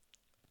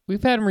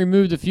him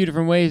removed a few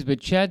different ways, but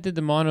Chad did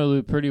the mono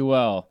loop pretty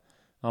well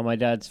on my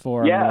dad's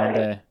forearm one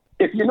day.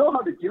 If you know how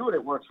to do it,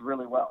 it works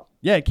really well.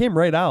 Yeah, it came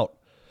right out.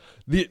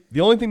 The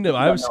only thing that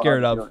I was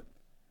scared of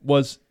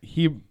was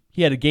he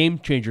had a game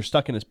changer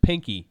stuck in his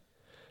pinky,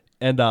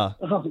 and oh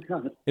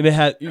God. And it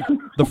had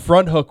the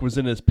front hook was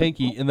in his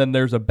pinky, and then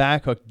there's a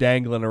back hook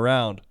dangling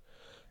around.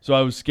 So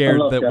I was scared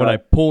that when I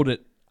pulled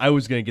it, I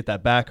was going to get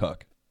that back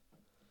hook.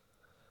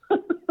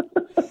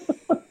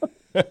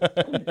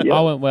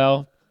 All went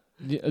well.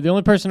 The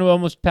only person who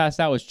almost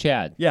passed out was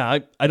Chad. Yeah,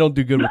 I don't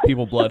do good with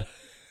people blood.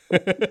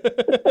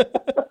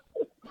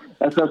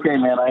 That's okay,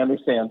 man. I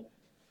understand.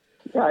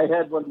 Yeah, I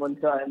had one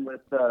time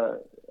with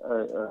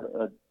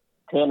a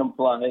tandem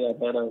fly.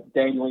 I had a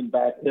dangling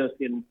back hook,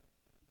 and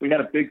we had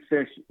a big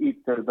fish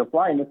eat the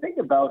fly. And the thing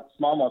about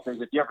smallmouth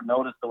is, if you ever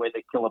notice the way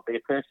they kill a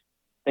bait fish,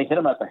 they hit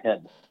them at the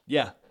head.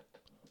 Yeah.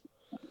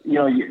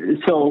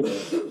 So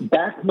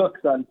back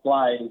hooks on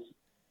flies,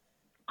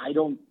 I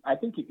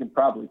think you can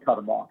probably cut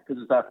them off because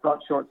it's that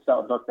front short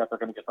stout hook that they're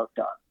going to get hooked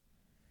on.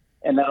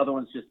 And that other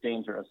one's just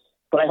dangerous.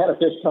 But I had a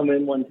fish come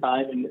in one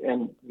time,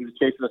 and he was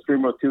chasing a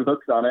streamer with 2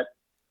 hooks on it.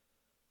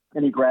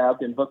 And he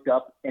grabbed and hooked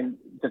up. And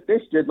the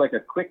fish did like a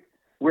quick,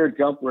 weird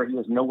jump where he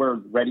was nowhere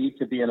ready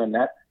to be in a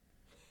net.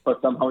 But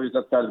somehow he was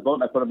outside of the boat,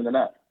 and I put him in the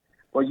net.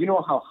 Well, you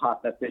know how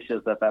hot that fish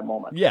is at that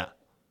moment. Yeah.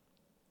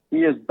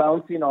 He is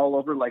bouncing all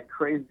over like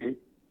crazy.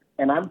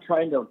 And I'm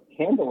trying to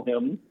handle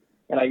him.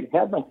 And I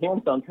had my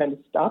hands down trying to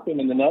stop him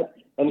in the net.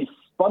 And he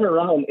spun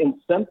around and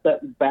sent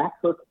that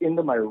back hook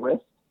into my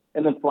wrist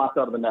and then flopped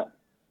out of the net.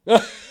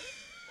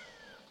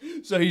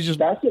 So he's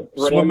just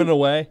swimming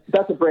away.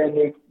 That's a brand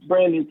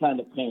new kind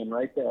of pain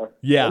right there.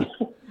 Yeah.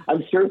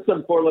 I'm sure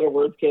some 4 little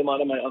words came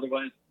out of my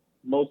otherwise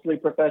mostly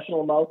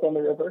professional mouth on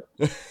the river.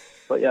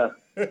 But yeah,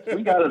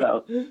 we got it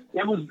out. It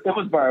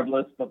was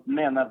marvelous, but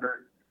man, that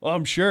hurt. Well,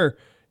 I'm sure.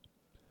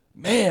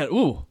 Man,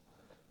 ooh.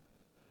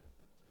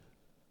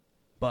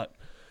 But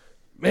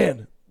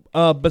man,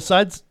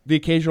 besides the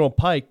occasional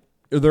pike,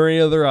 are there any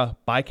other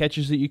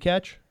bycatches that you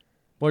catch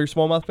while you're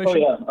smallmouth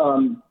fishing? Oh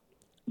yeah.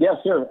 Yeah,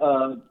 sure.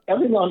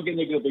 Every now and again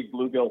you get a big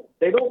bluegill.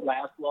 They don't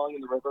last long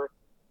in the river.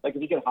 Like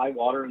if you get high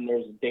water and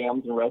there's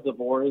dams and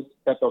reservoirs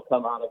that they'll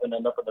come out of and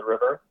end up in the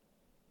river.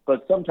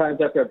 But sometimes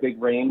after a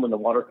big rain, when the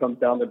water comes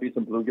down, there'll be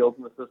some bluegills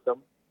in the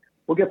system.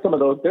 We'll get some of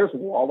those. There's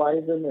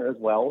walleyes in there as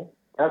well.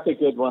 That's a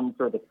good one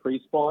for the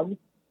pre-spawn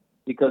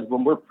because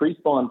when we're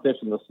pre-spawn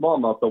fishing the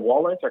smallmouth, the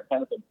walleyes are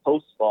kind of in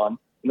post-spawn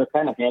and they're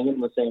kind of hanging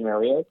in the same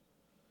areas.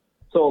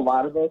 So a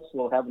lot of us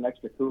will have an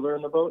extra cooler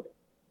in the boat.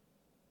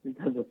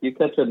 Because if you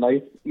catch a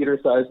nice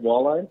eater-sized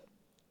walleye,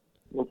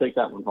 we'll take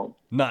that one home.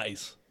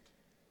 Nice.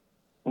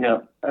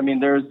 Yeah, I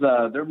mean, there are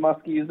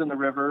muskies in the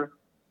river.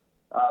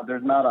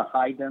 There's not a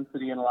high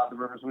density in a lot of the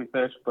rivers we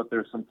fish, but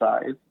there's some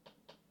size.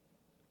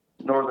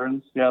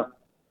 Northerns, yeah.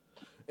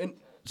 And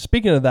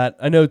speaking of that,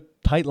 I know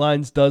Tight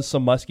Lines does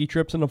some muskie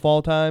trips in the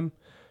fall time.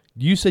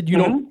 You said you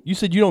don't. You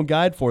said you don't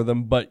guide for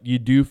them, but you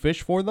do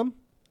fish for them.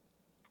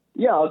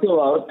 Yeah, I'll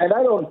go out, and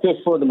I don't fish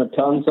for them a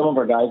ton. Some of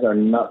our guys are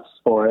nuts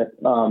for it.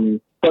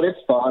 But it's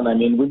fun. I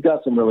mean, we've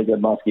got some really good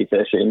muskie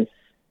fishing,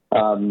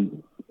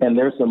 and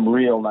there's some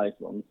real nice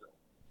ones.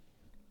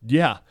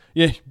 Yeah.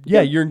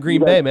 You're in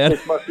Green Bay, man.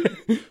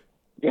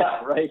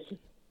 Yeah, right.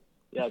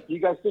 Yeah, do you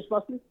guys fish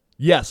muskie?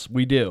 Yes,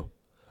 we do.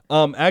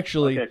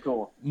 Actually, okay,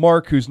 cool.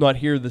 Mark, who's not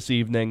here this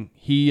evening,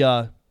 he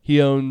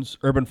owns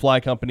Urban Fly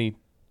Company.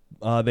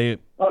 Nice.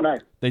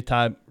 He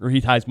ties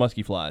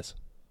muskie flies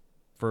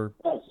for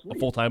a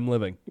full-time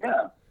living.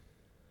 Yeah,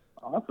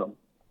 awesome.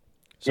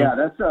 So, yeah,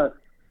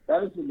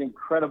 that is an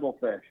incredible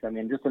fish. I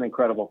mean, just an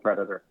incredible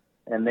predator.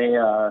 And they,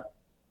 on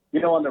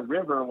the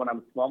river when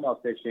I'm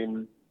smallmouth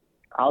fishing,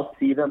 I'll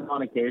see them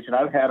on occasion.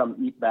 I've had them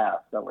eat bass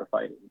that were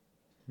fighting,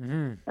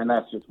 and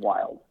that's just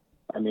wild.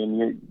 I mean,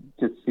 you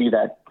just see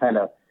that kind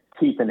of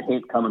teeth and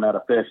hate coming out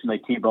of fish, and they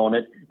T-bone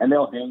it, and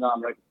they'll hang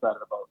on right beside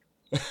of the boat.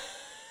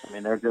 I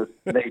mean,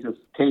 they just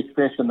taste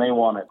fish and they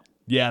want it.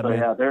 Yeah, so, man.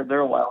 Yeah, they're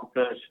a wild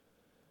fish.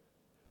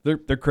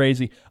 They're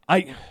crazy.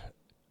 I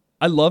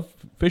love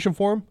fishing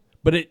for them,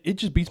 but it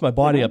just beats my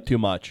body up too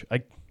much. I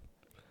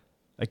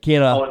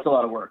can't. It's a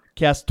lot of work.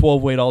 Cast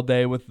 12 weight all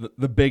day with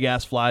the big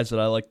ass flies that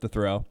I like to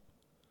throw.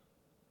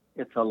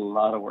 It's a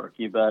lot of work.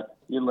 You bet.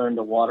 You learn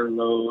to water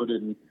load,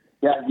 and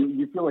yeah,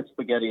 you feel like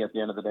spaghetti at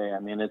the end of the day. I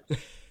mean, it's.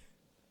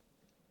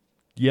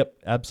 Yep,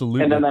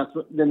 absolutely. And then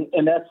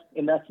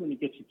that's when you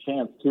get your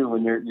chance too.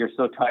 When you're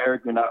so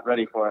tired, you're not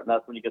ready for it, and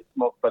that's when you get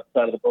smoked by the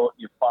side of the boat.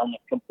 You farm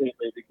it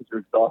completely because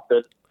you're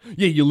exhausted.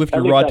 Yeah, you lift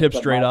your rod tip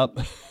straight up.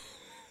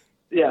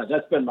 Yeah,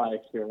 that's been my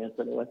experience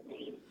anyway.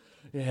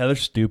 Yeah, they're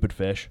stupid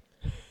fish.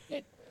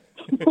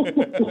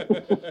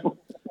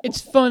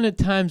 It's fun at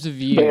times of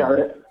year. They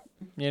are.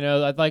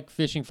 I like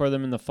fishing for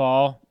them in the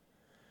fall.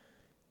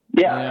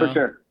 Yeah, for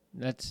sure.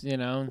 That's,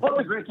 Well, it's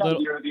a great time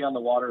of year to be on the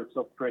water. It's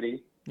so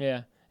pretty.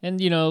 Yeah. And,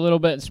 a little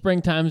bit,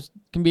 springtime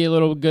can be a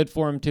little good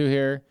for them too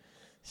here.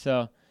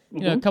 So,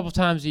 a couple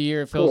times a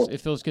year, it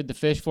feels good to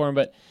fish for them.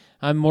 But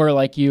I'm more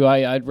like you.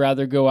 I'd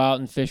rather go out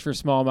and fish for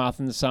smallmouth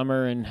in the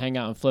summer and hang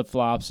out in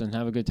flip-flops and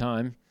have a good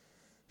time.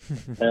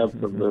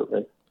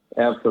 Absolutely.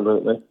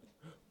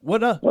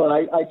 What Well,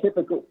 I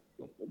typically...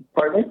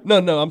 Pardon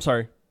me? No, I'm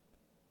sorry.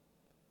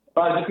 I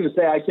was just going to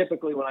say, I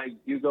typically, when I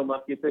do go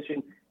muskie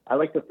fishing, I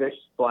like to fish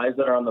flies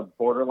that are on the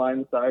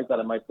borderline size that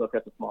I might look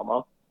at the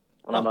smallmouth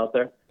when I'm out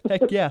there.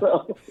 Heck yeah.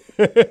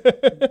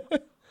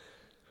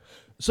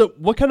 So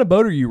what kind of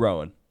boat are you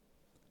rowing?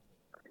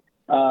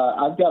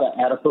 I've got an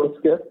adipose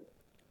skiff.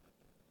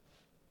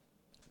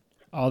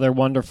 Oh, they're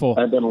wonderful.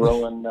 I've been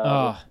rowing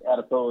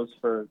adipose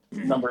for a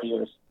number of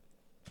years.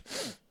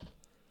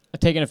 I've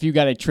taken a few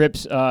guided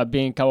trips,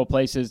 being a couple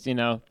places,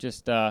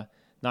 just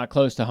not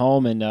close to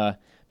home, and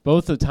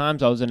both the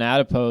times I was in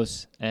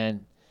Adipose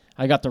and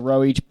I got to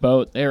row each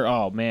boat. They're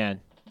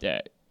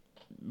they're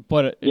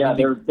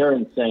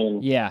insane.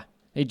 Yeah,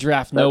 they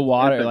draft no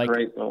water. It's a Like,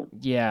 great boat.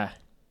 yeah,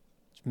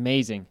 it's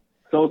amazing.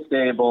 So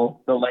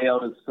stable. The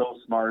layout is so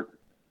smart.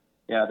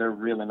 Yeah, they're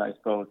really nice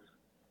boats.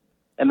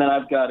 And then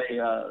I've got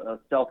a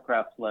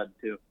Stealthcraft sled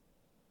too.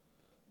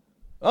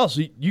 Oh,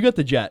 so you got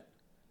the jet.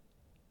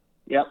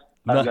 Yep,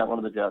 I've got one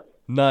of the jets.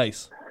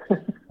 Nice.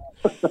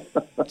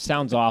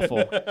 Sounds awful.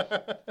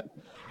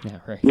 Yeah,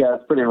 right. Yeah,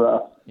 it's pretty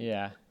rough.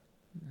 Yeah,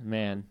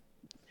 man.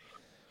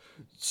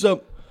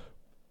 So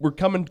we're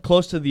coming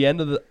close to the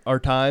end of our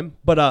time,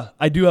 but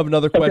I do have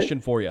another question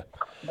for you.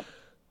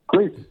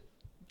 Please.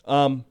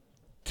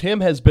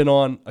 Tim has been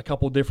on a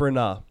couple different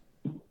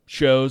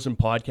shows and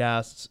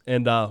podcasts,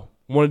 and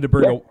wanted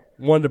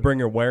to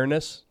bring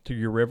awareness to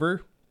your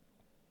river.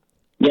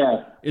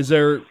 Yeah. Is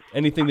there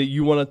anything that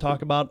you want to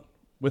talk about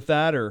with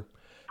that, or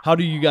how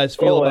do you guys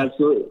feel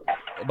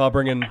about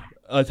bringing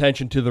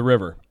attention to the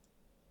river?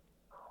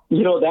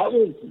 You know, that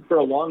was, for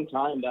a long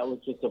time, that was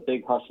just a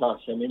big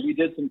hush-hush. I mean, we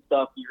did some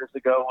stuff years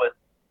ago with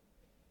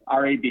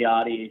R.A.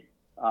 Beati.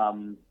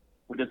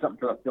 We did something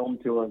for a film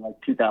tour in,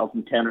 like,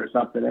 2010 or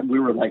something, and we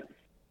were, like,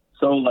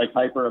 so, like,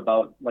 hyper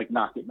about, like,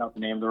 not getting out the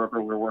name of the river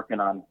we were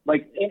working on.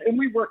 Like, and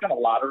we work on a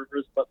lot of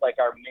rivers, but, like,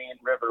 our main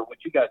river,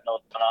 which you guys know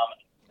is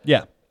phenomenal.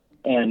 Yeah.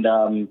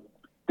 And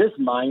this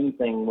mine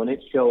thing, when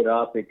it showed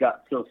up, it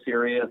got so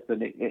serious,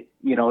 and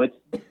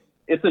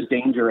it's a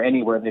danger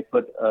anywhere they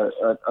put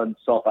a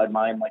sulfide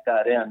mine like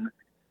that in.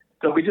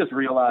 So we just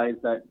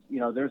realized that,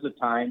 there's a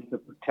time to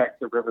protect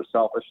the river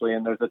selfishly,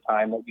 and there's a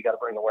time that you got to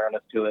bring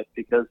awareness to it,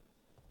 because,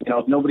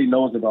 if nobody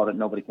knows about it,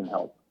 nobody can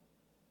help.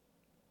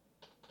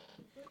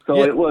 So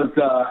yeah.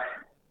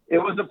 It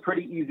was a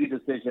pretty easy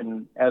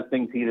decision as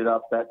things heated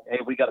up that, hey,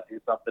 we got to do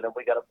something, and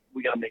we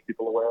got to make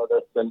people aware of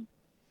this. And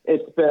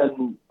it's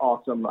been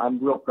awesome. I'm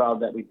real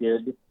proud that we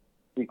did,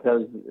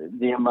 because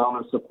the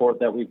amount of support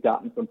that we've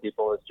gotten from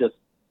people is just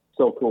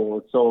so cool.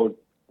 It's so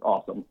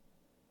awesome.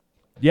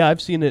 Yeah,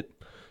 I've seen it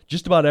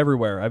just about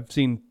everywhere. I've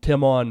seen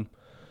Tim on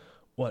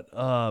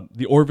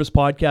the Orvis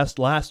podcast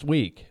last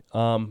week.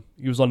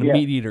 He was on the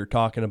Meat Eater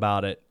talking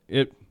about it.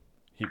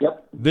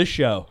 This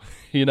show,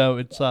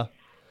 it's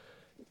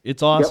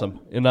awesome.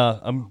 Yep. And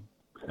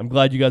I'm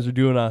glad you guys are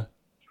doing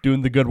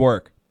the good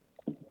work.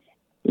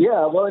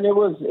 Yeah, well, and it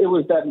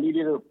was that Meat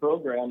Eater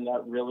program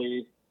that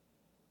really,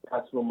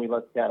 that's when we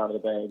let the cat out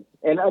of the bag.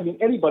 And I mean,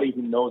 anybody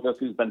who knows us,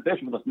 who's been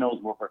fishing with us, knows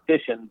we're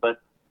fishing,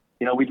 but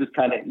we just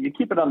you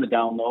keep it on the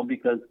down low,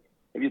 because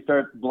if you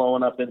start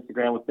blowing up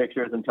Instagram with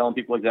pictures and telling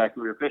people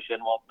exactly where you're fishing,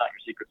 well, it's not your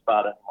secret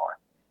spot anymore.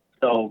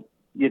 So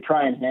you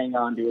try and hang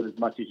on to it as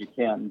much as you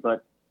can,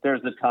 but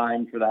there's a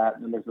time for that,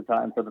 and there's a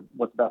time for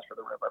what's best for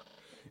the river.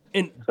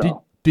 And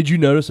did you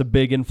notice a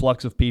big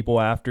influx of people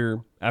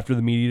after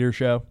the Meat Eater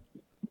show?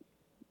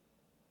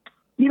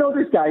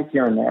 There's guys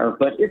here and there,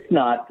 but it's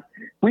not.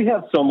 We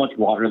have so much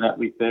water that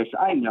we fish.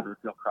 I never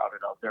feel crowded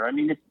out there. I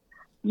mean,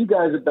 you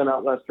guys have been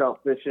out west trout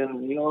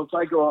fishing. If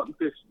I go out and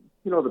fish,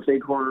 the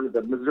Bighorn,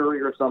 the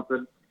Missouri or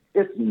something,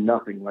 it's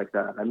nothing like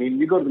that. I mean,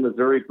 you go to the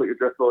Missouri, put your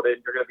drift boat in,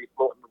 you're going to be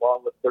floating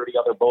along with 30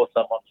 other boats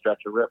on one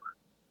stretch of river.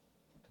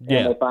 Yeah.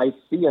 And if I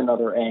see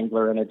another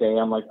angler in a day,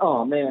 I'm like,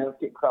 oh, man, it's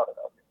getting crowded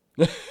out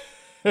there.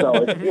 So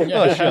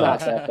it's not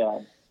that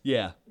bad.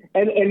 Yeah.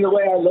 And the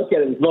way I look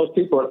at it is, most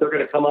people, if they're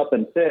going to come up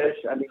and fish,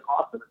 I mean,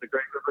 awesome. It's a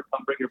great river.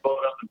 Come bring your boat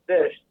up and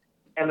fish.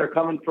 And they're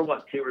coming for,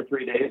 2 or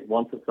 3 days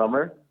once a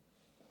summer?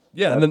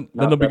 Yeah, and then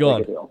they'll be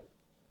gone.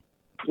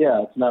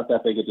 Yeah, it's not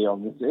that big a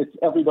deal. It's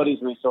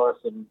everybody's resource,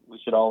 and we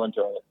should all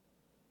enjoy it.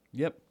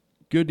 Yep.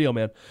 Good deal,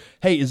 man.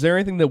 Hey, is there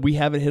anything that we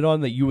haven't hit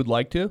on that you would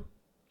like to?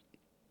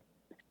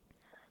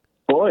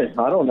 Boy,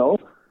 I don't know.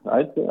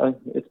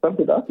 It's been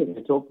productive.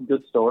 We told some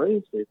good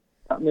stories. We've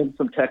gotten into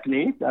some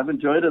technique. I've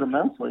enjoyed it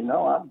immensely.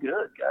 No, I'm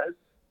good, guys.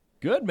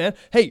 Good, man.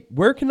 Hey,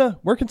 where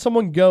can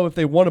someone go if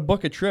they want to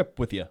book a trip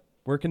with you?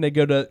 Where can they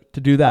go to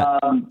do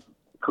that?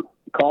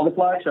 Call the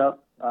Fly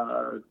Shop,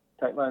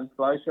 Tightline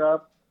Fly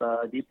Shop,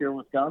 Deep here,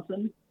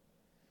 Wisconsin.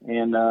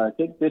 And I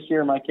think this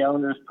year my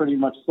calendar is pretty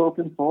much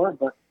spoken for,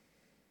 but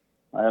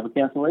I have a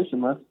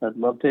cancellation list. I'd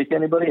love to take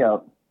anybody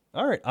out.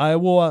 All right, I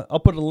will.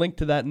 I'll put a link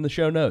to that in the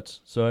show notes,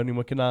 so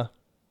anyone can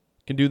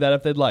do that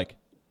if they'd like.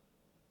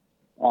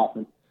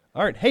 Awesome.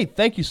 All right. Hey,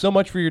 thank you so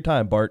much for your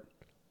time, Bart.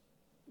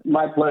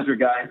 My pleasure,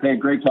 guys. Hey,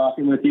 great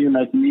talking with you.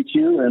 Nice to meet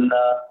you, and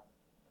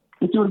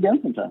let's do it again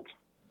sometime.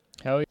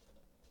 Hell yeah.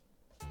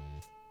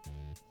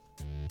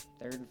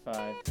 3rd and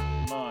 5.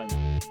 Come on.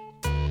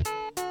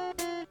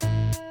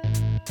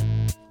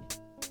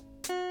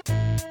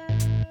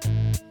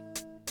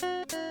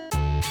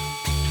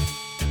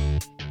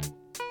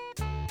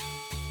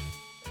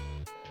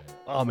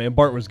 Oh man,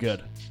 Bart was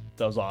good.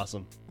 That was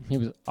awesome. He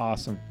was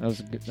awesome. That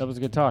was a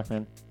good talk,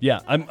 man. Yeah,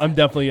 I'm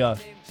definitely I'm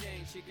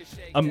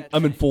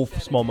in full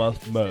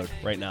smallmouth mode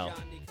right now.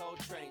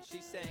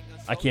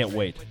 I can't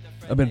wait.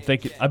 I've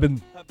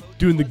been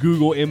doing the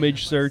Google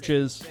image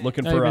searches,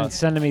 looking for. You've been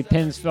sending me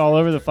pins all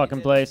over the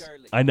fucking place.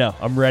 I know.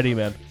 I'm ready,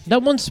 man.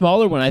 That one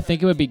smaller one, I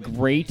think it would be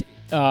great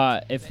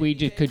if we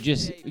could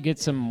just get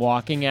some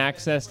walking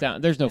access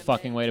down. There's no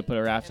fucking way to put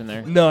a raft in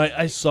there. No,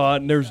 I saw it,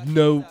 and there's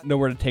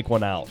nowhere to take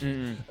one out.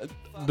 Mm-mm.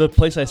 The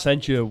place I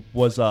sent you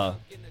was a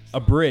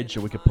bridge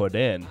that we could put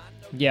in.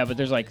 Yeah, but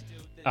there's like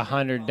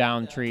 100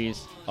 down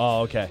trees.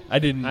 Oh, okay. I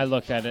didn't. I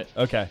looked at it.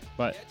 Okay.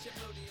 But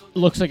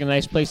looks like a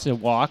nice place to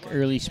walk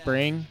early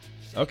spring.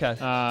 Okay.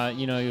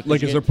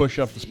 Like as they're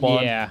pushing up the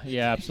spawn. Yeah,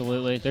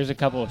 absolutely. There's a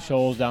couple of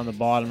shoals down the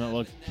bottom that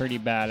look pretty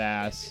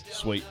badass.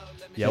 Sweet.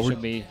 Yeah,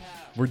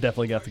 we're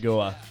definitely got to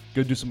go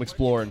do some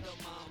exploring.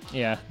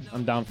 Yeah,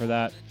 I'm down for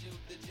that.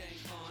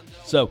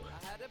 So,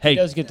 hey,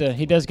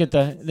 he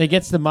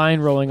gets the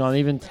mind rolling on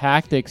even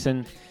tactics,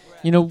 and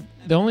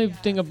the only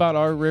thing about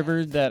our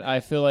river that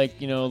I feel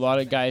like a lot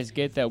of guys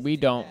get that we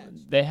don't.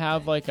 They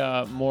have like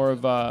a more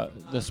of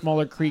the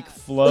smaller creek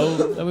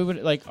flow that we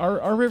would like.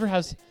 Our river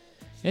has.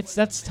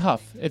 That's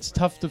tough. It's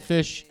tough to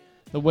fish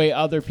the way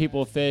other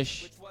people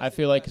fish. I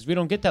feel like because we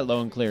don't get that low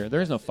and clear. There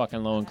is no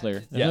fucking low and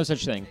clear. There's no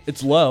such thing.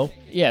 It's low.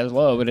 Yeah, it's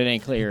low, but it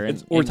ain't clear.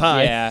 Or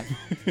high. Yeah,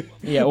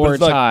 yeah, or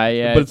it's high.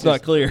 Yeah, but it's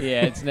not clear.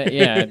 Yeah,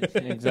 yeah,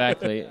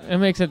 exactly. It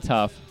makes it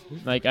tough.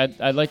 Like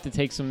I'd like to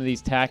take some of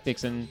these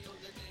tactics and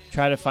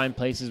try to find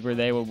places where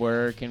they would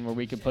work and where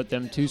we could put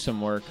them to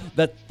some work.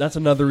 That's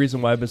another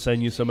reason why I've been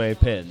sending you so many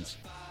pins.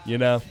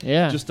 Yeah.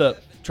 Just to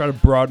try to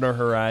broaden our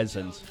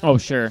horizons. Oh,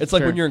 sure. It's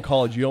like when you're in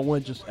college, you don't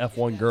want to just F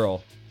one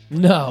girl.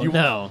 No.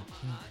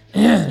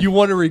 You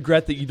want to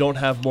regret that you don't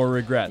have more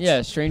regrets.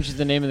 Yeah, strange is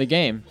the name of the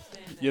game.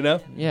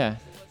 Yeah.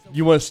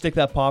 You want to stick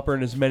that popper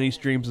in as many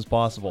streams as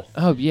possible.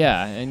 Oh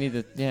yeah, I need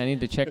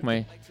to check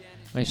my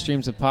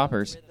streams of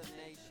poppers.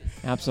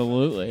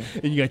 Absolutely.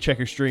 And you got to check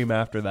your stream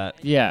after that.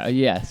 Yeah,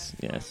 yes.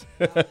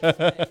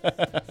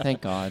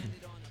 Thank God.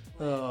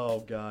 Oh,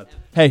 God.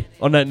 Hey,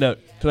 on that note,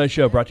 tonight's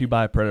show brought to you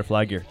by Predator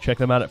Fly Gear. Check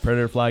them out at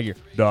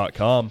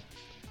predatorflygear.com.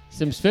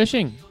 Sims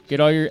Fishing.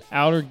 Get all your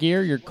outer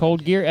gear, your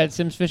cold gear at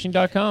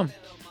simsfishing.com.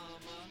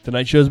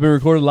 Tonight's show has been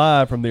recorded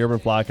live from the Urban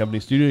Fly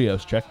Company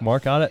studios. Check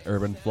Mark out at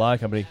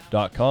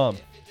urbanflycompany.com.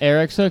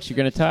 Arex hooks. You're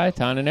going to tie.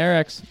 Ton and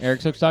Arex.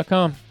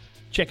 ArexHooks.com.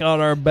 Check out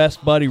our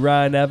best buddy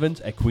Ryan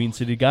Evans at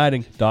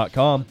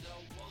queencityguiding.com.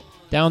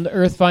 Down to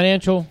Earth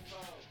Financial.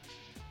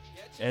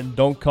 And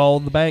don't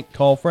call the bank,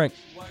 call Frank.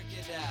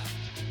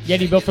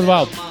 Yeti built for the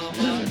wild.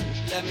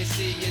 Let me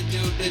see you do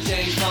the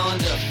James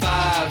Fonda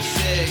 5,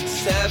 6,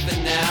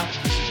 7 now.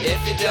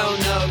 If you don't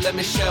know, let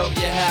me show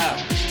you how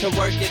to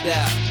work it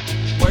out.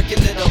 Work it,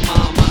 little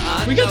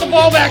mama. We got the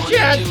ball back,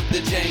 Chad.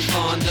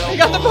 We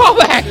got the ball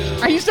back.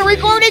 Are you still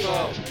recording?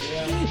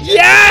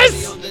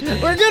 Yes!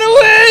 We're gonna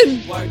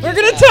win! We're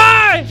gonna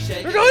tie!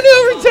 We're going to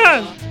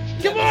overtime!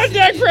 Come on,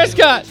 Dak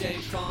Prescott!